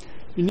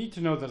 You need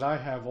to know that I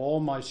have all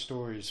my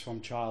stories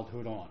from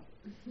childhood on.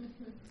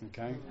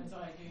 Okay? As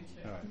I do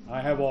too. All right.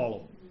 I have all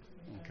of them.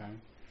 Okay?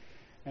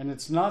 And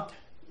it's not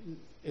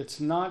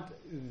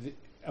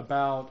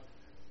about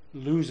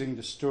losing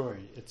the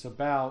story. It's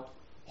about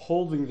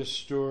holding the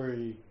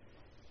story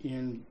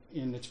in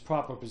its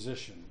proper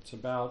position. It's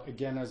about,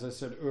 again, as I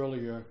said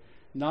earlier,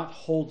 not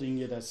holding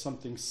it as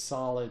something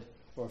solid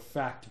or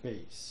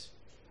fact-based.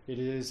 It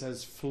is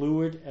as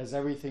fluid as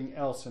everything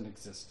else in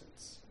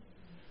existence.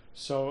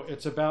 So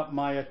it's about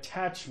my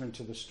attachment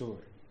to the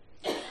story.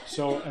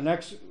 So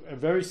a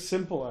very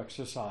simple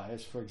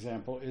exercise, for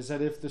example, is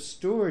that if the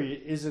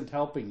story isn't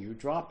helping you,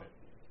 drop it.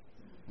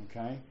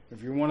 Okay?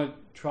 If you want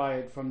to try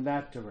it from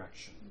that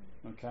direction.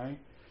 Okay?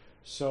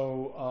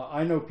 So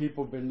I know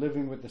people have been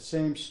living with the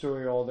same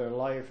story all their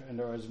life and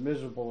are as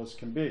miserable as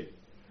can be.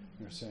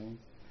 You're saying?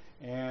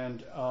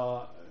 And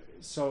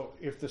so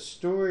if the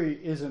story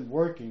isn't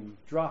working,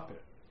 drop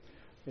it.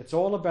 It's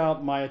all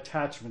about my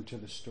attachment to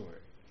the story.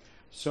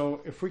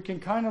 So if we can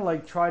kind of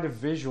like try to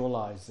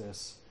visualize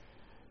this,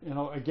 you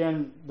know,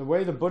 again, the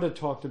way the Buddha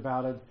talked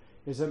about it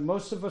is that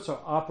most of us are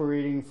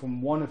operating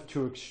from one of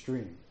two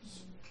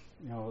extremes.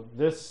 You know,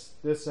 this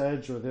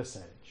edge or this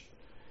edge.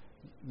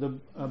 The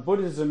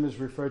Buddhism is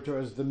referred to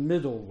as the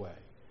middle way,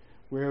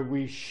 where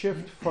we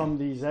shift from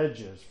these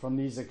edges, from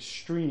these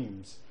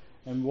extremes,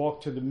 and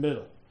walk to the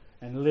middle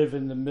and live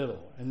in the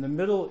middle. And the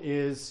middle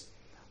is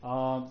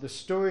the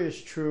story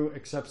is true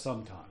except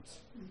sometimes.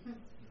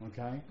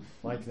 Okay?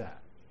 Like that.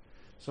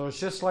 So it's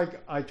just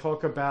like I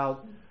talk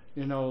about,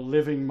 you know,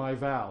 living my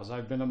vows.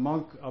 I've been a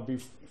monk. I'll be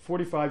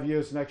 45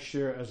 years next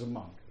year as a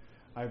monk.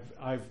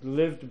 I've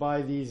lived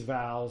by these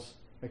vows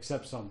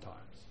except sometimes.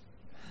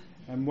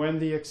 And when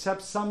the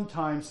except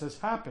sometimes has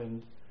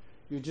happened,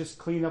 you just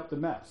clean up the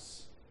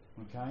mess.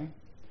 Okay?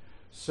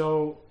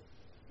 So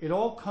it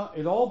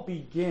all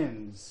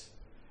begins,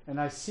 and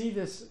I see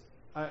this,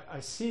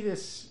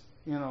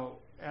 you know,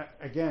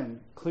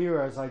 again,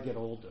 clear as I get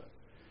older.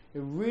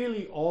 It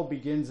really all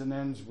begins and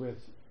ends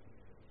with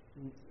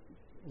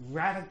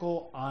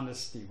radical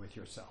honesty with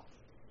yourself.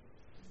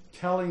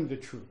 Telling the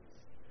truth.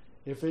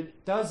 If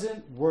it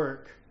doesn't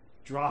work,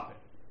 drop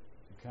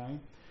it. Okay?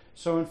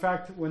 So in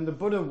fact, when the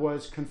Buddha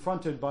was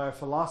confronted by a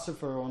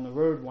philosopher on the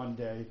road one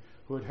day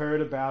who had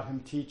heard about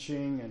him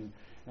teaching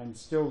and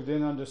still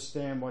didn't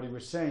understand what he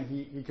was saying,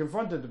 he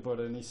confronted the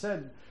Buddha and he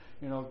said,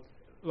 you know,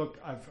 look,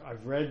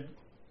 I've read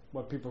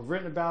what people have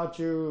written about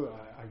you,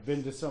 I've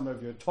been to some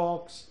of your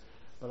talks,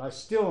 but I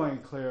still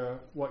ain't clear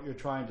what you're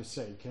trying to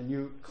say. Can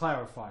you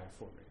clarify it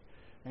for me?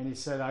 And he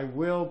said, I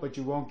will, but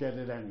you won't get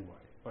it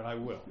anyway, but I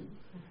will.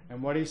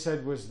 And what he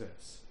said was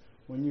this: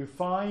 when you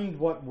find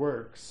what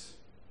works,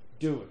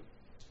 do it.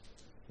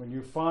 When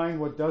you find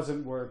what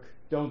doesn't work,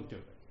 don't do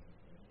it.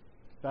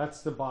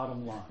 That's the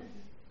bottom line.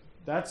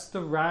 That's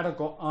the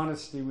radical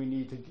honesty we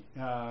need to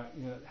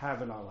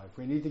have in our life.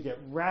 We need to get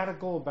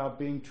radical about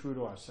being true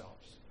to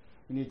ourselves.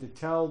 We need to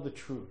tell the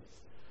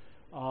truth.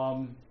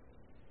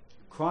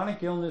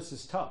 Chronic illness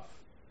is tough.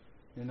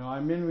 You know,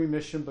 I'm in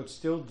remission, but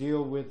still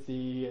deal with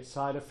the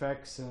side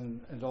effects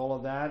and all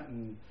of that,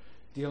 and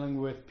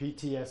dealing with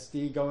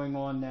PTSD going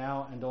on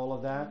now and all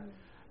of that.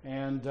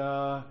 And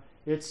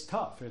it's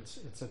tough.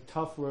 It's a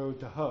tough road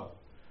to hoe,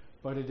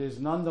 but it is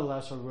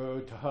nonetheless a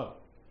road to hoe.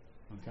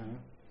 Okay?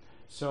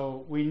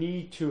 So we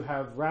need to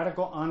have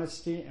radical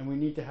honesty, and we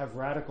need to have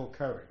radical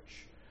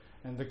courage.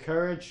 And the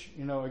courage,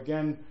 you know,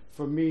 again,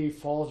 for me,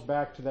 falls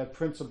back to that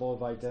principle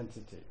of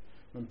identity.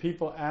 When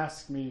people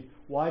ask me,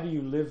 why do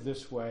you live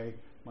this way?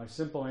 My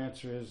simple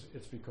answer is,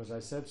 it's because I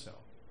said so.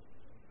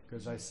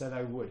 Because I said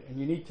I would. And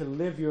you need to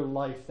live your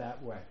life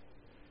that way.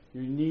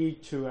 You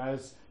need to,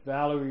 as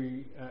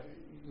Valerie,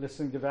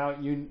 listening to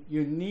Valerie,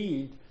 you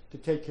need to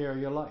take care of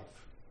your life.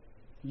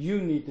 You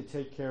need to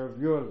take care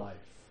of your life.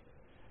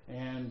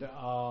 And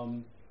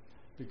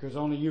because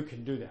only you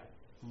can do that.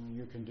 Only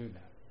you can do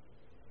that.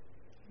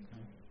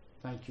 Okay?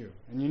 Thank you.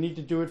 And you need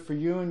to do it for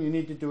you, and you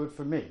need to do it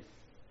for me.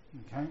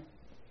 Okay?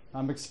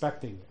 I'm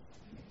expecting it.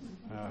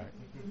 All right.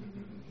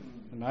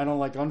 And I don't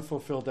like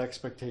unfulfilled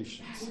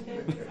expectations.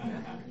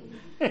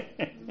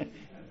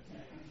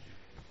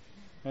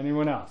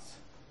 Anyone else?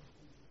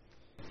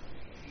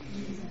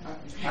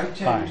 I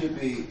tend to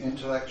be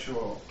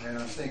intellectual, and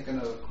I'm thinking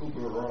of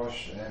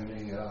Kubler-Ross and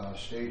the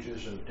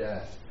stages of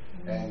death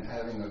and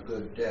having a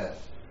good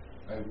death.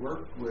 I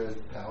work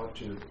with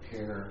palliative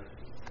care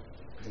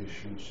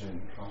patients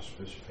and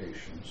hospice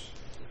patients,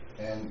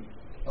 and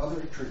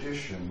other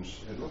traditions,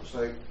 it looks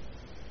like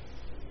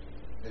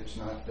it's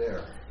not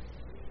there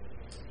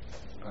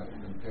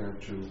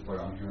compared to what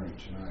I'm hearing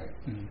tonight.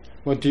 Mm-hmm.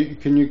 Well,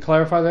 can you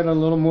clarify that a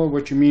little more,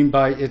 what you mean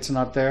by it's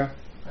not there?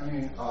 I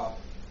mean, well,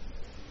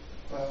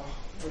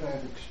 what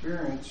I've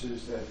experienced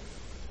is that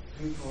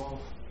people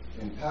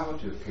in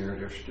palliative care,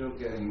 they're still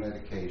getting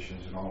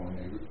medications and all. When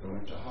they go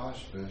into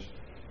hospice,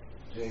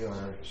 they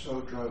are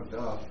so drugged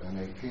up and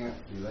they can't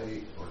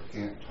relate or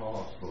can't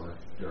talk, or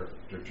they're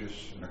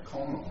just in a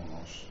coma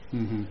almost.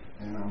 Mm-hmm.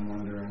 And I'm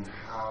wondering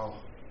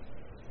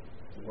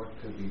what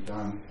could be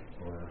done,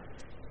 or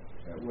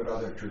what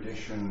other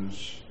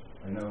traditions.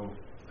 I know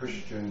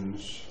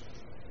Christians,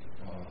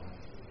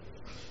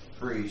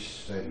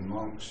 priests and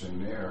monks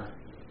and their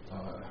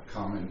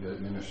common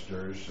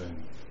ministers,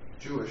 and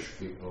Jewish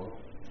people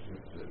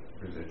with the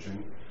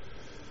religion.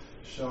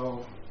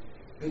 So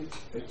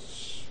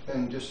it's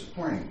been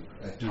disappointing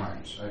at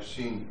times. I've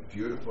seen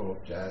beautiful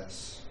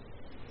deaths,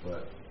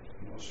 but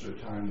most of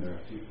the time there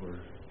people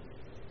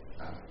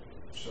are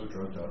so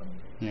drugged up.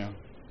 Yeah.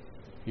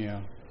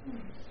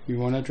 You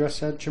want to address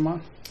that,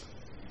 Jamal?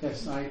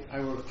 Yes, I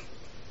work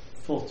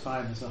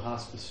full-time as a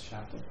hospice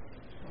chaplain.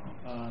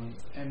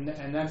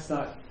 And that's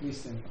not, at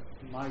least in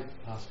my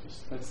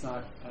hospice, that's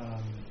not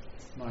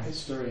my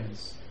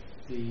experience.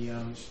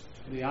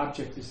 The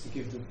object is to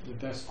give the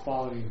best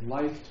quality of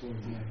life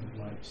toward the end of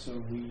life.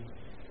 So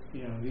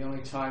the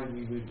only time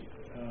we would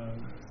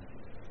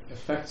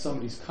affect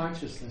somebody's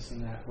consciousness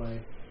in that way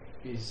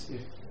is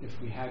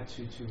if we had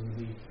to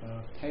relieve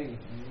pain.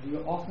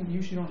 And we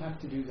usually don't have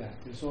to do that.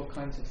 There's all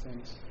kinds of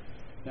things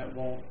that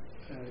won't,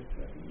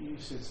 you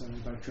said something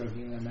about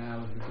drugging them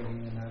out or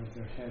getting them out of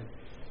their head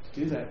to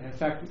do that. And in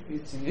fact,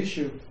 it's an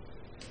issue.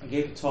 I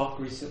gave a talk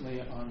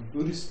recently on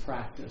Buddhist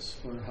practice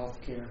for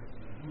healthcare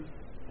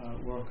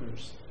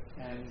workers,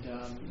 and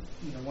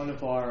one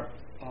of our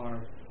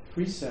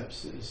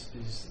precepts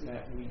is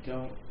that we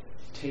don't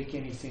take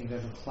anything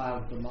that will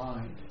cloud the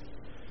mind.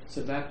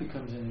 So that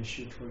becomes an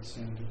issue towards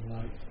the end of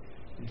life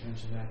in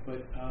terms of that.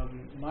 But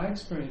my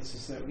experience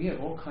is that we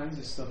have all kinds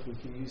of stuff we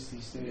can use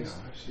these days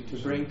to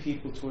bring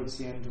people towards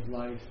the end of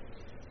life.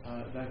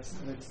 That's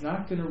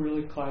not going to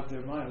really cloud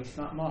their mind, at least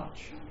not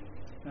much,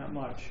 and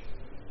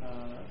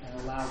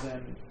allow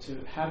them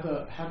to have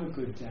a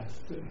good death.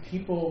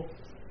 People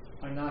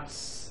are not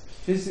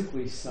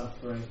physically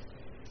suffering.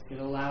 It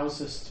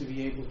allows us to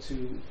be able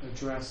to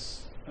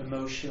address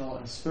emotional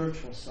and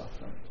spiritual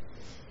suffering.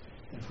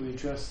 If we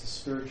address the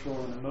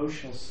spiritual and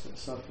emotional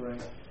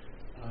suffering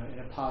in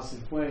a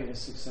positive way, in a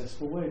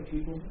successful way,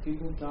 people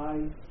die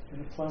in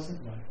a pleasant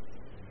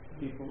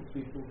way.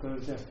 People go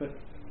to death. But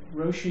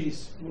what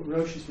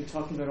Roshi's been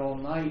talking about all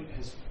night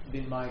has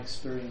been my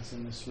experience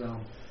in this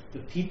realm. The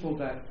people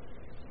that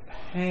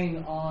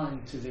hang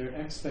on to their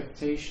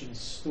expectations,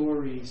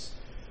 stories,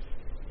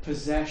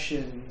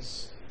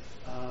 possessions,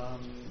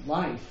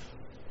 life,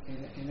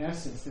 in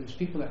essence, there's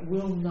people that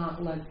will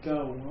not let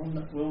go,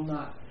 will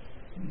not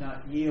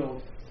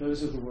yield.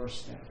 Those are the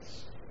worst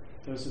deaths.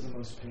 Those are the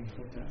most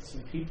painful deaths.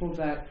 And people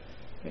that,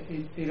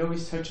 it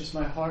always touches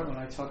my heart when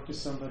I talk to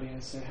somebody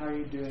and say, how are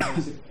you doing? I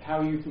say, how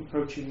are you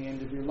approaching the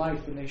end of your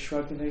life? And they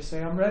shrug and they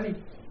say, I'm ready.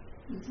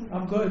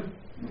 I'm good.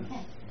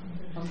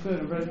 I'm good.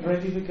 I'm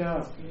ready to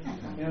go.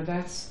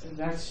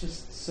 That's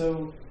just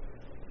so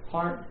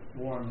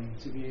heartwarming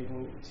to be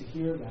able to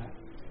hear that.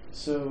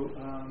 So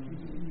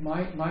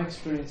my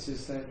experience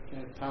is that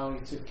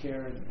palliative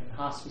care and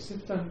hospice,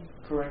 if done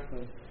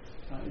correctly,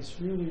 is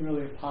really,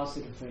 really a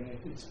positive thing.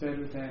 It's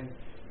better than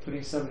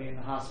putting somebody in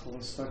the hospital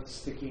and start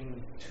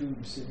sticking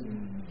tubes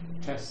and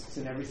tests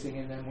and everything,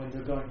 and then when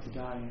they're going to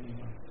die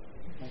anyway.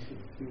 Thank you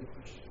for your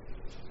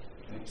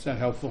question. Is that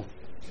helpful?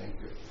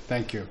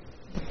 Thank you.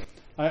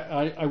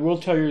 I will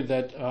tell you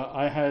that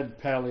I had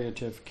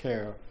palliative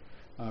care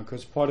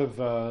because part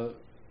of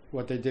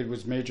what they did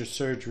was major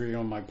surgery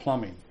on my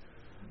plumbing.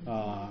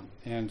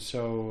 And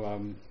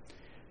so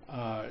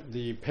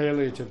the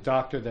palliative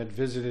doctor that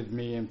visited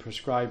me and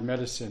prescribed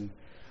medicine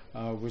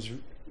was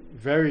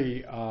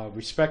very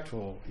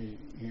respectful.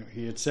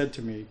 He had said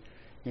to me,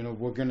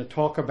 we're going to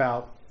talk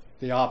about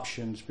the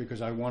options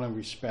because I want to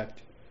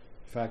respect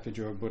the fact that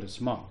you're a Buddhist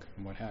monk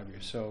and what have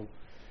you. So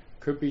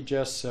could be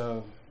just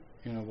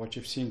what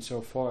you've seen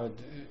so far.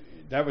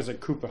 That was at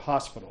Cooper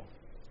Hospital,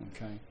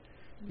 okay,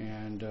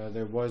 and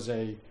there was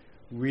a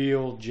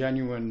real,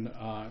 genuine,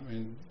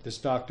 and this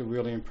doctor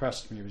really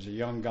impressed me. He was a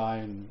young guy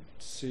and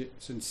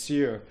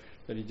sincere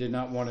that he did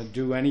not want to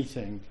do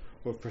anything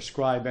or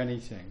prescribe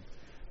anything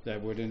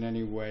that would in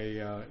any way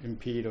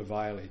impede or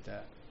violate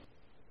that.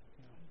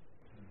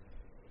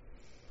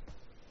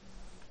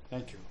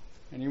 Thank you.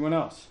 Anyone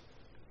else?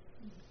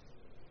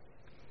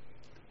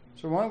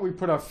 So why don't we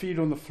put our feet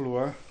on the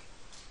floor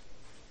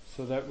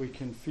so that we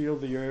can feel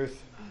the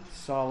earth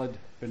solid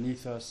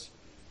beneath us,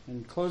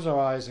 and close our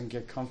eyes and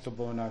get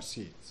comfortable in our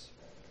seats.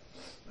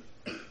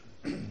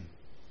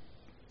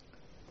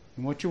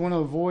 And what you want to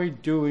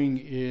avoid doing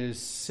is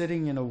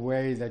sitting in a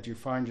way that you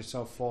find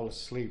yourself fall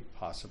asleep,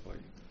 possibly.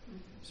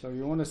 So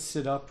you want to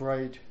sit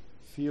upright,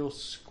 feel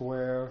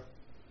square,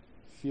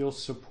 feel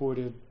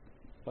supported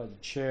by the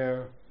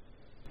chair,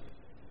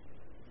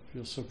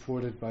 feel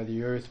supported by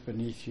the earth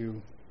beneath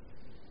you.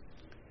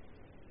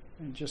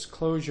 And just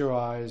close your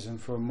eyes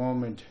and for a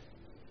moment,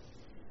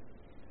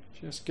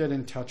 just get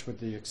in touch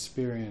with the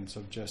experience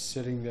of just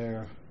sitting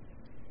there,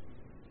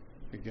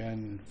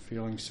 again,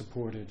 feeling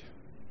supported,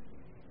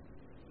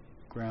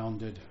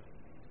 grounded.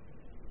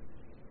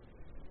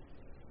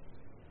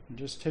 And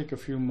just take a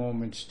few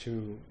moments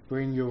to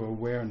bring your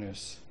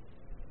awareness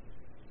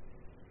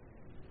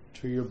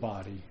to your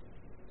body,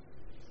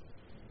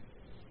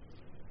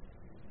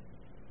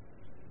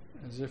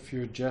 as if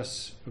you're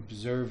just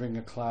observing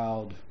a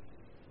cloud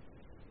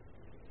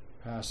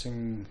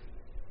passing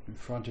in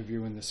front of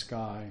you in the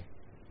sky.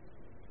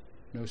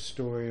 No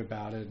story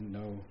about it,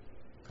 no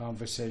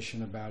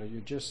conversation about it.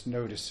 You're just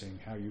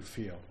noticing how you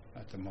feel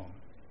at the moment.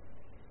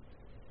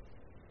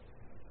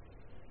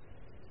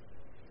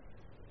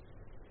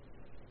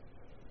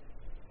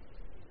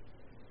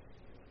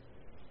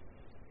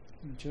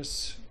 And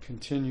just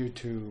continue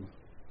to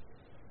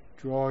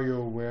draw your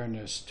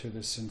awareness to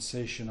the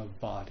sensation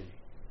of body,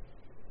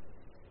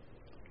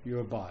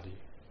 your body.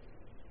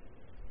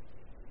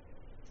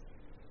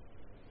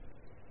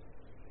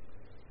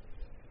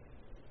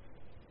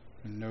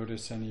 And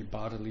notice any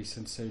bodily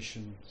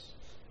sensations.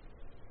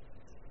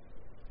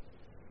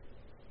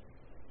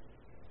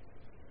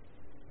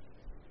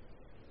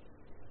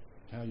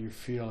 How you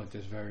feel at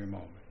this very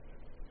moment.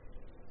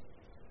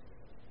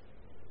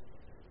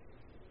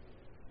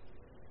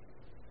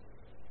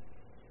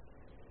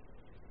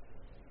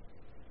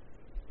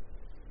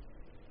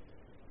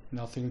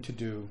 Nothing to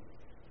do.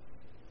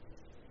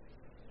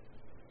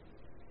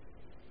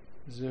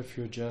 As if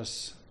you're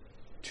just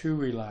too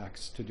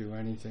relaxed to do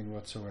anything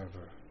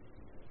whatsoever.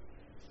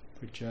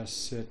 But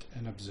just sit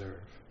and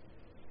observe.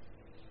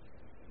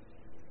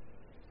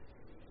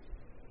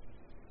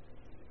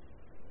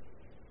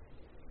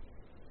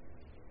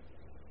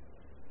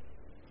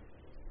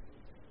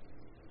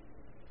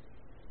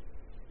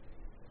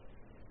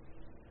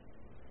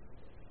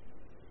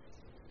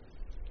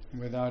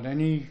 Without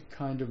any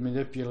kind of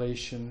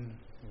manipulation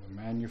or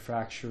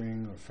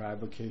manufacturing or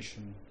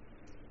fabrication,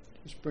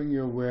 just bring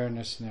your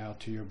awareness now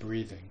to your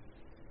breathing.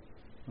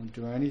 Don't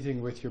do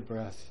anything with your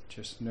breath,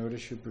 just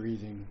notice your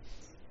breathing.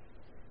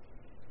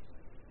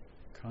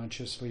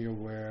 Consciously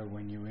aware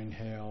when you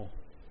inhale,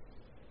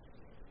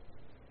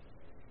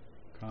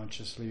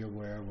 consciously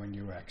aware when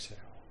you exhale.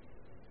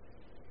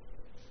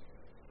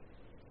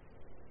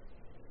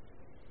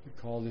 We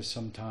call this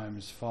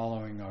sometimes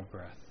following our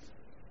breath.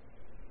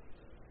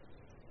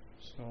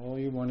 So all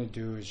you want to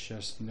do is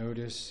just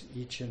notice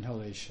each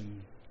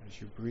inhalation.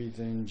 As you breathe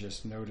in,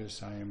 just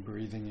notice I am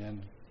breathing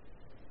in.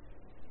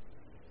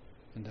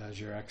 And as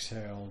you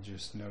exhale,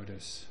 just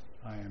notice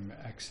I am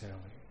exhaling.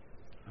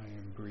 I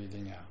am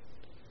breathing out.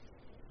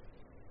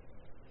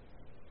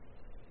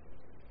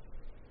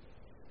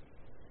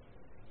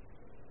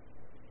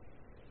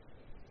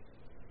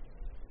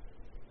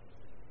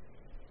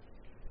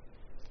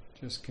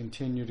 Just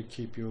continue to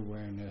keep your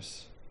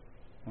awareness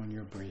on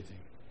your breathing.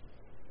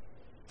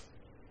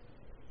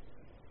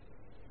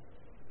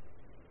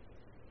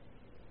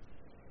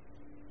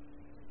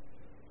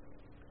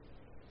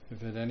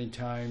 If at any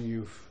time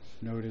you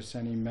notice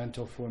any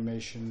mental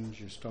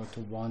formations, you start to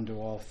wander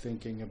off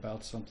thinking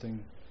about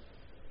something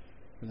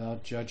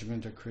without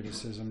judgment or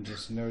criticism,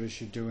 just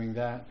notice you're doing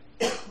that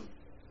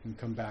and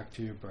come back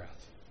to your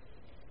breath.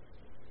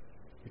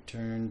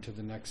 Return to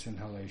the next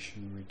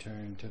inhalation,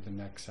 return to the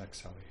next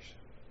exhalation.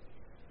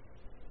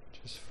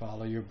 Just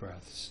follow your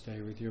breath,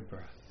 stay with your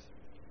breath.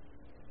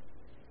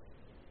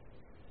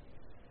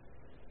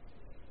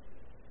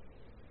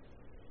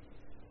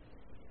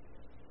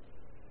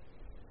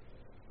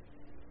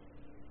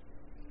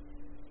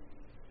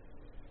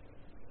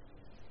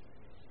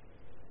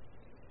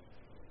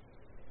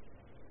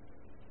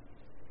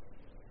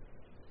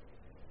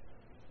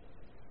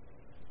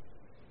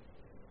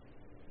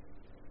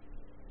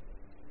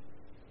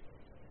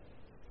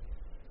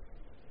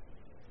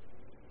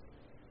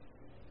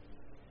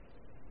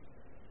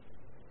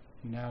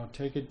 Now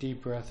take a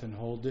deep breath and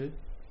hold it.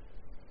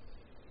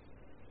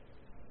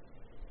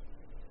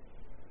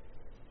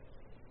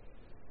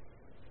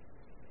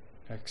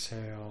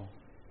 Exhale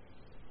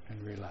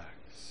and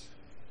relax.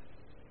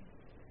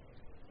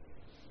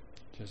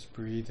 Just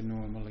breathe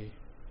normally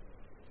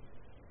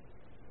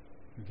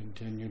and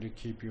continue to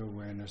keep your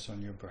awareness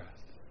on your breath.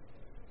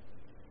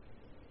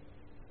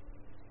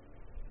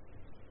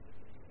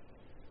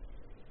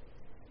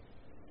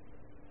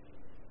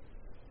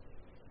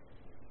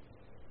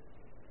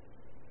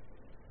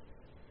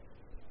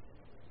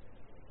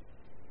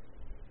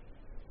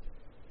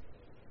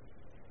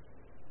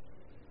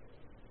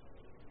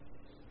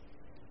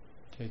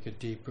 Take a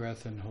deep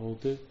breath and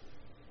hold it.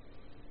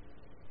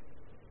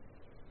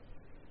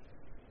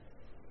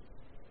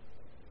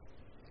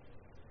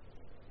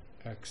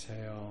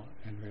 Exhale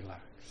and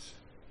relax.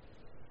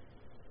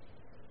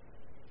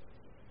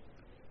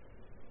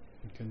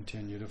 And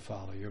continue to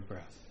follow your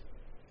breath.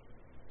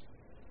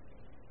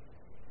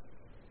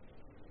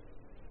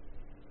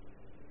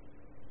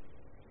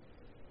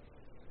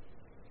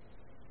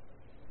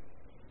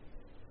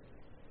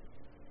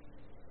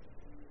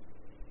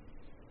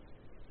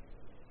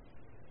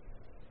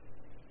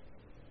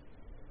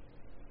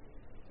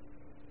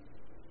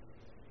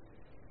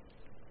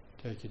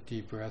 Take a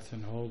deep breath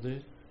and hold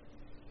it.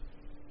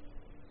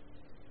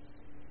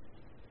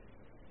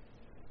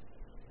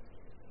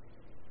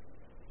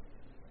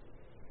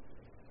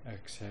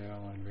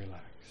 Exhale and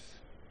relax.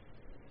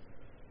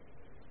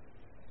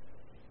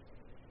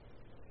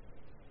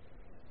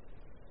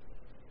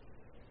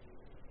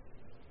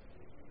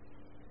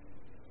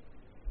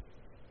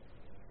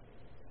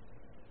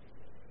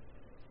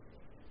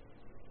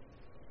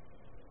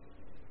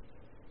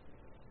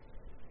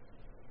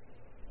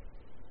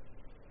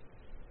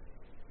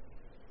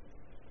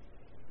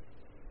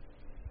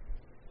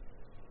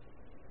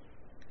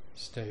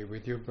 Stay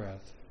with your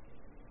breath.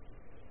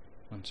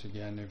 Once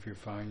again, if you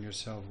find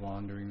yourself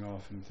wandering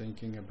off and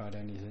thinking about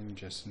anything,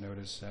 just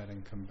notice that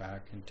and come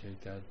back and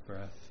take that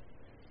breath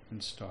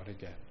and start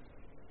again.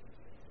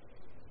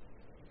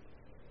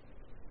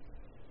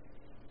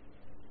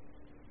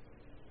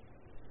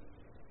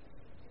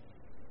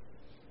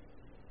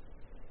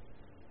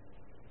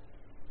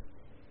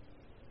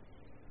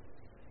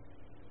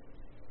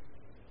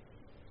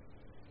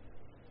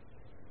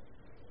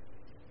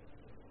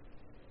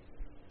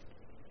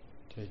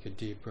 Take a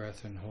deep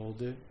breath and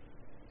hold it.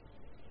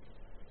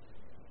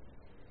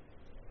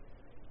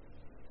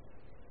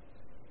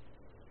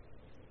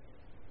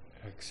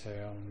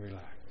 Exhale and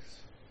relax.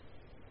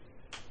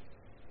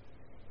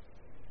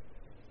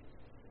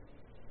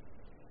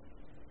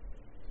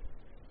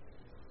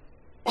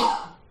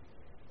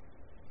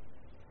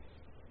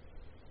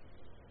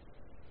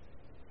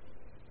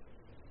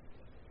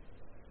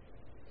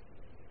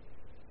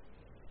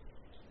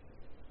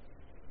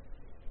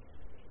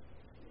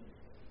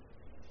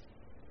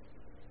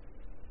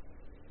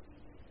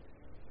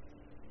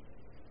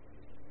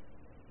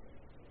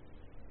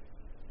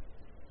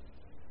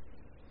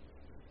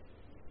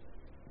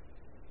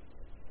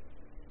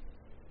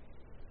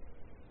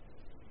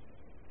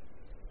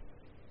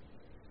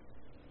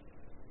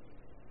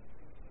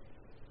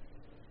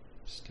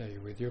 Stay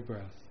with your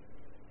breath.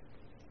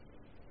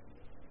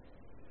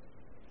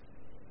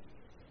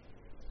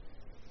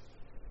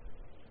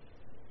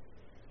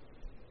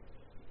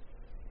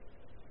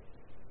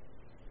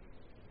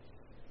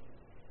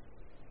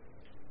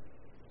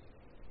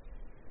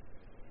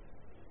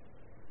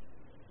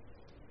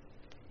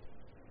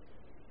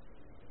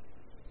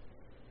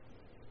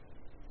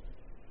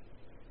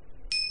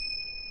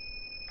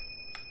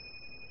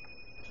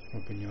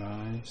 Open your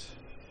eyes.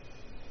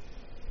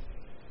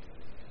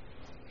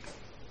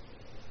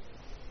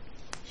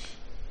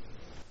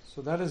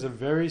 So that is a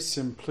very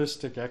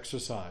simplistic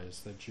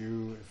exercise that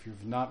you, if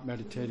you've not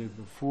meditated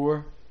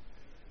before,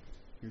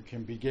 you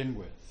can begin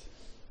with.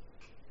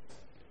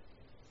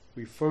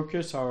 We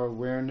focus our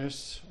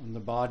awareness on the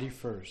body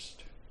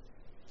first,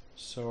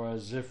 so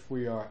as if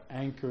we are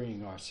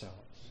anchoring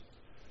ourselves.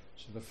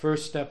 So the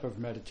first step of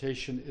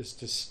meditation is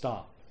to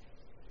stop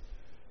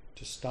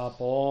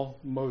all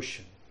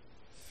motion,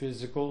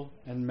 physical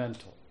and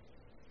mental.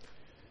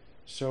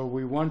 So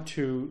we want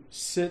to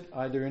sit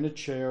either in a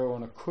chair or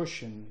on a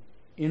cushion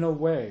in a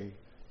way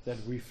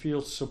that we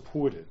feel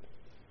supported,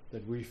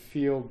 that we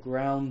feel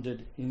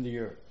grounded in the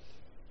earth,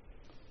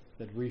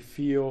 that we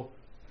feel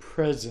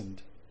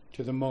present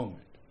to the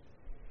moment.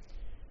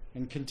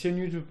 And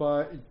continue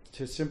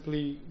to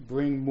simply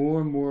bring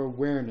more and more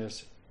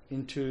awareness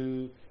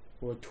into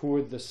or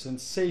toward the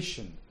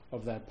sensation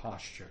of that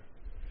posture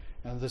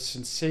and the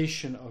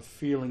sensation of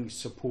feeling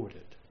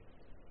supported.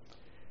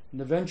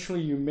 And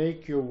eventually you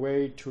make your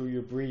way to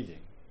your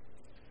breathing.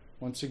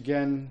 Once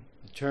again,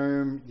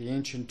 the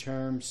ancient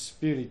term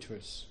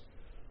spiritus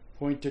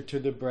pointed to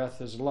the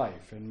breath as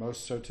life, and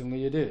most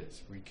certainly it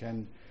is. We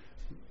can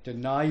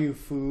deny you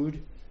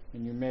food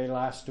and you may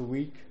last a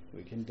week.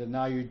 We can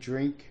deny you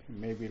drink,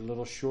 maybe a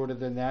little shorter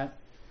than that.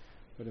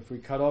 But if we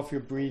cut off your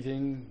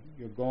breathing,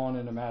 you're gone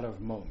in a matter of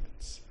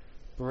moments.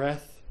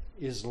 Breath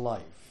is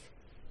life.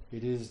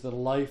 It is the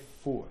life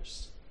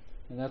force.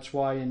 And that's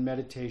why in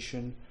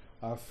meditation,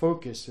 our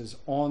focus is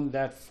on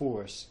that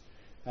force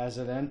as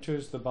it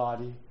enters the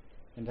body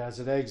and as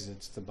it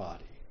exits the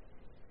body.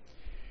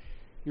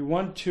 You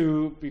want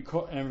to,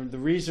 and the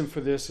reason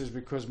for this is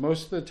because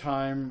most of the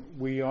time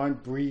we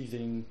aren't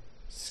breathing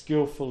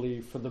skillfully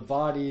for the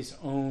body's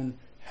own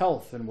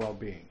health and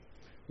well-being.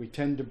 We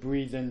tend to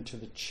breathe into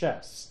the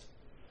chest.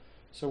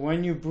 So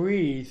when you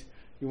breathe,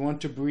 you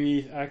want to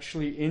breathe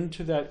actually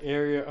into that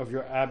area of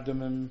your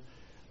abdomen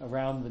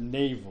around the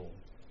navel,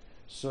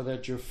 so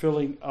that you're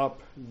filling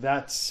up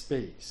that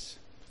space.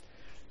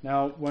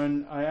 Now,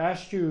 when I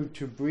ask you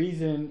to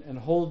breathe in and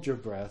hold your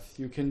breath,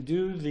 you can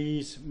do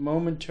these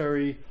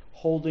momentary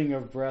holding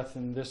of breath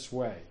in this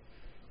way.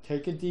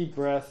 take a deep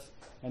breath,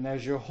 and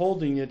as you're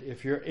holding it,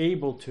 if you're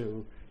able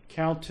to,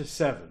 count to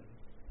 7.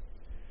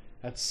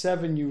 At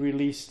 7, you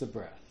release the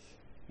breath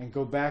and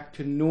go back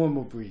to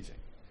normal breathing.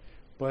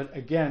 But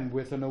again,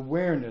 with an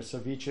awareness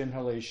of each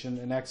inhalation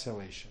and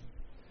exhalation.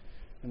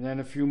 And then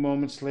a few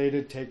moments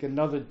later, take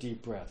another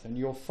deep breath. And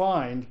you'll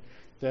find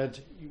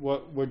that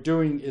what we're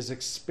doing is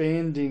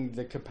expanding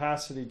the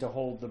capacity to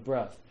hold the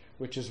breath,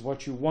 which is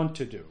what you want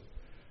to do.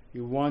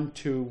 You want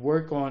to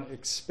work on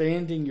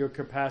expanding your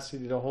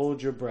capacity to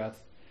hold your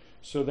breath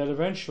so that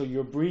eventually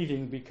your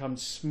breathing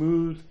becomes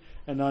smooth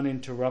and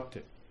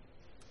uninterrupted.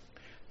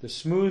 The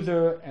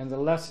smoother and the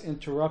less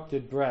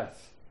interrupted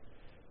breath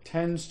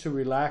tends to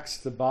relax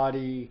the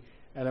body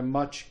at a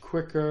much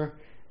quicker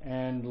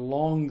and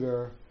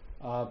longer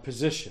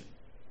position.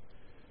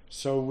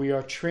 So we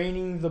are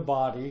training the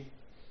body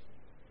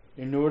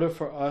in order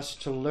for us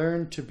to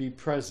learn to be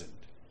present.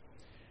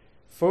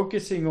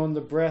 Focusing on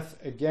the breath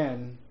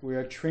again, we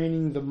are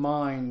training the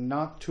mind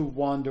not to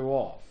wander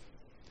off.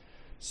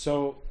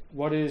 So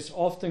what is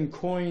often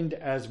coined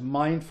as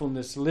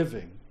mindfulness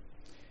living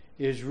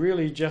is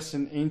really just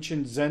an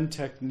ancient Zen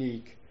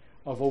technique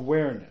of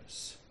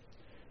awareness.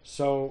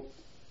 So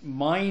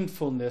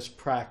mindfulness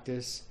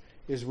practice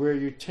is where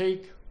you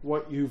take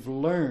what you've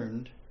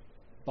learned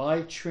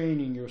by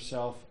training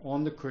yourself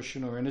on the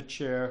cushion or in a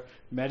chair,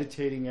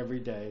 meditating every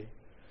day,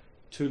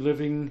 to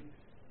living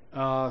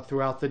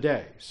throughout the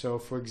day. So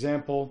for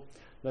example,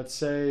 let's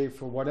say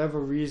for whatever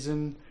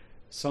reason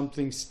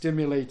something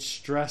stimulates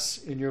stress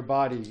in your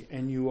body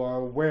and you are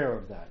aware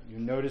of that. You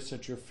notice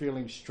that you're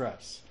feeling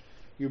stress.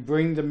 You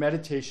bring the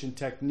meditation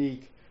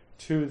technique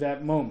to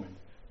that moment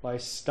by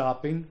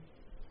stopping,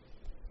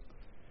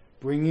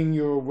 bringing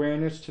your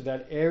awareness to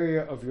that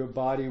area of your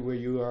body where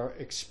you are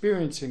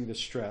experiencing the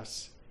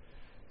stress,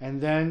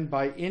 and then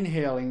by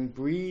inhaling,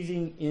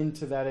 breathing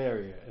into that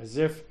area as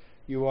if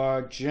you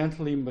are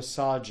gently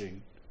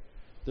massaging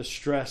the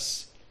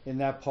stress in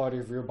that part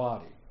of your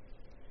body.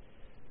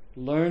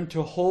 Learn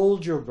to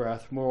hold your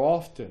breath more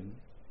often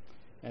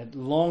at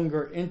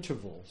longer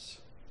intervals,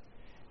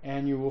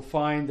 and you will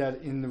find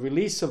that in the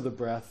release of the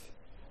breath,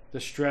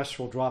 the stress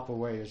will drop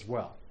away as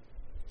well.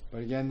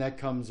 But again, that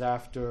comes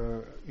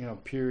after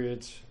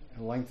periods,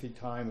 a lengthy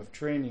time of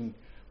training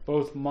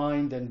both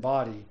mind and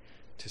body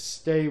to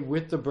stay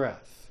with the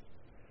breath.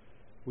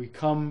 We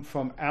come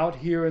from out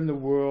here in the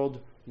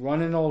world,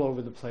 running all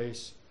over the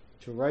place,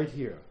 to right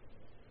here.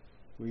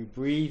 We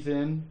breathe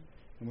in,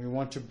 and we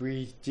want to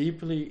breathe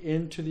deeply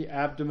into the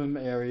abdomen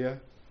area,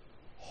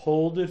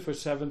 hold it for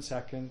 7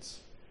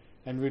 seconds,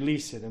 and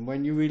release it. And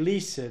when you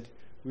release it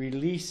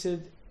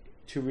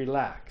to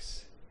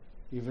relax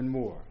even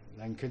more.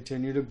 Then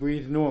continue to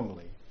breathe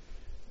normally.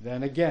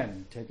 Then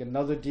again, take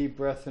another deep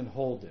breath and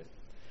hold it.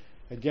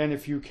 Again,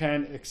 if you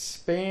can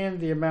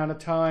expand the amount of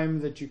time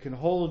that you can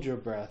hold your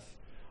breath,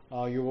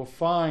 you will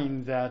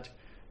find that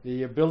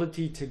the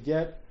ability to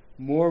get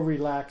more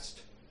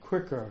relaxed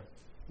quicker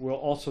will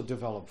also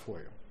develop for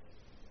you.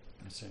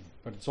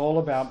 But it's all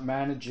about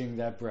managing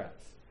that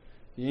breath.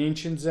 The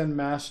ancient Zen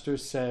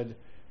masters said,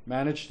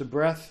 manage the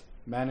breath,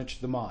 manage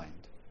the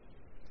mind.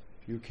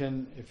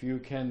 If you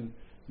can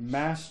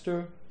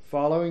master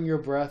following your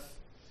breath,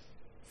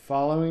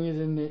 following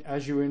it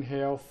as you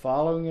inhale,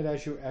 following it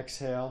as you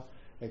exhale,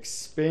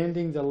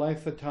 expanding the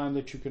length of time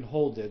that you can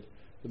hold it,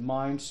 the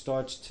mind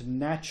starts to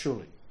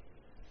naturally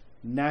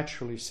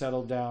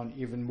settle down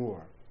even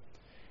more.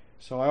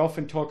 So I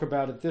often talk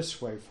about it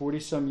this way.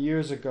 40-some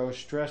years ago,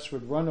 stress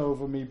would run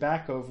over me,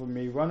 back over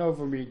me, run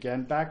over me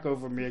again, back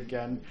over me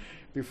again,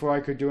 before I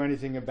could do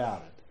anything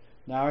about it.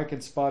 Now I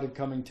can spot it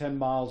coming 10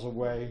 miles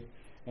away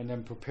and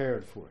then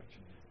prepared for it.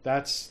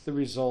 That's the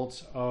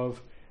results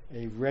of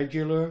a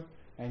regular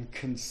and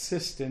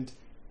consistent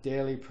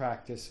daily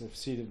practice of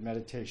seated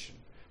meditation.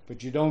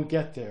 But you don't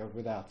get there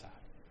without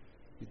that.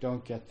 You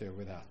don't get there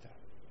without that.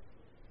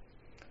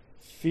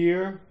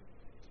 Fear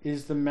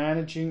is the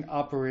managing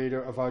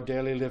operator of our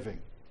daily living.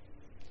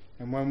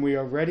 And when we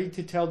are ready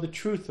to tell the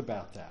truth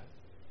about that,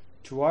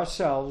 to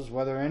ourselves,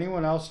 whether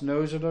anyone else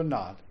knows it or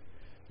not,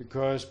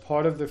 because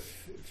part of the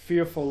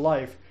fearful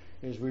life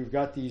is we've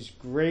got these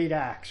great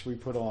acts we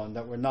put on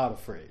that we're not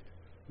afraid,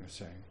 you're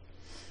saying.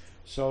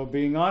 So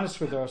being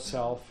honest with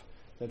ourselves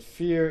that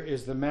fear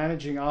is the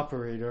managing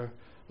operator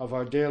of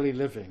our daily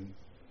living,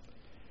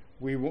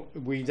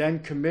 we then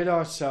commit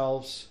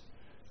ourselves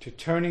to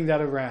turning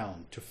that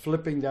around, to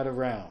flipping that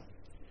around.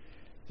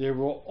 There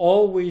will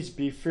always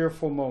be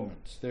fearful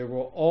moments. There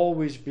will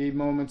always be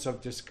moments of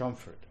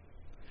discomfort.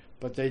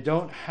 But they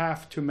don't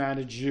have to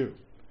manage you.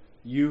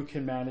 You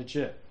can manage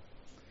it.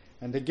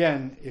 And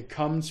again, it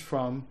comes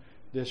from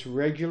this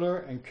regular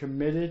and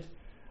committed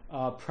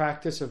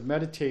practice of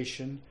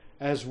meditation,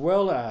 as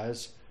well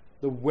as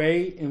the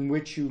way in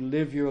which you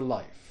live your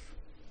life.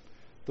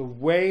 The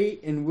way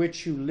in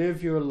which you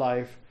live your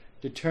life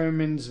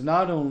determines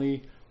not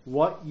only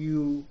what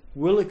you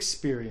will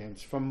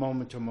experience from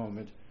moment to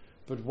moment,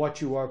 but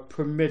what you are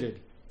permitted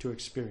to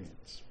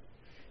experience.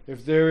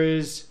 If there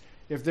is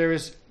if there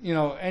is,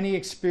 any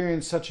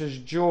experience such as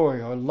joy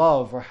or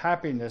love or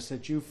happiness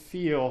that you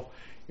feel,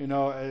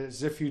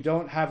 as if you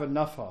don't have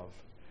enough of,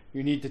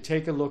 you need to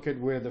take a look at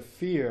where the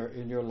fear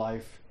in your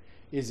life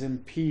is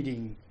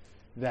impeding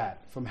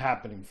that from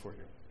happening for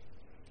you.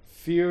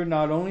 Fear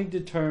not only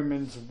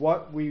determines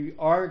what we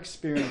are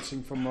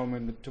experiencing from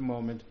moment to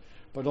moment,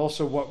 but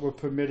also what we're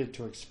permitted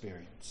to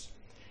experience.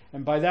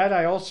 And by that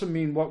I also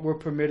mean what we're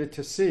permitted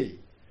to see.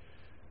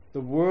 The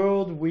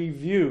world we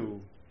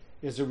view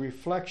is a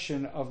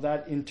reflection of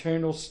that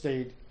internal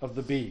state of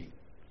the being.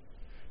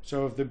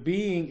 So if the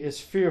being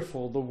is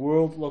fearful, the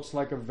world looks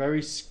like a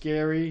very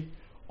scary,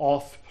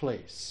 off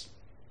place.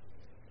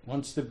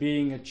 Once the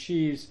being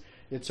achieves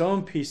its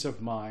own peace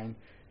of mind,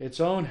 its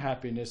own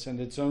happiness,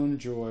 and its own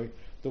joy,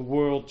 the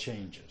world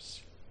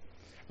changes.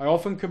 I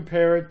often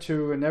compare it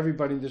to, and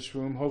everybody in this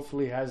room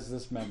hopefully has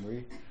this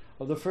memory,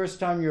 of the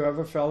first time you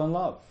ever fell in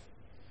love.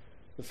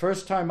 The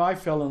first time I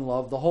fell in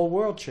love, the whole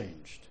world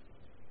changed.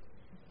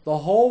 The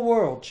whole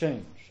world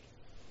changed.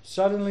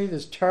 Suddenly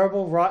this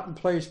terrible, rotten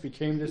place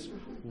became this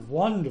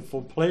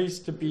wonderful place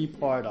to be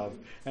part of,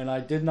 and I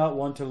did not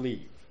want to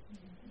leave.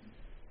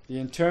 The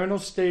internal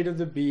state of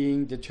the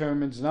being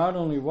determines not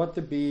only what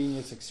the being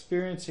is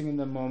experiencing in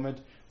the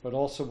moment, but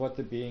also what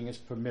the being is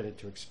permitted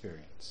to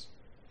experience.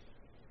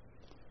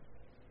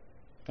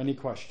 Any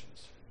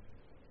questions?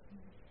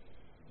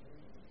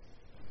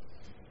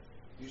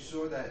 You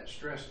saw that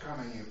stress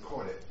coming, you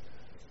caught it,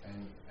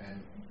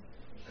 and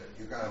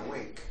you got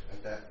awake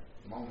at that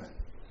moment.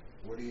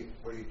 What do you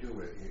do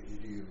with it?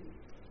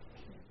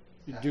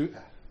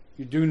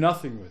 You do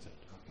nothing with it.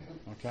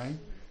 Okay?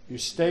 You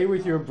stay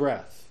with your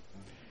breath.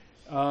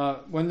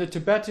 When the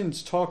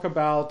Tibetans talk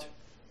about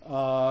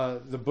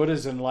the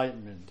Buddha's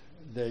enlightenment,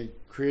 they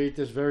create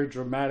this very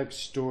dramatic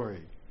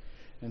story.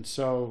 And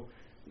so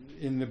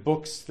in the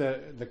books,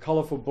 the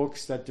colorful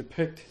books that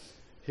depict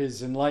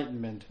his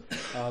enlightenment,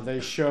 they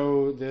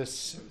show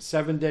this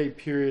 7-day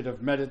period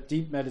of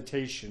deep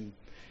meditation.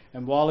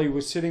 And while he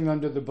was sitting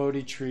under the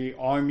Bodhi tree,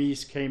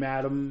 armies came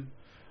at him,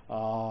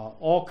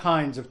 all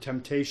kinds of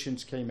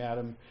temptations came at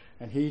him,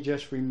 and he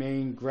just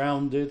remained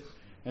grounded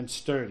and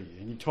sturdy.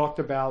 And he talked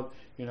about,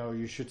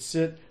 you should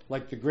sit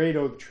like the great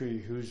oak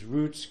tree whose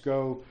roots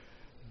go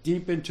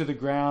deep into the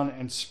ground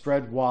and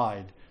spread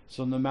wide.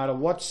 So no matter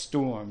what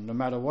storm, no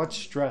matter what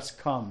stress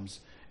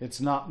comes,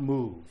 it's not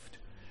moved.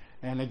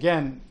 And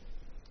again,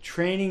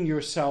 training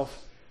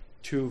yourself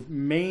to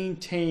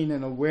maintain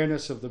an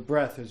awareness of the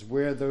breath is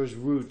where those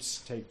roots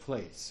take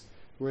place,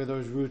 where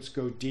those roots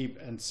go deep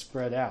and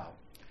spread out.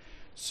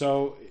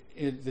 So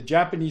the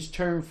Japanese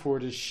term for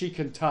it is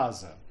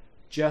shikantaza,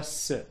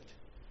 just sit.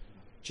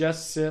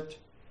 Just sit,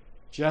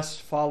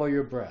 just follow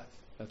your breath.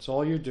 That's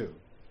all you do.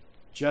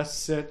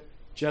 Just sit,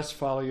 just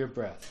follow your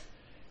breath.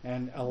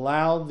 And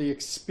allow the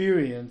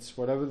experience,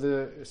 whatever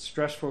the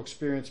stressful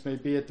experience may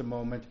be at the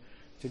moment,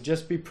 to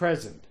just be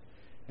present.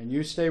 And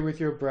you stay with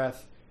your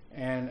breath.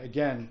 And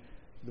again,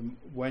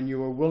 when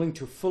you are willing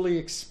to fully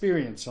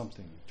experience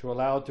something, to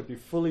allow it to be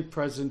fully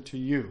present to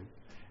you,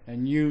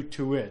 and you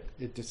to it,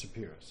 it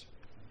disappears.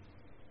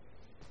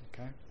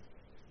 Okay?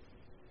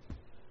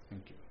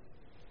 Thank you.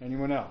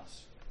 Anyone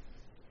else?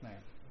 Ma'am.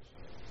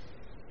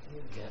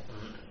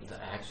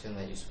 The action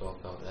that you spoke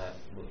of, that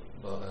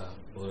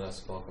Buddha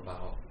spoke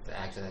about, the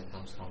action that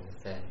comes from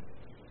within,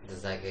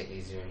 does that get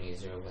easier and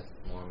easier with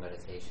more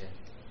meditation?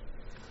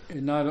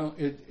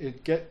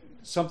 It get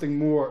something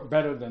more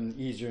better than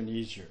easier and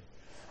easier.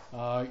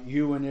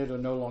 You and it are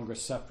no longer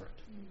separate.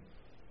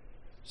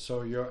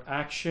 So your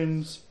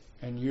actions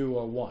and you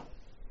are one.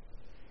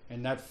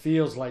 And that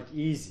feels like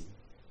easy,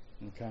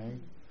 okay?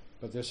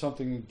 But there's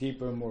something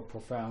deeper and more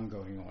profound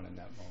going on in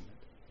that moment.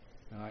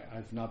 And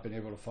I've not been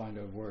able to find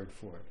a word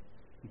for it.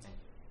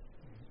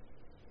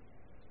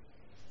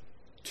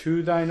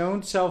 To thine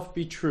own self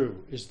be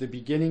true is the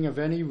beginning of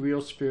any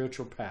real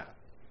spiritual path.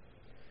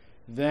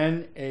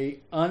 Then a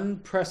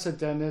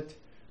unprecedented,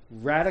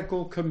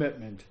 radical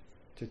commitment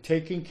to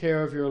taking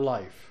care of your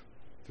life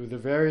through the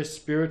various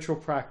spiritual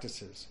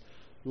practices.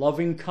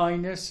 Loving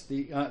kindness,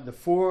 the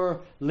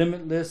 4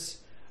 limitless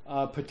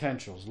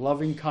potentials.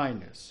 Loving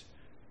kindness,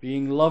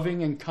 being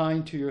loving and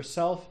kind to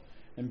yourself,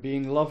 and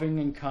being loving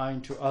and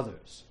kind to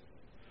others.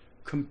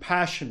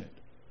 Compassionate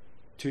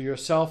to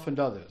yourself and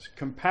others.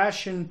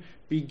 Compassion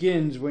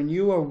begins when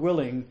you are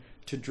willing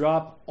to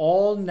drop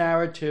all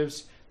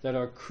narratives that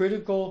are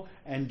critical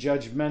and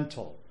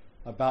judgmental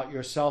about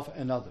yourself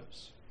and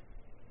others.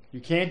 You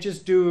can't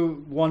just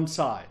do one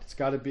side. It's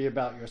got to be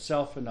about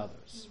yourself and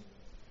others.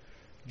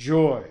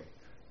 Joy.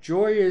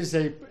 Joy is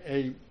a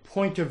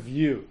point of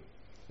view.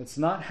 It's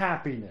not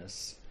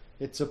happiness.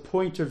 It's a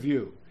point of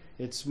view.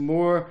 It's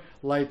more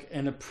like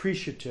an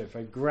appreciative,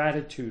 a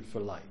gratitude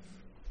for life.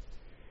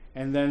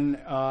 And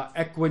then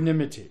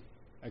equanimity.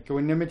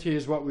 Equanimity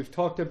is what we've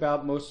talked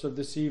about most of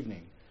this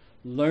evening.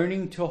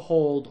 Learning to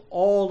hold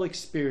all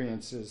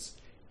experiences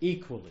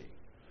equally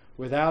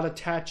without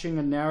attaching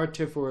a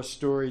narrative or a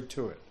story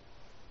to it.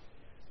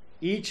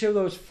 Each of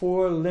those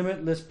 4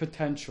 limitless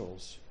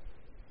potentials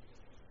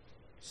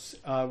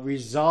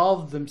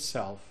resolve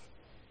themselves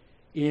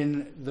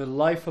in the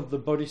life of the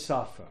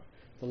Bodhisattva.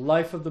 The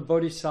life of the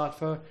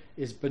Bodhisattva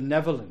is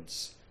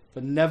benevolence,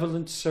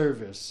 benevolent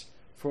service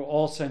for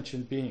all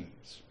sentient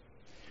beings.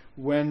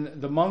 When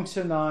the monks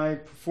and I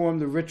perform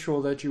the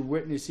ritual that you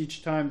witness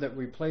each time that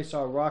we place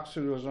our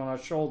Rakshuras on our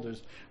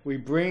shoulders, we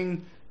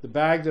bring the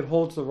bag that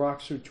holds the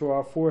Rakshu to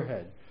our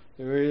forehead.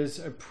 There is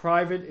a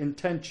private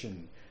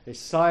intention, a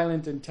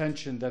silent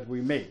intention that we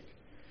make.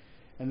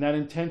 And that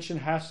intention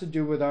has to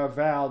do with our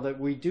vow that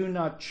we do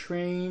not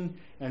train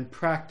and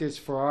practice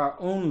for our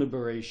own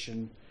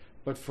liberation,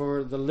 but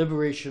for the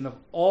liberation of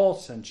all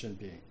sentient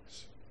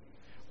beings.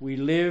 We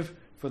live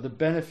for the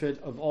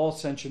benefit of all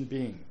sentient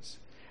beings.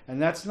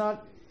 And that's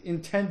not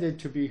intended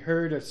to be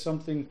heard as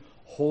something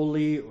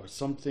holy or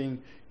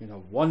something,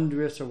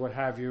 wondrous or what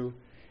have you.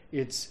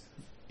 It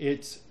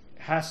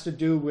has to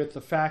do with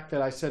the fact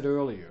that I said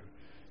earlier.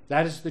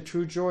 That is the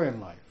true joy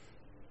in life.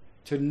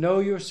 To know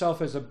yourself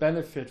as a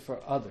benefit for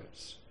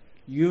others.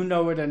 You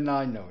know it and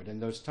I know it. In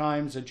those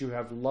times that you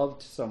have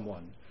loved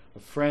someone, a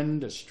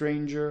friend, a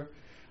stranger,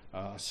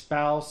 a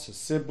spouse, a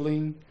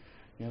sibling,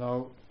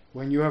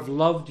 when you have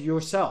loved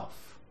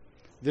yourself,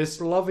 this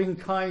loving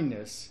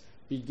kindness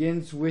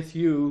begins with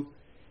you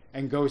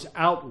and goes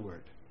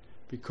outward,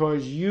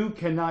 because you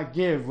cannot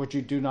give what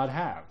you do not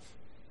have.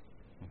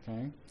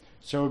 Okay?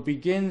 So it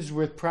begins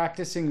with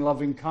practicing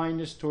loving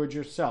kindness towards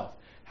yourself.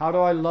 How do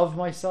I love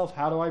myself?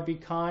 How do I be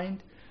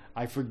kind?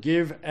 I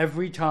forgive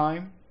every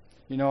time.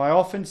 I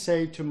often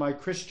say to my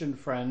Christian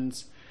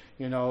friends,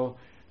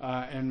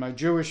 and my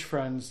Jewish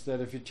friends,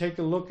 that if you take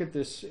a look at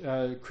this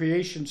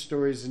creation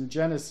stories in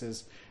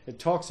Genesis, it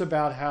talks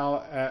about how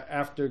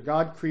after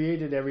God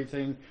created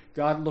everything,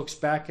 God looks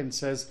back and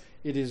says,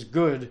 it is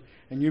good,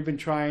 and you've been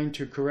trying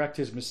to correct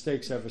his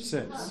mistakes ever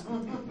since.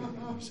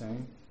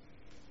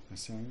 You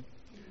see?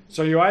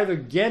 So you either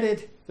get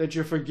it that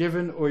you're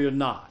forgiven or you're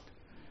not.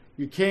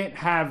 You can't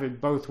have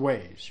it both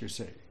ways, you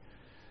see.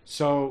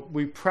 So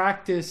we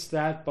practice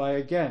that by,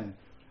 again,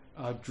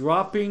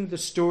 dropping the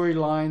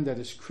storyline that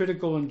is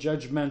critical and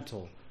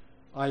judgmental,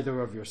 either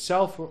of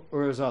yourself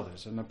or as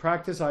others. And the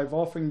practice I've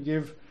often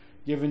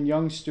given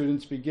young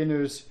students,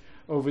 beginners,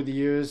 over the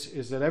years,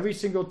 is that every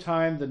single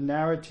time the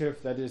narrative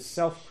that is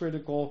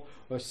self-critical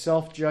or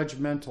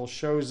self-judgmental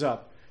shows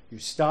up, you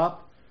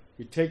stop,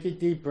 you take a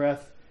deep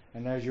breath,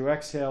 and as you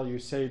exhale, you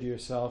say to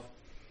yourself,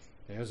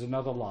 there's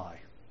another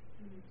lie.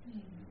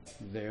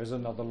 There's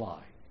another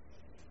lie.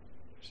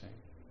 See?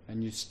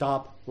 And you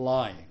stop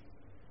lying.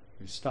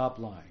 You stop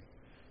lying.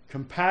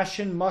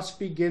 Compassion must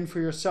begin for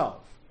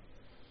yourself.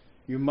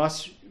 You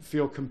must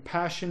feel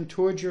compassion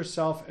towards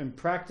yourself and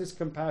practice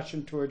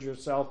compassion towards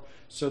yourself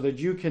so that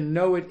you can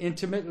know it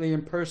intimately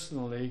and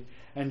personally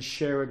and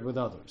share it with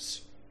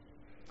others.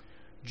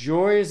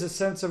 Joy is a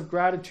sense of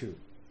gratitude.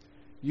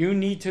 You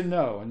need to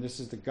know, and this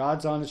is the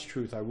God's honest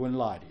truth, I wouldn't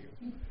lie to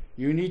you.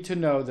 You need to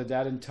know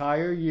that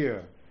entire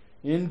year,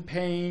 in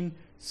pain,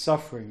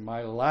 suffering,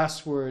 my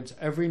last words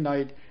every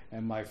night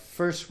and my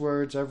first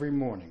words every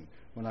morning,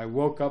 when I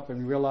woke up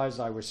and realized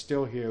I was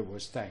still here,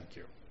 was thank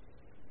you.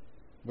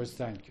 Was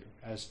thank you.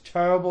 As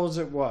terrible as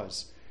it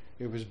was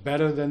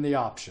better than the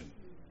option,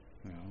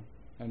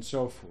 and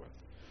so forth.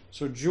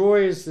 So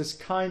joy is this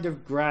kind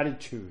of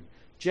gratitude,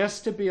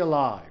 just to be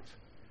alive,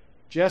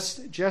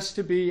 just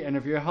to be, and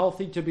if you're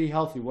healthy, to be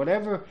healthy.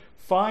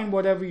 Find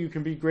whatever you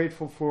can be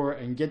grateful for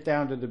and get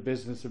down to the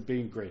business of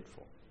being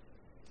grateful.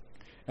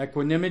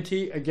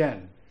 Equanimity,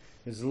 again,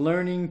 is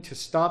learning to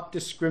stop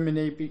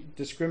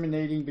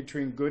discriminating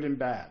between good and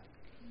bad.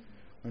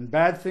 When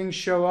bad things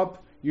show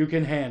up, you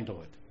can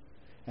handle it.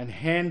 And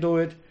handle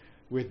it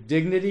with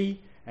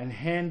dignity, and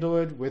handle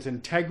it with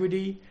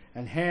integrity,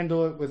 and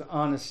handle it with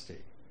honesty.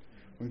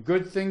 When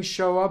good things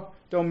show up,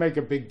 don't make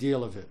a big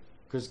deal of it,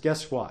 because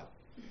guess what?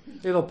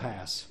 It'll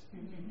pass.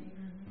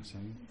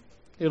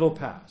 It'll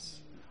pass.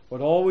 What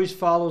always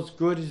follows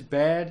good is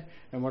bad,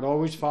 and what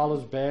always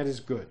follows bad is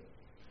good.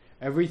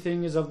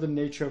 Everything is of the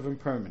nature of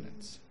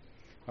impermanence.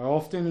 I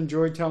often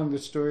enjoy telling the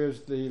story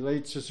of the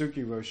late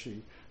Suzuki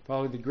Roshi,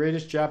 probably the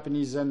greatest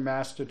Japanese Zen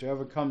master to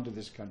ever come to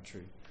this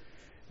country.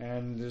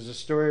 And there's a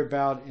story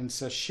about in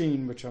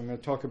Sesshin, which I'm going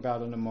to talk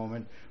about in a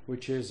moment,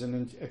 which is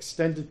an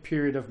extended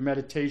period of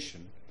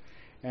meditation.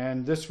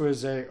 And this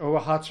was a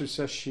Owahatsu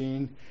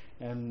Sesshin,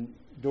 and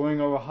during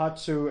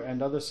Owahatsu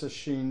and other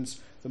Sesshins,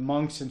 the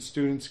monks and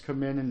students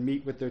come in and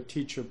meet with their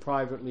teacher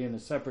privately in a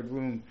separate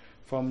room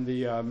from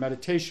the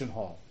meditation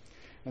hall.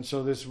 And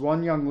so this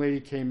one young lady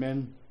came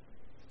in,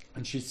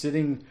 and she's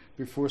sitting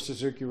before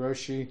Suzuki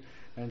Roshi,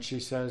 and she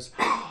says,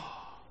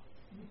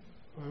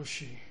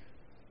 Roshi,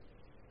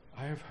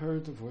 I have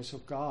heard the voice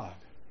of God.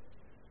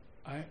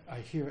 I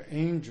hear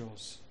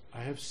angels.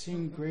 I have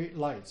seen great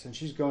lights. And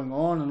she's going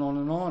on and on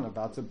and on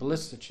about the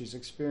bliss that she's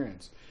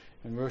experienced.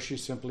 And Roshi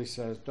simply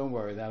says, don't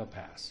worry, that'll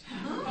pass.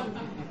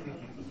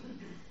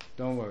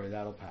 Don't worry,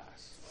 that'll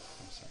pass.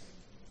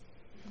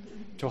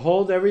 To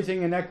hold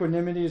everything in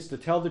equanimity is to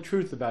tell the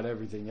truth about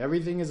everything.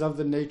 Everything is of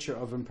the nature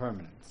of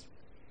impermanence.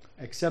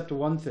 Except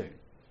one thing,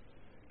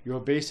 your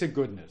basic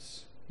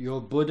goodness. your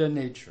Buddha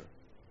nature,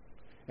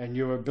 and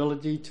your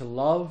ability to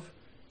love,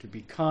 to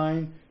be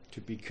kind,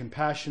 to be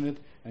compassionate,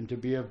 and to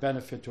be of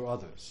benefit to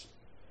others.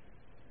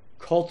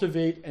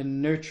 Cultivate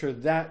and nurture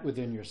that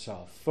within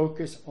yourself.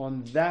 Focus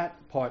on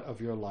that part of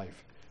your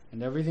life,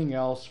 and everything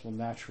else will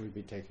naturally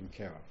be taken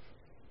care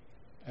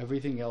of.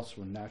 Everything else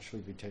will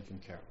naturally be taken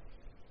care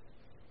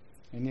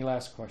of. Any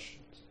last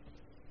questions?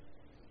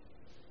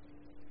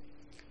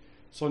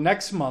 So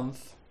next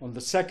month, on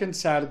the second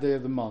Saturday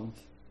of the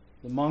month,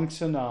 the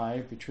monks and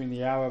I, between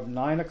the hour of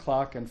 9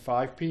 o'clock and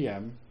 5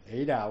 p.m.,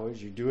 8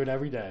 hours, you do it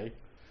every day,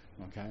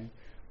 okay,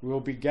 we will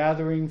be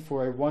gathering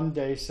for a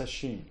one-day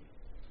sesshin.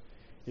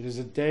 It is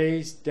a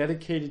day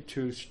dedicated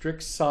to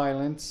strict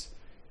silence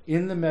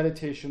in the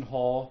meditation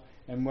hall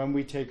and when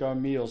we take our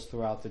meals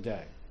throughout the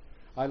day.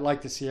 I'd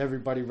like to see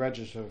everybody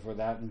register for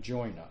that and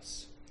join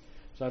us.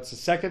 So that's the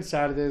second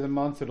Saturday of the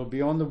month. It'll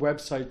be on the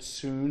website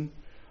soon,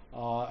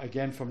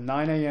 again from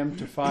 9 a.m.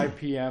 to 5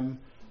 p.m.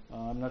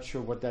 I'm not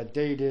sure what that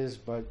date is,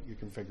 but you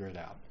can figure it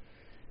out.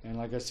 And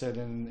like I said,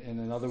 in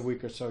another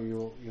week or so,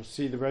 you'll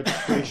see the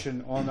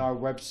registration on our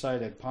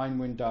website at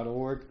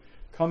pinewind.org.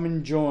 Come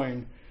and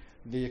join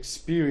the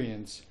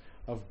experience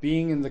of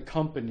being in the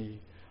company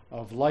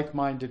of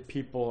like-minded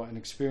people and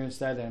experience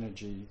that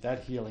energy,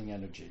 that healing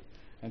energy,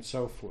 and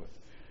so forth.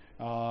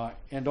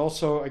 And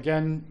also,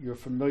 again, you're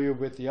familiar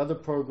with the other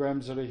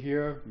programs that are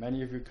here.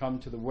 Many of you come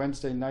to the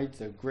Wednesday night.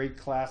 They're great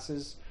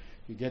classes.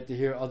 You get to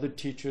hear other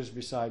teachers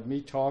beside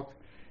me talk.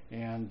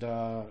 And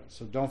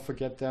so don't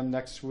forget them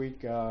next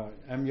week.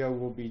 Emyo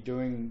will be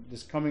doing,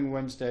 this coming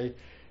Wednesday,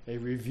 a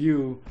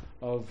review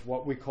of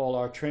what we call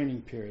our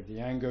training period,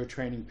 the Ango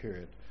training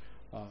period.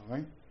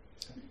 Right?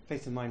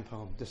 Faith and Mind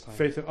poem this time.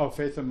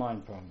 Faith and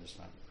Mind poem this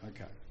time.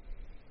 Okay.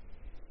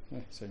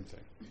 Same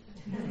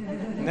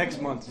thing. Next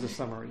month is the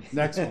summary.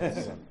 Next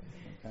month.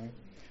 Okay.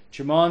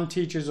 Chimon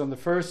teaches on the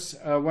first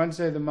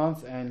Wednesday of the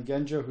month, and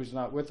Genjo, who's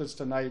not with us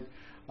tonight,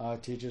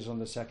 teaches on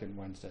the second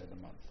Wednesday of the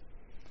month.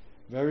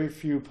 Very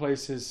few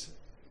places,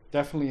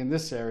 definitely in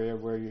this area,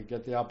 where you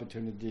get the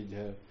opportunity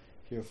to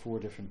hear 4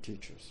 different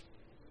teachers,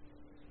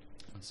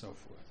 and so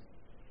forth.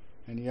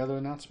 Any other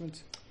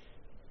announcements?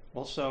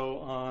 Also,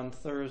 on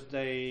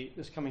Thursday,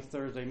 this coming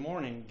Thursday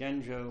morning,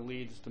 Genjo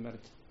leads the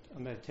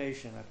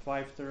meditation at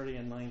 5:30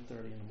 and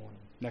 9:30 in the morning.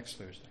 Next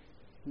Thursday.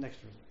 Next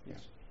Thursday,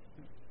 yes.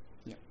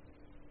 Yeah.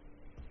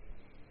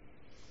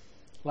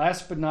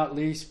 Last but not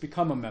least,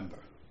 become a member.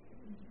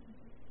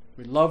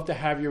 We'd love to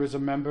have you as a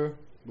member.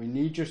 We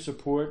need your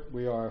support.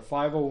 We are a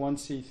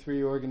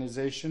 501c3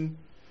 organization.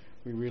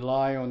 We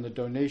rely on the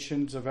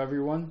donations of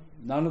everyone,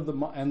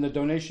 and the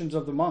donations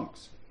of the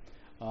monks.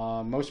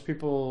 Most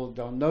people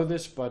don't know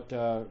this, but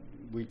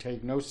we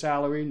take no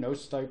salary, no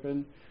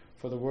stipend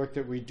for the work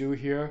that we do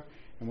here.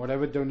 And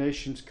whatever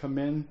donations come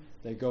in,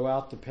 they go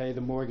out to pay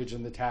the mortgage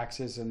and the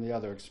taxes and the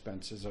other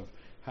expenses of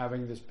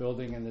having this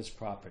building and this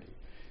property.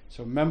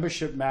 So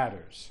membership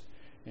matters,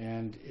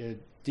 and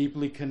it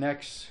deeply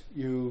connects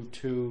you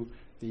to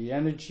the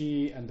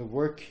energy and the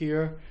work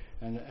here,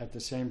 and at the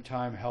same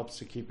time helps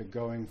to keep it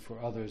going for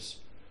others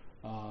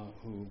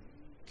who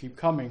keep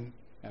coming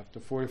after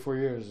 44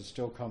 years. It's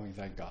still coming,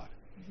 thank God.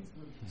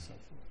 So,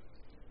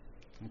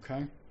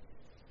 okay?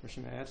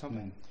 May I add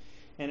something?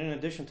 And in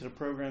addition to the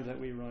programs that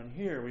we run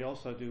here, we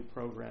also do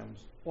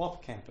programs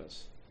off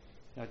campus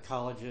at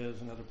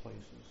colleges and other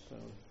places. So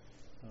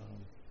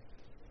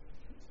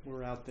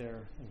we're out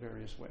there in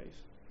various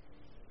ways.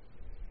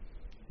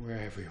 We're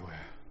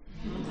everywhere.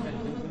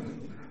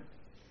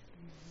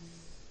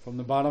 From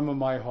the bottom of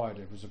my heart,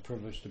 it was a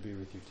privilege to be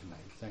with you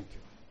tonight. Thank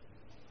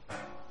you.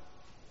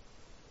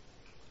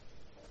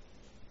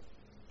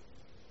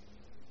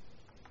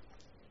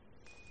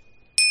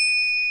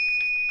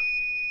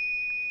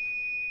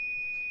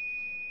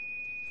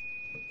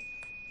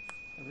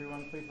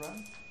 Everyone, please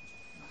rise.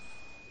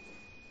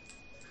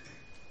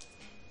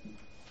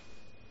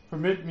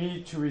 Permit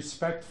me to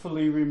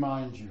respectfully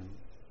remind you,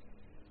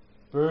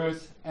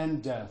 birth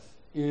and death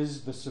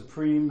is the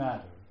supreme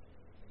matter.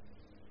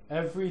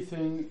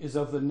 Everything is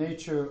of the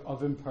nature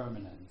of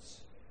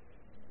impermanence.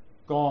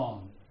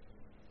 Gone,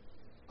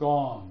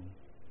 gone,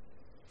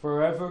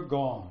 forever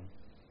gone.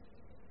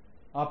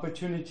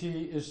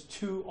 Opportunity is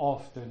too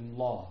often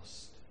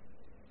lost.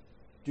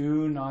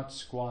 Do not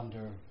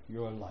squander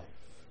your life.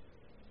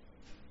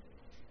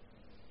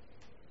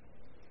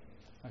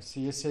 I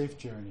see a safe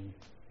journey.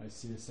 I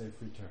see a safe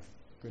return.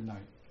 Good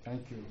night.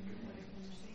 Thank you.